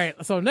about. All right,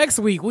 so next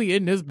week we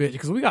in this bitch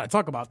because we gotta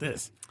talk about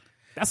this.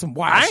 That's some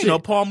wild I shit. didn't know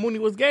Paul Mooney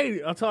was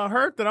gay until I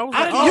heard that. I was I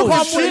like, didn't know oh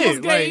Paul Mooney shit, was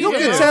gay. You Yeah.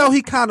 can tell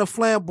he kind of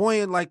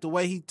flamboyant, like the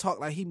way he talk,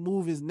 like he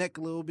move his neck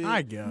a little bit.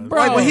 I guess. Bro.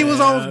 Like when he was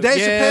on Dave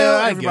Yeah, Chappelle,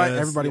 I everybody, guess.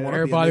 everybody Yeah. want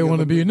Everybody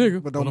wanna be a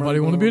nigga, but nobody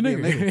wanna be a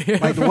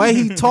nigga. Like the way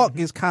he talk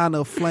is kind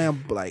of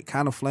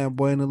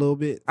flamboyant a little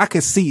bit. I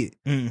can see it.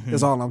 Mhm.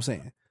 That's all I'm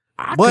saying.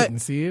 I But- couldn't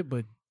see it,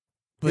 but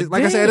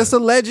Like I said, it's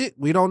alleged.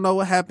 We don't know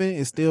what happened.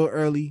 It's still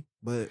early,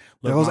 but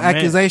Look, those my man-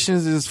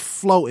 accusations is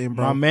floating,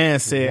 bro. My man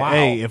said, Wow.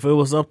 "Hey, if it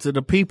was up to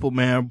the people,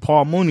 man,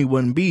 Paul Mooney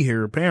wouldn't be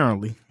here."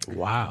 Apparently,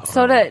 wow.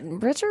 So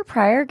did Richard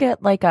Pryor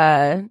get like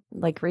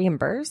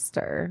reimbursed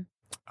or?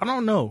 I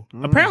don't know.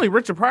 Mm. Apparently,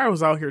 Richard Pryor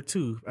was out here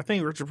too. I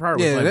think Richard Pryor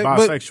was Yeah, like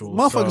but bisexual.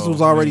 motherfuckers so-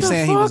 was already What the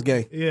saying he was fuck?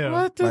 gay. Yeah.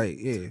 What the? Like,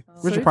 yeah,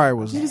 Richard Pryor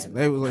was.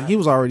 They was like, he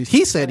was already.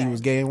 He said he was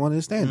gay in one of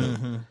his stand-up.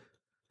 Mhm.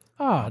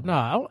 Oh,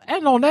 no.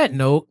 And on that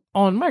note,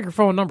 on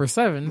microphone number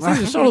 7,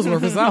 Caesar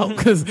Shuttlesworth is out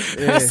because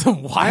that's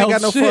some wild I ain't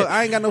got no shit. fuck.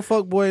 I ain't got no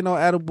fuck boy, no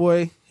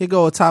attaboy. Here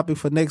go a topic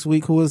for next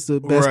week. Who is the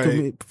best?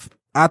 Right.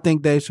 I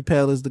think Dave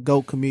Chappelle is the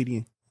GOAT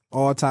comedian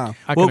all time.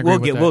 I can agree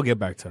with that. We'll get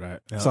back to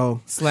that. Yeah.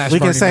 So Slash we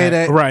can Bernie say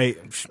Mac. that. right.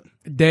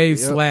 Dave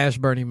Yep. /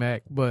 Bernie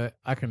Mac, but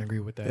I can agree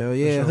with that. Hell For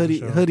yeah, sure, hoodie,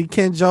 for sure. hoodie,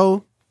 Ken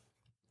Joe,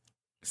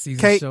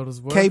 Caesar K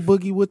Shuttlesworth.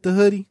 Boogie with the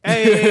hoodie.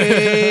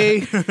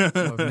 Hey.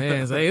 Oh,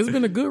 man, hey, it's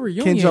been a good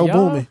reunion. Ken Joe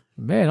y'all. booming.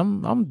 Man,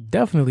 I'm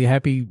definitely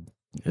happy.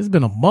 It's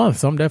been a month,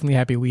 so I'm definitely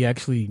happy we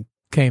actually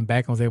came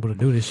back and was able to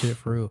do this shit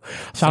for real.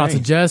 Shout out to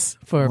Same. Jess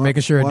for One-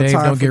 making sure one Dave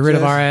time don't for get rid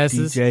of Jess. our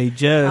asses. DJ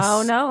Jess.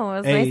 Oh no, it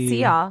was nice to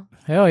see y'all.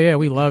 Hell yeah,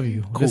 we love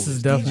you. This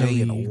is Coolest DJ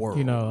definitely in the world.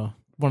 you know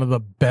one of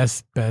the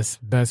best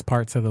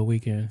parts of the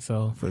weekend.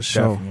 So For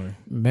sure. Definitely.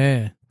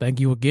 man, thank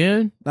you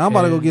again. Now I'm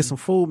about to go And get some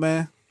food,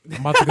 man. I'm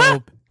about to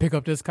go pick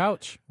up this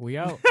couch. We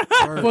out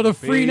for the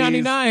free Peace.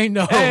 $99.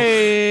 No,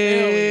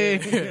 Hey.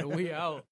 Hell yeah. We out.